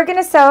if you are going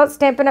to sell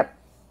Stampin' Up!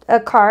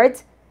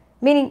 Cards,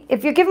 meaning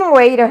if you give them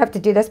away, you don't have to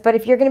do this, but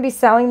if you're going to be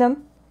selling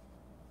them,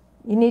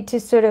 you need to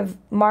sort of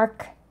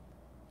mark.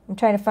 I'm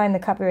trying to find the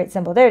copyright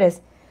symbol. There it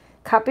is.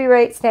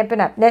 Copyright Stampin'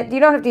 Up! Now,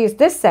 you don't have to use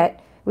this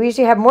set. We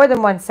usually have more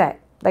than one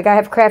set. Like I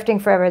have Crafting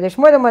Forever. There's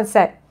more than one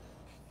set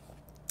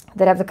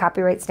that have the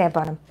copyright stamp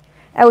on them.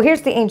 Oh,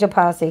 here's the angel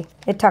policy.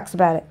 It talks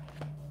about it.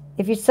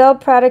 If you sell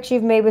products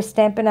you've made with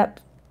Stampin' Up!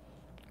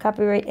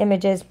 Copyright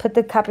images, put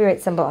the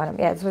copyright symbol on them.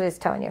 Yeah, that's what it's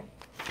telling you.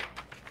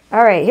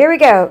 All right, here we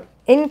go.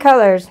 In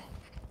colors.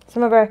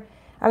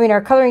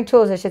 Our coloring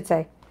tools, I should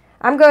say.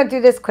 I'm going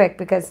through this quick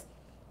because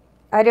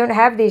I don't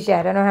have these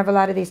yet. I don't have a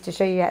lot of these to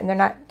show you yet, and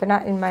they're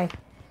not in my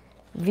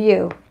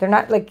view. They're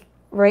not like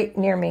right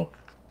near me.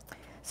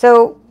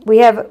 So we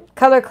have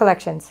color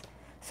collections.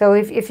 So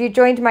if you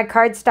joined my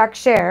cardstock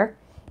share,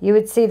 you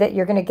would see that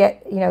you're going to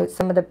get,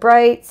 some of the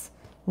brights,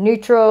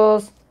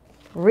 neutrals,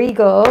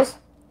 regals,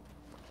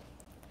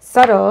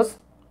 subtles,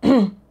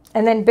 and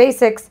then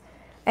basics,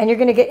 and you're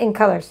going to get in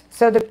colors.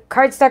 So the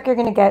cardstock you're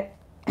going to get,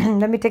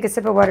 let me take a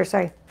sip of water,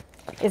 sorry,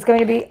 is going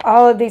to be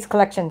all of these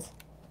collections.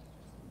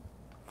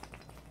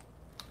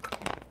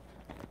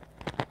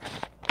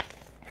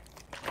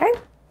 Okay,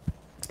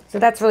 so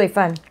that's really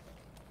fun.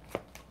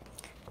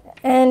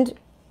 And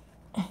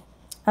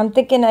I'm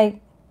thinking I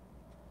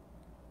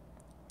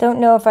don't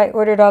know if I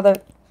ordered all the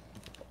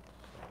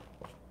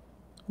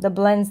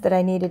blends that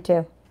I needed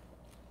to.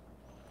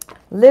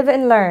 Live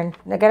and learn.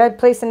 I gotta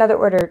place another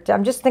order.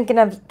 I'm just thinking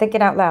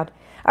out loud.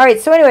 All right,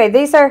 so anyway,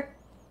 these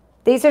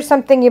are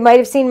something you might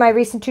have seen my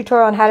recent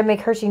tutorial on how to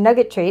make Hershey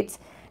Nugget treats,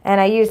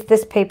 and I used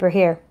this paper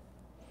here.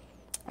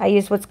 I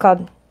used what's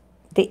called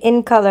the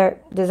In Color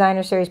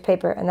Designer Series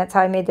paper, and that's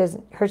how I made those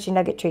Hershey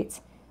Nugget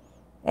treats.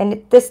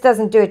 And this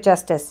doesn't do it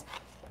justice.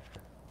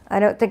 I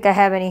don't think I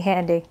have any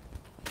handy,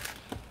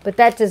 but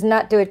that does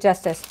not do it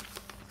justice.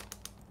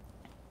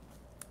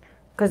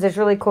 because there's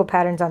really cool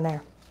patterns on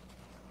there.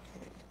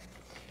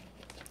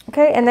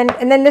 Okay, and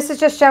then this is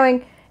just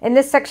showing, in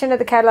this section of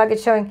the catalog,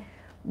 it's showing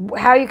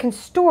how you can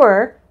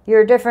store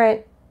your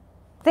different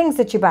things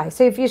that you buy.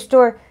 So if you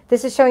store,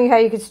 this is showing you how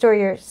you can store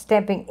your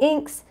stamping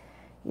inks,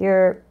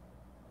 your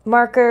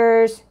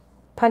markers,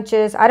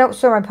 punches. I don't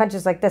store my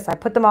punches like this. I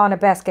put them all in a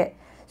basket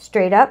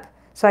straight up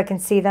so I can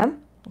see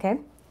them. Okay,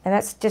 and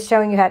that's just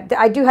showing you how.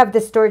 I do have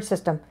this storage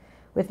system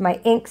with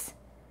my inks,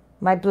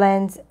 my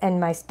blends, and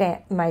my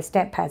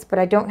stamp pads, but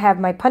I don't have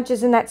my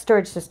punches in that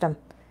storage system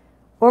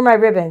or my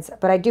ribbons,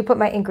 but I do put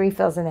my ink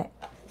refills in it.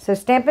 So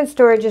Stampin'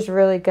 storage is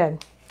really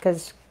good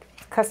because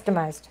it's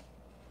customized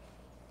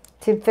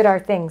to fit our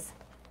things.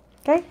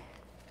 Okay,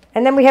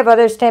 and then we have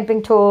other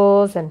stamping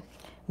tools and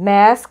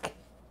mask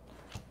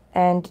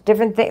and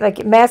different things.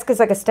 Like mask is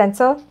like a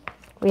stencil.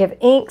 We have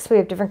inks. We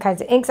have different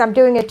kinds of inks. I'm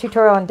doing a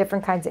tutorial on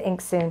different kinds of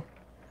inks soon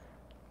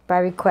by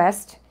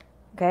request.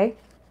 Okay,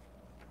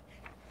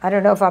 I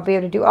don't know if I'll be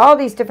able to do all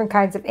these different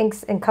kinds of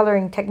inks and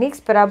coloring techniques,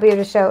 but I'll be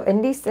able to show at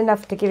least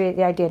enough to give you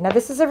the idea. Now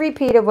this is a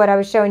repeat of what I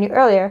was showing you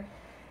earlier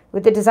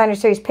with the Designer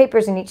Series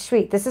papers in each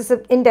suite. This is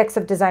the index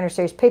of Designer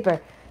Series paper,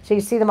 so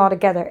you see them all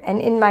together.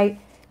 And in my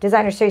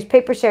Designer Series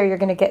paper share, you're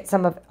going to get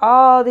some of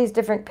all these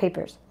different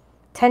papers,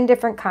 10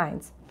 different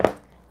kinds,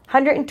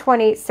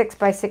 120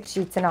 6x6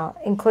 sheets in all,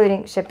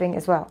 including shipping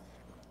as well.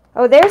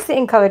 Oh, there's the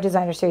In Color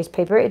Designer Series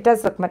paper. It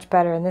does look much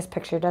better in this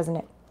picture, doesn't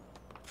it?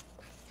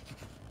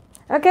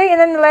 Okay, and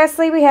then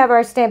lastly, we have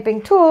our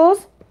stamping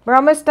tools. We're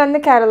almost done the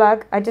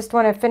catalog. I just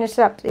want to finish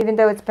up, even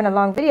though it's been a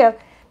long video,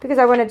 because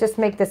I want to just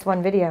make this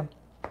one video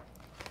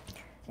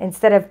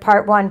instead of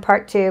part 1,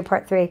 part 2,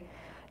 part 3.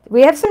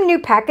 We have some new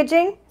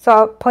packaging, so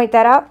I'll point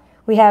that out.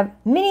 We have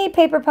mini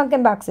paper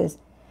pumpkin boxes,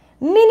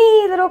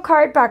 mini little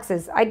card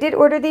boxes. I did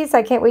order these.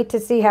 I can't wait to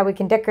see how we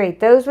can decorate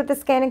those with the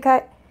scan and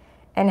cut,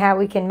 and how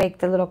we can make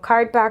the little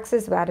card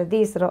boxes out of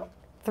these little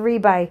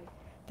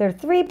they're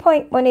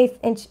 3.18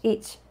 inch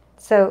each.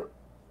 So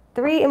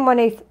 3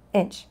 1/8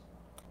 inch,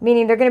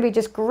 meaning they're going to be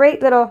just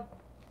great little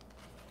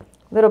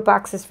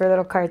boxes for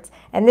little cards.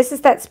 And this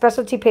is that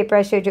specialty paper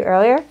I showed you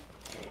earlier.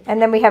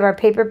 And then we have our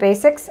paper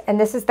basics, and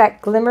this is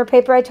that glimmer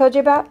paper I told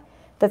you about.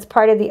 That's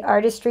part of the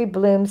Artistry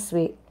Bloom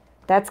suite.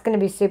 That's going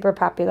to be super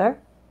popular.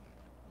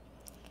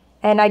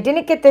 And I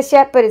didn't get this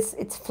yet, but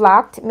it's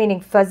flocked, meaning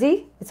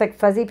fuzzy. It's like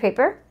fuzzy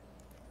paper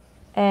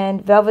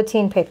and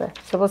velveteen paper.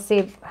 So we'll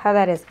see how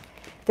that is.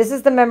 This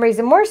is the Memories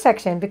and More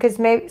section, because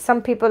maybe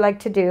some people like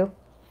to do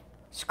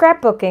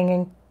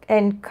scrapbooking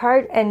and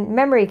card and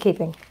memory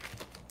keeping.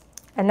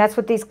 And that's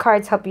what these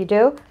cards help you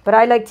do. But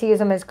I like to use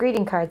them as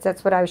greeting cards.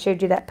 That's what I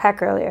showed you that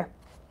pack earlier.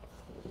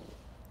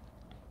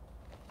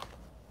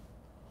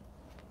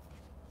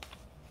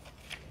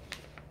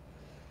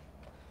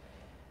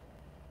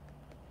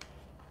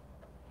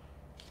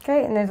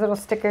 Okay, and there's little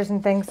stickers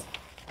and things.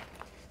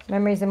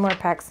 Memories and More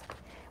packs.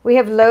 We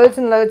have loads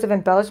and loads of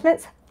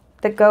embellishments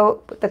that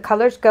go, the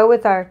colors go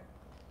with our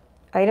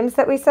items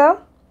that we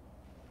sell.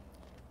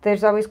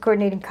 There's always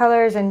coordinating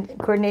colors and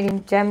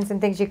coordinating gems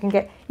and things you can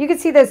get. You can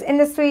see those in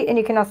the suite, and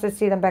you can also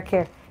see them back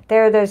here.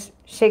 There are those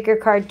shaker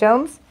card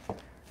domes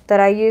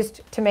that I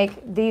used to make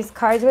these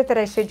cards with that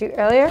I showed you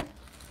earlier.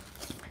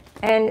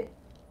 And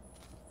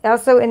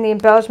also in the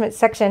embellishment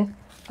section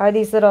are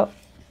these little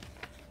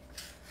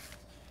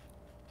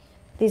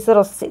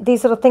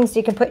things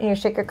you can put in your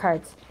shaker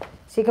cards.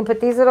 So you can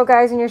put these little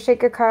guys in your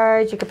shaker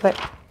cards. You can put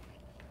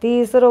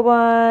these little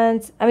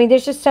ones. I mean,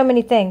 there's just so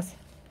many things.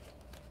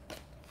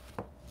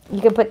 You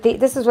can put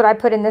this is what I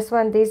put in this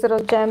one, these little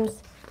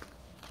gems.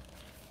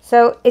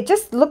 So it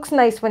just looks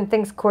nice when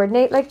things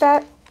coordinate like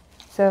that.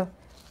 So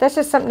that's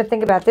just something to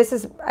think about. This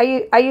is,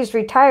 I used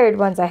retired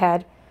ones I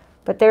had,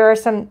 but there are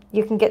some,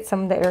 you can get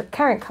some that are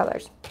current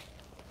colors.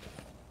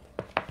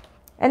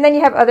 And then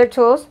you have other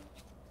tools.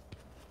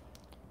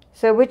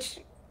 So which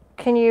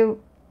can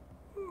you,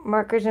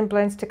 markers and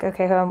blends to,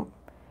 okay, hold on.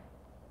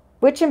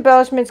 Which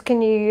embellishments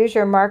can you use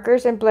your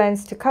markers and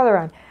blends to color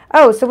on?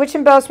 Oh, so which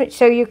embellishment?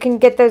 So you can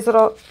get those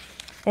little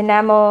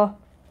enamel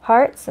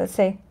hearts. Let's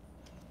see.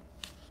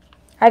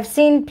 I've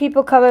seen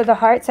people color the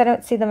hearts. I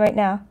don't see them right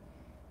now.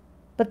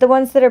 But the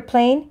ones that are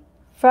plain,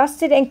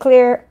 frosted and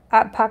clear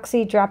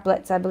epoxy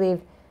droplets, I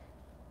believe.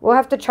 We'll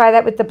have to try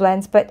that with the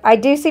blends. But I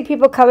do see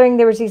people coloring.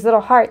 There was these little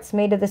hearts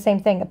made of the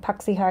same thing,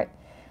 epoxy heart,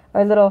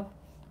 or little,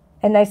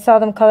 and I saw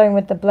them coloring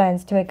with the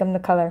blends to make them the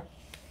color.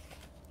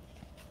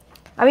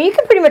 I mean, you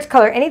can pretty much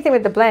color anything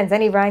with the blends,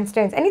 any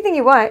rhinestones, anything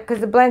you want, because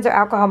the blends are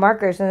alcohol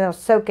markers and they'll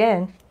soak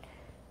in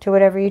to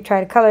whatever you try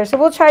to color. So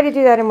we'll try to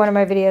do that in one of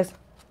my videos.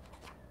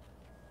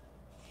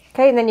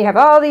 Okay, and then you have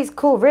all these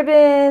cool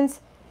ribbons.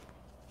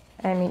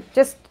 I mean,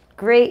 just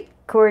great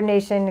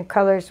coordination and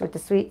colors with the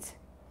suites.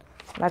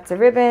 Lots of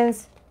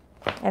ribbons.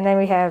 And then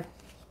we have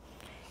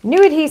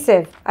new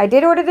adhesive. I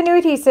did order the new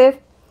adhesive.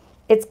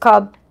 It's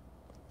called,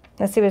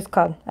 let's see what it's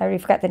called. I already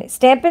forgot the name.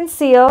 Stampin'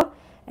 Seal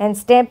and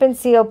Stampin'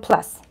 Seal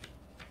Plus.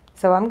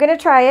 So I'm going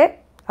to try it.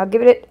 I'll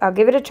give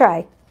it a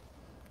try.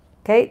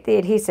 Okay,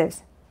 the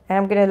adhesives. And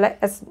I'm going to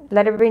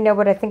let everybody know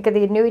what I think of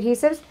the new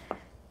adhesives.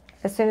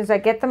 As soon as I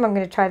get them, I'm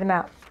going to try them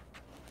out.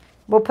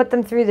 We'll put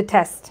them through the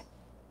test.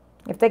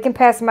 If they can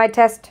pass my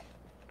test,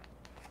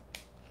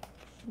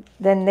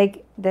 then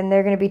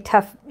they're going to be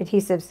tough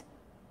adhesives.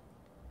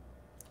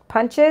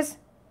 Punches,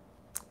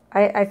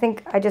 I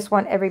think I just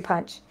want every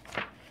punch.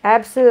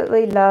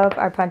 Absolutely love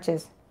our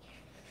punches.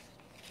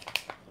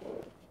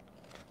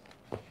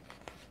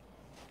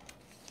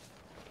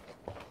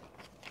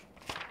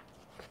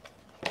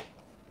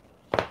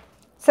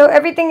 So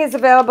everything is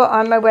available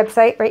on my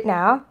website right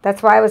now.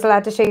 That's why I was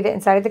allowed to show you the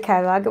inside of the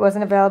catalog. It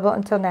wasn't available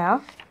until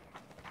now.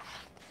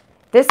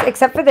 This,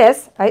 except for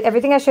this,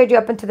 everything I showed you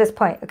up until this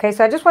point. Okay,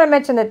 so I just want to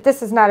mention that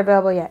this is not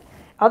available yet.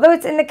 Although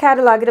it's in the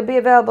catalog, it'll be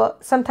available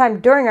sometime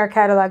during our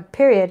catalog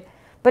period,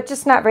 but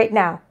just not right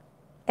now.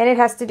 And it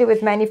has to do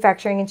with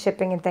manufacturing and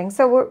shipping and things.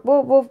 So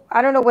we'll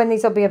I don't know when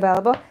these will be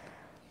available,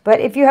 but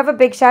if you have a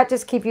big shot,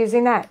 just keep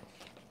using that.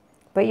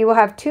 But you will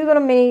have 2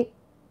 little mini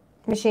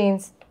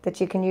machines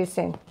that you can use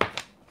soon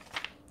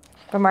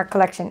from our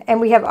collection. And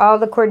we have all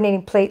the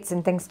coordinating plates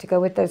and things to go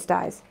with those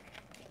dies.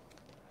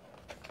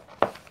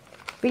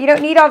 But you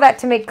don't need all that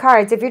to make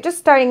cards. If you're just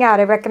starting out,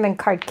 I recommend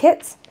card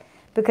kits,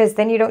 because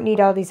then you don't need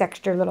all these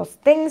extra little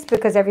things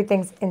because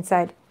everything's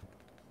inside.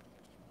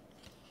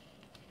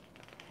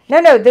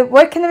 No,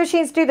 what can the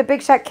machines do the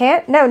Big Shot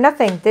can't? No,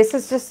 nothing. This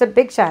is just a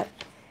Big Shot.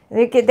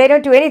 They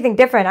don't do anything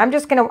different. I'm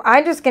just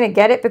gonna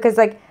get it because,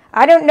 like,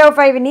 I don't know if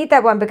I even need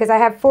that one because I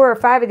have 4 or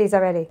 5 of these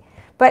already.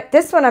 But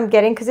this one I'm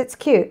getting because it's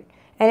cute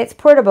and it's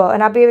portable,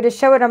 and I'll be able to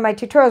show it on my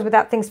tutorials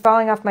without things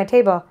falling off my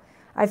table.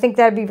 I think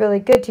that'd be really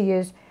good to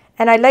use.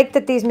 And I like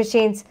that these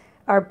machines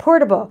are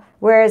portable,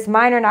 whereas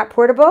mine are not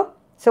portable.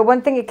 So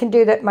one thing it can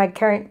do that my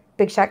current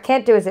Big Shot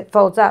can't do is it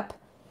folds up,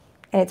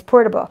 and it's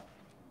portable.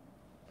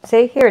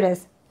 See, here it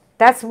is.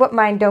 That's what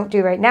mine don't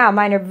do right now.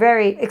 Mine are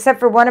very, except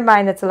for one of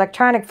mine that's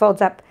electronic,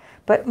 folds up.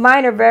 But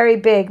mine are very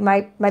big.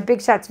 My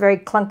Big Shot's very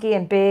clunky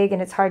and big,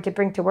 and it's hard to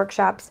bring to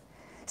workshops.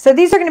 So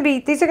these are going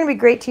to be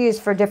great to use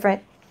for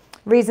different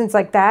reasons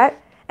like that.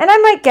 And I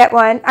might get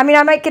one. I mean,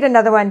 I might get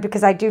another one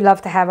because I do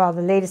love to have all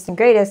the latest and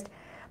greatest.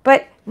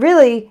 But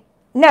really,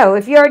 no.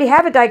 If you already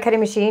have a die cutting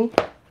machine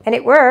and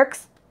it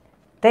works,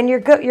 then you're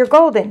good. You're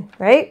golden,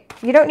 right?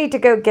 You don't need to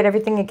go get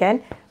everything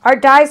again. Our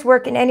dies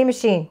work in any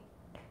machine.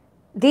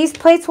 These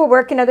plates will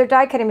work in other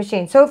die cutting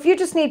machines. So if you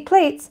just need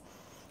plates,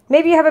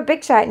 maybe you have a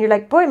Big Shot and you're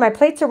like, boy, my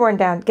plates are worn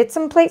down. Get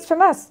some plates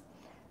from us.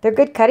 They're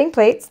good cutting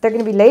plates. They're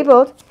going to be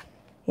labeled.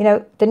 You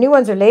know, the new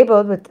ones are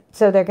labeled,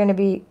 so they're going to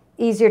be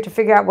easier to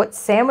figure out what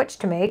sandwich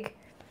to make.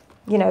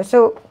 You know,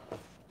 so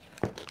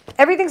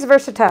everything's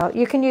versatile.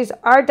 You can use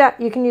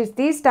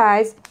these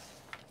dies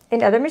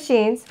in other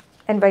machines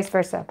and vice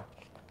versa.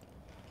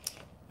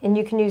 And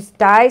you can use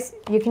dies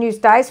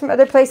from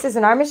other places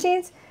in our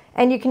machines,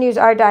 and you can use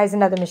our dies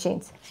in other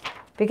machines,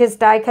 because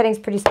die cutting is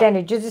pretty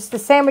standard. Just the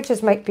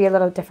sandwiches might be a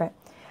little different.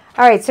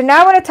 All right, so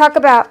now I want to talk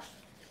about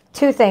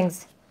 2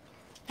 things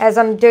as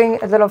I'm doing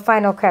a little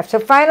final craft. So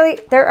finally,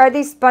 there are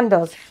these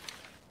bundles.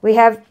 We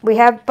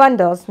have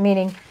bundles,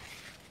 meaning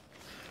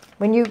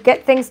when you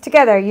get things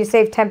together, you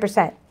save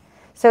 10%.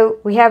 So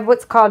we have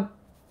what's called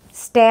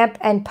stamp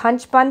and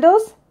punch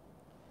bundles.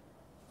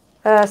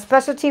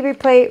 Specialty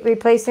plate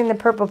replacing the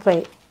purple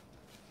plate.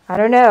 I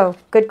don't know.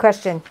 Good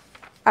question.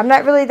 I'm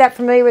not really that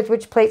familiar with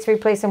which plate's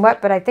replacing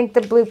what, but I think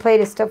the blue plate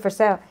is still for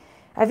sale.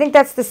 I think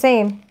that's the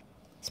same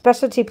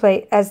specialty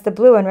plate as the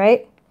blue one,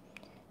 right?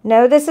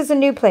 No, this is a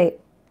new plate.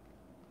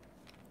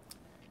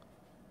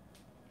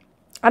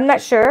 I'm not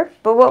sure,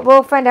 but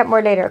we'll find out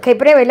more later. Okay,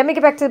 but anyway, let me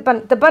get back to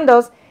the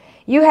bundles.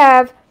 We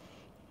have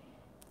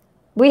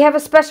a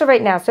special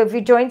right now. So if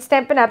you join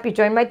Stampin' Up, you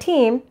join my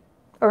team,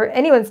 or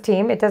anyone's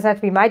team. It doesn't have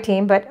to be my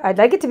team, but I'd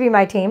like it to be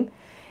my team.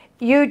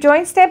 You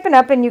join Stampin'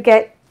 Up and you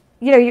get,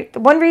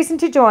 one reason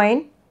to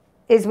join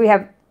is we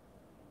have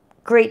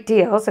great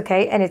deals,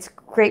 okay, and it's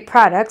great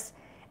products,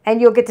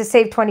 and you'll get to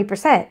save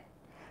 20%.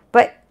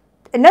 But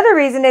another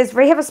reason is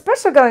we have a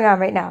special going on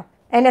right now,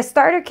 and a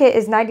starter kit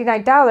is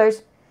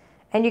 $99,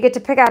 and you get to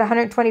pick out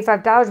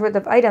 $125 worth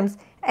of items,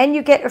 and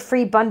you get a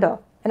free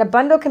bundle. And a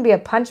bundle can be a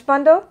punch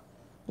bundle.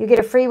 You get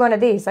a free one of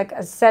these, like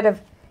a set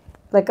of,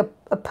 like a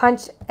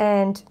punch,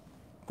 and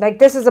like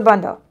this is a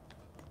bundle.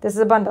 This is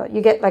a bundle.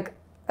 You get like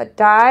a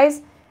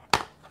dies,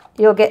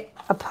 you'll get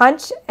a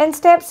punch and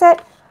stamp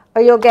set,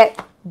 or you'll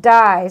get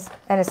dies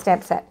and a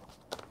stamp set.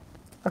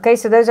 Okay,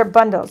 so those are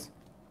bundles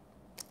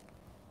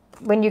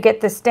when you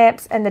get the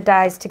stamps and the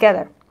dies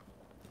together,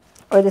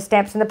 or the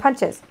stamps and the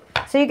punches.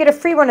 So you get a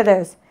free one of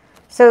those.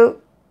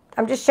 So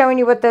I'm just showing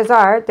you what those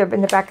are. They're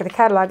in the back of the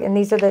catalog, and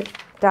these are the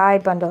die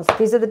bundles.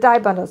 These are the die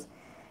bundles.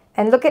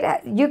 And look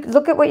at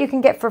what you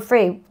can get for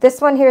free. This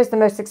one here is the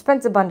most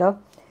expensive bundle,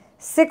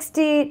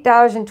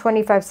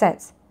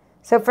 $60.25.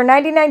 So for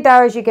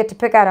 $99, you get to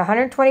pick out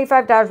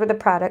 $125 worth of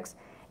products,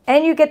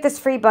 and you get this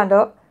free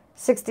bundle,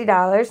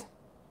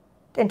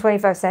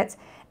 $60.25,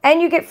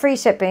 and you get free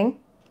shipping.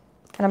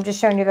 And I'm just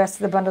showing you the rest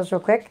of the bundles real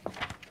quick.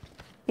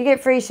 You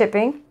get free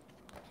shipping,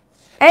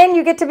 and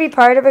you get to be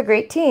part of a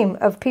great team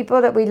of people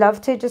that we love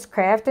to just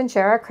craft and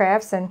share our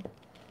crafts, and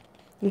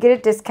you get a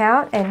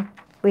discount, and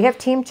we have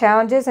team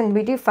challenges and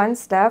we do fun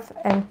stuff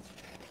and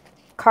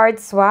card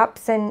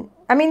swaps. And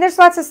I mean, there's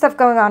lots of stuff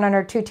going on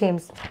our 2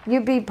 teams.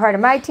 You'd be part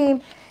of my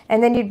team,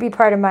 and then you'd be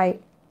part of my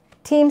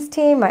team's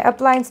team, my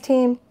uplines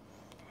team,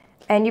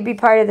 and you'd be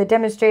part of the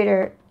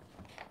demonstrator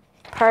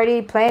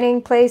party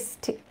planning place.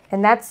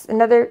 And that's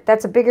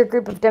a bigger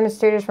group of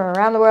demonstrators from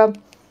around the world.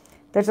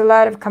 There's a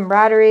lot of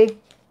camaraderie,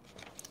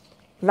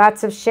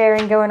 lots of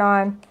sharing going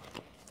on,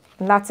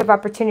 and lots of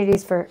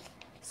opportunities for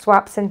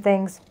swaps and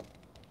things.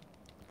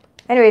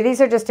 Anyway,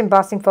 these are just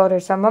embossing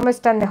folders, so I'm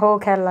almost done the whole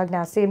catalog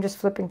now. See, I'm just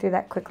flipping through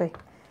that quickly.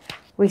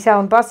 We sell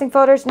embossing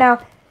folders.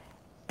 Now,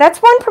 that's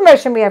one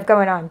promotion we have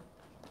going on,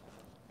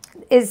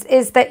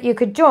 is that you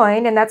could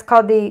join, and that's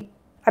called the,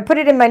 I put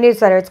it in my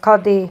newsletter, it's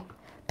called the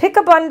Pick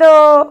a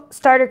Bundle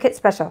Starter Kit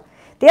Special.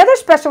 The other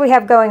special we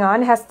have going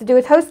on has to do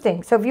with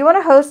hosting. So if you want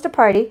to host a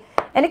party,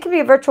 and it can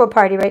be a virtual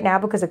party right now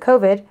because of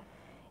COVID,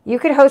 you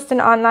could host an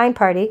online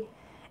party,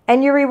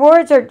 and your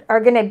rewards are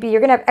going to be,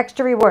 you're going to have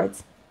extra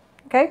rewards.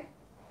 Okay?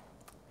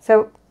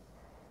 So,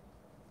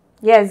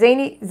 yeah,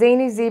 zany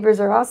zebras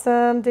are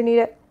awesome,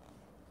 Danita.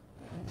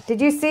 Did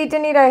you see,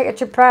 Danita, I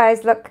got your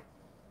prize? Look,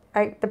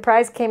 the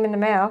prize came in the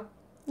mail.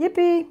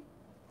 Yippee.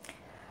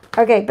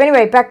 Okay, but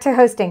anyway, back to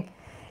hosting.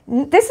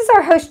 This is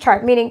our host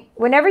chart, meaning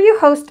whenever you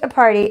host a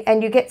party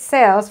and you get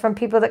sales from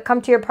people that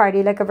come to your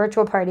party, like a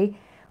virtual party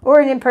or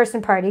an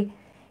in-person party,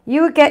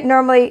 you would get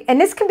normally,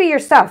 and this can be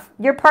yourself.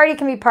 Your party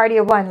can be party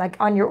of 1, like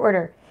on your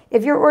order.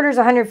 If your order is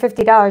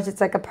 $150, it's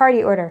like a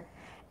party order,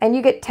 and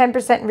you get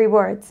 10% in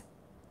rewards.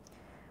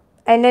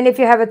 And then if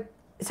you have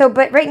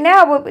but right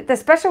now, what the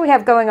special we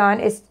have going on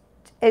is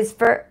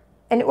for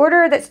an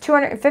order that's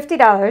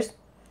 $250.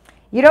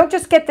 You don't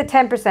just get the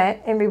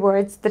 10% in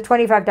rewards, the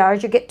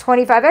 $25, you get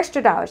 $25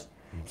 extra dollars.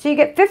 So you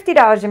get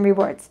 $50 in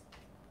rewards.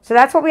 So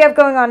that's what we have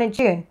going on in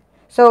June.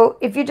 So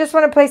if you just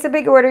want to place a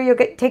big order, you'll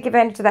take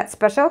advantage of that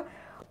special.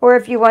 Or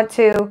if you want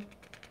to,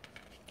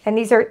 and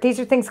these are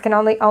things can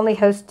only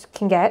host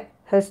can get,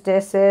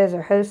 hostesses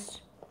or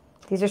hosts.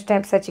 These are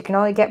stamp sets you can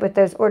only get with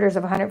those orders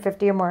of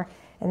 150 or more.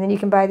 And then you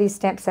can buy these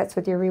stamp sets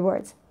with your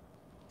rewards.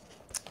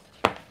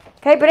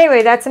 Okay, but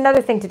anyway, that's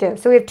another thing to do.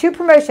 So we have 2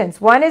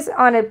 promotions. One is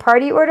on a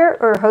party order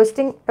or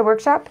hosting a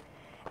workshop,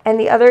 and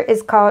the other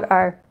is called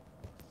our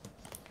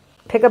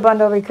Pick a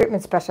Bundle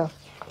Recruitment Special.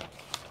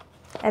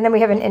 And then we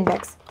have an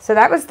index. So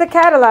that was the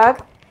catalog,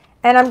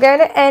 and I'm going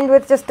to end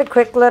with just a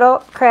quick little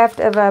craft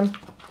of,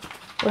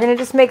 we're going to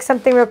just make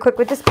something real quick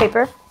with this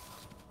paper,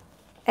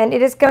 and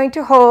it is going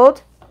to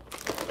hold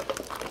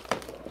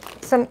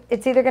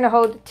it's either going to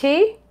hold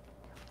tea,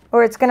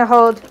 or it's going to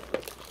hold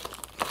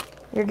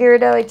your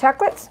Ghirardelli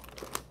chocolates.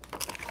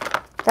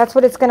 That's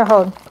what it's going to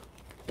hold.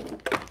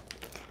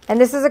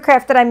 And this is a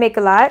craft that I make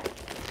a lot.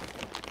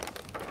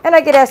 And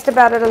I get asked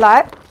about it a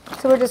lot.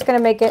 So we're just going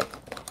to make it.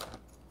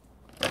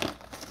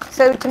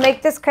 So to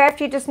make this craft,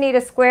 you just need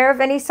a square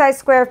of any size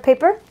square of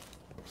paper.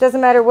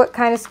 Doesn't matter what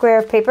kind of square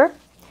of paper.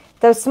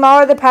 The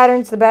smaller the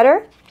patterns, the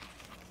better.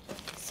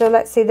 So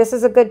let's see. This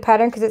is a good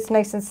pattern because it's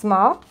nice and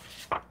small.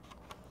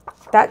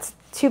 That's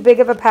too big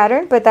of a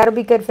pattern, but that'll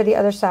be good for the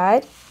other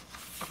side.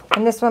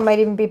 And this one might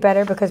even be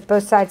better because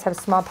both sides have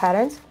small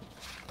patterns.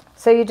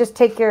 So you just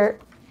take your,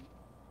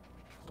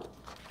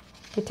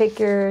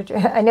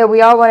 I know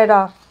we all want it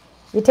all.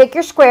 You take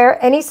your square,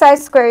 any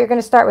size square you're going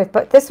to start with,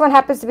 but this one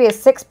happens to be a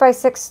 6 by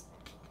 6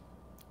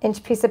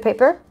 inch piece of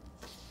paper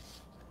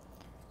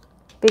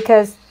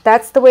because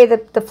that's the way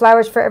that the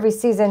Flowers for Every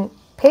Season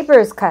paper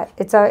is cut.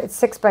 It's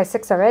 6 by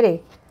 6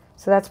 already,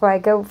 so that's why I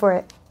go for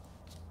it.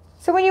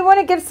 So when you want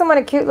to give someone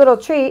a cute little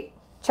treat,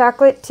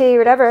 chocolate, tea,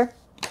 whatever,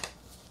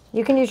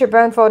 you can use your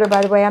bone folder,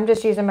 by the way. I'm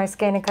just using my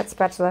scan and cut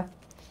spatula.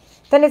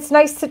 Then it's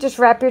nice to just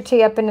wrap your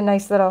tea up in a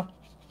nice little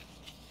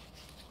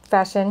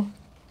fashion.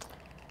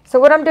 So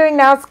what I'm doing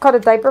now is called a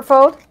diaper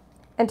fold.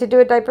 And to do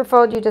a diaper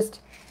fold, you just,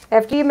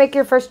 after you make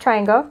your first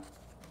triangle,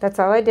 that's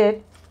all I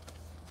did.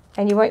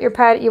 And you want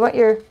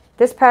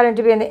this pattern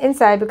to be on the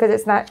inside because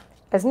it's not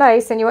as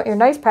nice, and you want your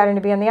nice pattern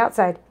to be on the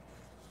outside.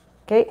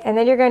 Okay, and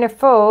then you're going to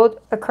fold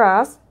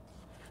across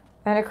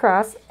and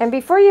across. And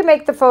before you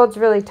make the folds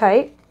really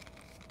tight,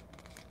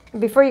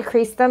 before you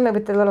crease them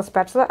with the little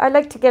spatula, I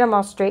like to get them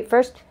all straight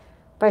first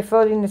by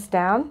folding this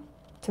down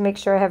to make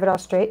sure I have it all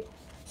straight.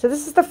 So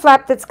this is the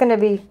flap that's going to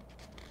be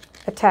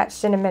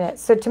attached in a minute.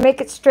 So to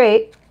make it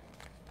straight,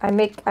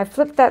 I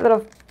flip that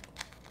little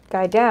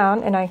guy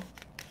down and I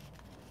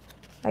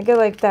go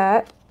like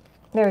that.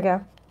 There we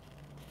go.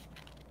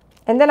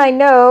 And then I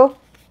know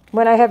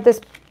when I have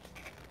this,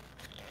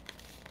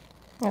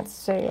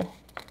 let's show you.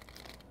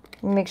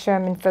 Let me make sure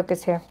I'm in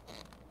focus here.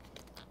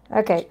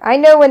 Okay, I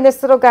know when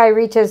this little guy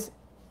reaches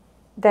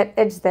that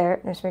edge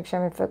there. Let's make sure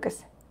I'm in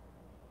focus.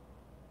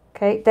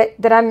 Okay,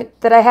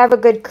 that I have a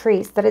good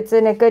crease, that it's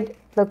in a good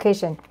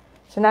location.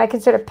 So now I can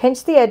sort of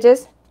pinch the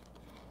edges.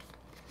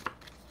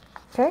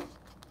 Okay,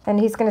 and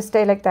he's going to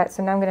stay like that.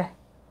 So now I'm going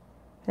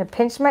to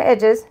pinch my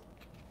edges,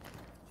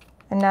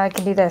 and now I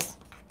can do this.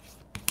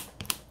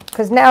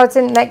 Because now it's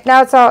in like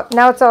now it's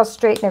all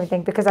straight and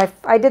everything because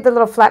I did the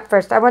little flap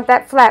first. I want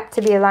that flap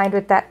to be aligned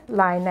with that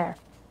line there.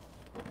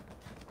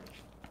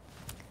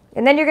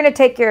 And then you're going to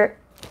take your,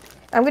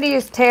 I'm going to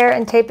use tear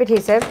and tape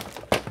adhesive.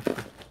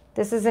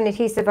 This is an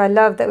adhesive I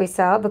love that we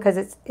sell because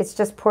it's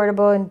just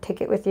portable and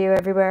take it with you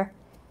everywhere.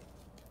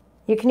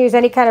 You can use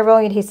any kind of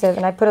rolling adhesive,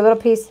 and I put a little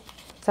piece,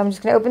 so I'm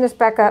just going to open this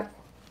back up.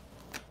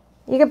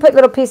 You can put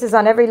little pieces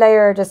on every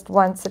layer or just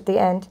once at the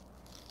end,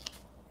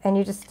 and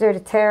you just sort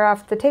of tear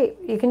off the tape.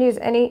 You can use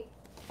any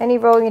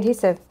rolling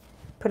adhesive.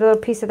 Put a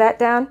little piece of that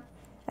down,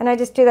 and I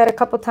just do that a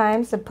couple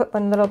times and put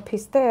one little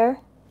piece there.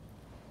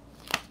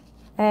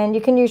 And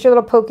you can use your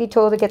little pokey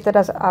tool to get that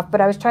off,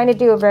 but I was trying to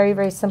do a very,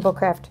 very simple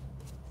craft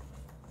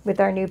with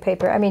our new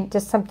paper. I mean,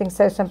 just something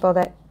so simple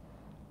that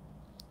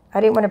I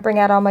didn't want to bring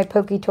out all my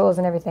pokey tools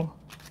and everything.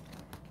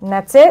 And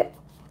that's it.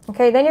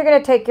 Okay, then you're going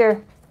to take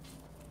your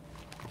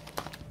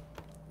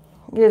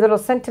little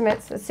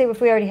sentiments. Let's see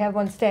if we already have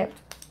one stamped.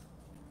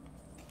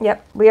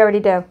 Yep, we already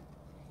do.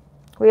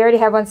 We already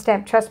have one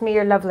stamped. Trust me,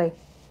 you're lovely.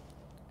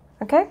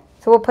 Okay,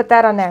 so we'll put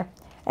that on there.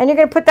 And you're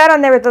going to put that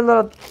on there with a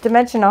little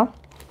dimensional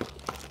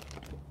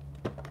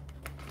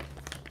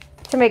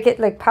to make it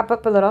like pop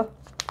up a little.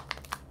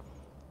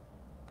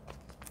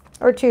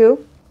 Or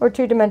two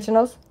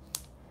dimensionals.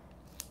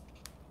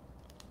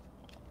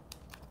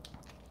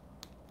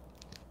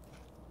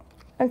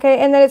 Okay,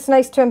 and then it's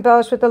nice to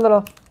embellish with a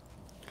little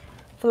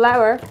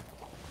flower.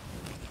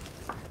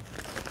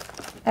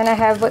 And I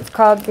have what's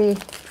called these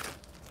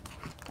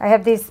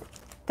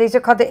are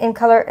called the In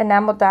Color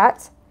Enamel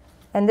Dots.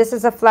 And this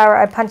is a flower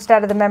I punched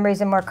out of the Memories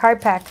and More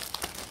card pack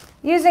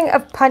using a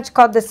punch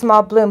called the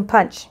Small Bloom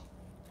Punch.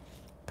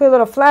 Put a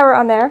little flower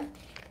on there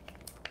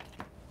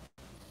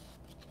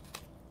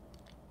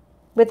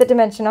with a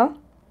dimensional,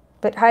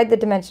 but hide the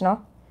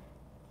dimensional.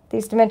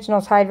 These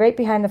dimensionals hide right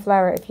behind the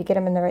flower if you get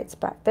them in the right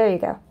spot. There you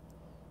go.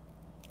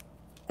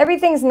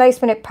 Everything's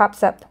nice when it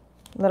pops up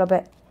a little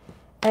bit.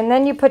 And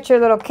then you put your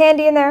little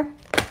candy in there.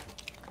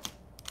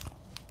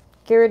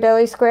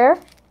 Ghirardelli square.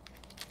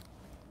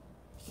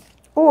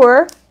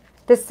 Or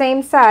the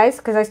same size,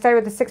 because I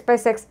started with a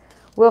 6x6,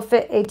 will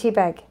fit a tea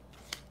bag.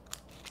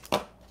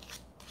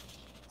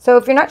 So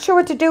if you're not sure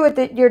what to do with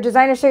your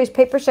designer series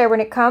paper share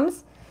when it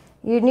comes,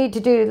 you need to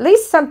do at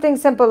least something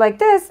simple like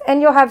this,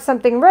 and you'll have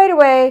something right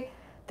away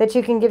that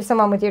you can give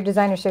someone with your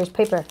designer series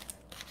paper.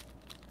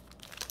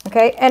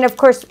 Okay, and of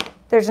course,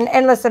 there's an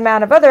endless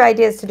amount of other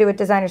ideas to do with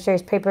designer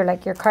series paper,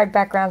 like your card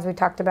backgrounds we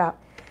talked about,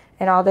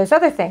 and all those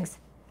other things.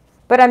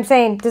 But I'm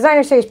saying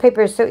designer series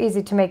paper is so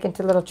easy to make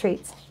into little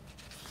treats.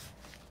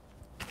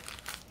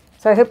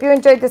 So I hope you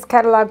enjoyed this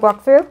catalog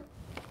walkthrough.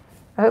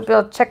 I hope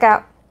you'll check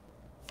out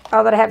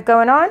all that I have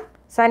going on,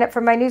 sign up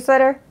for my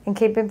newsletter, and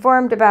keep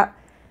informed about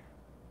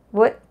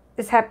what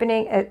is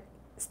happening at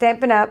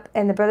Stampin' Up!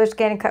 And the Brothers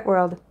Scan and Cut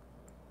world.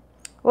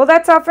 Well,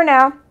 that's all for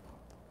now.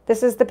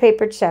 This is the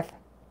Papered Chef.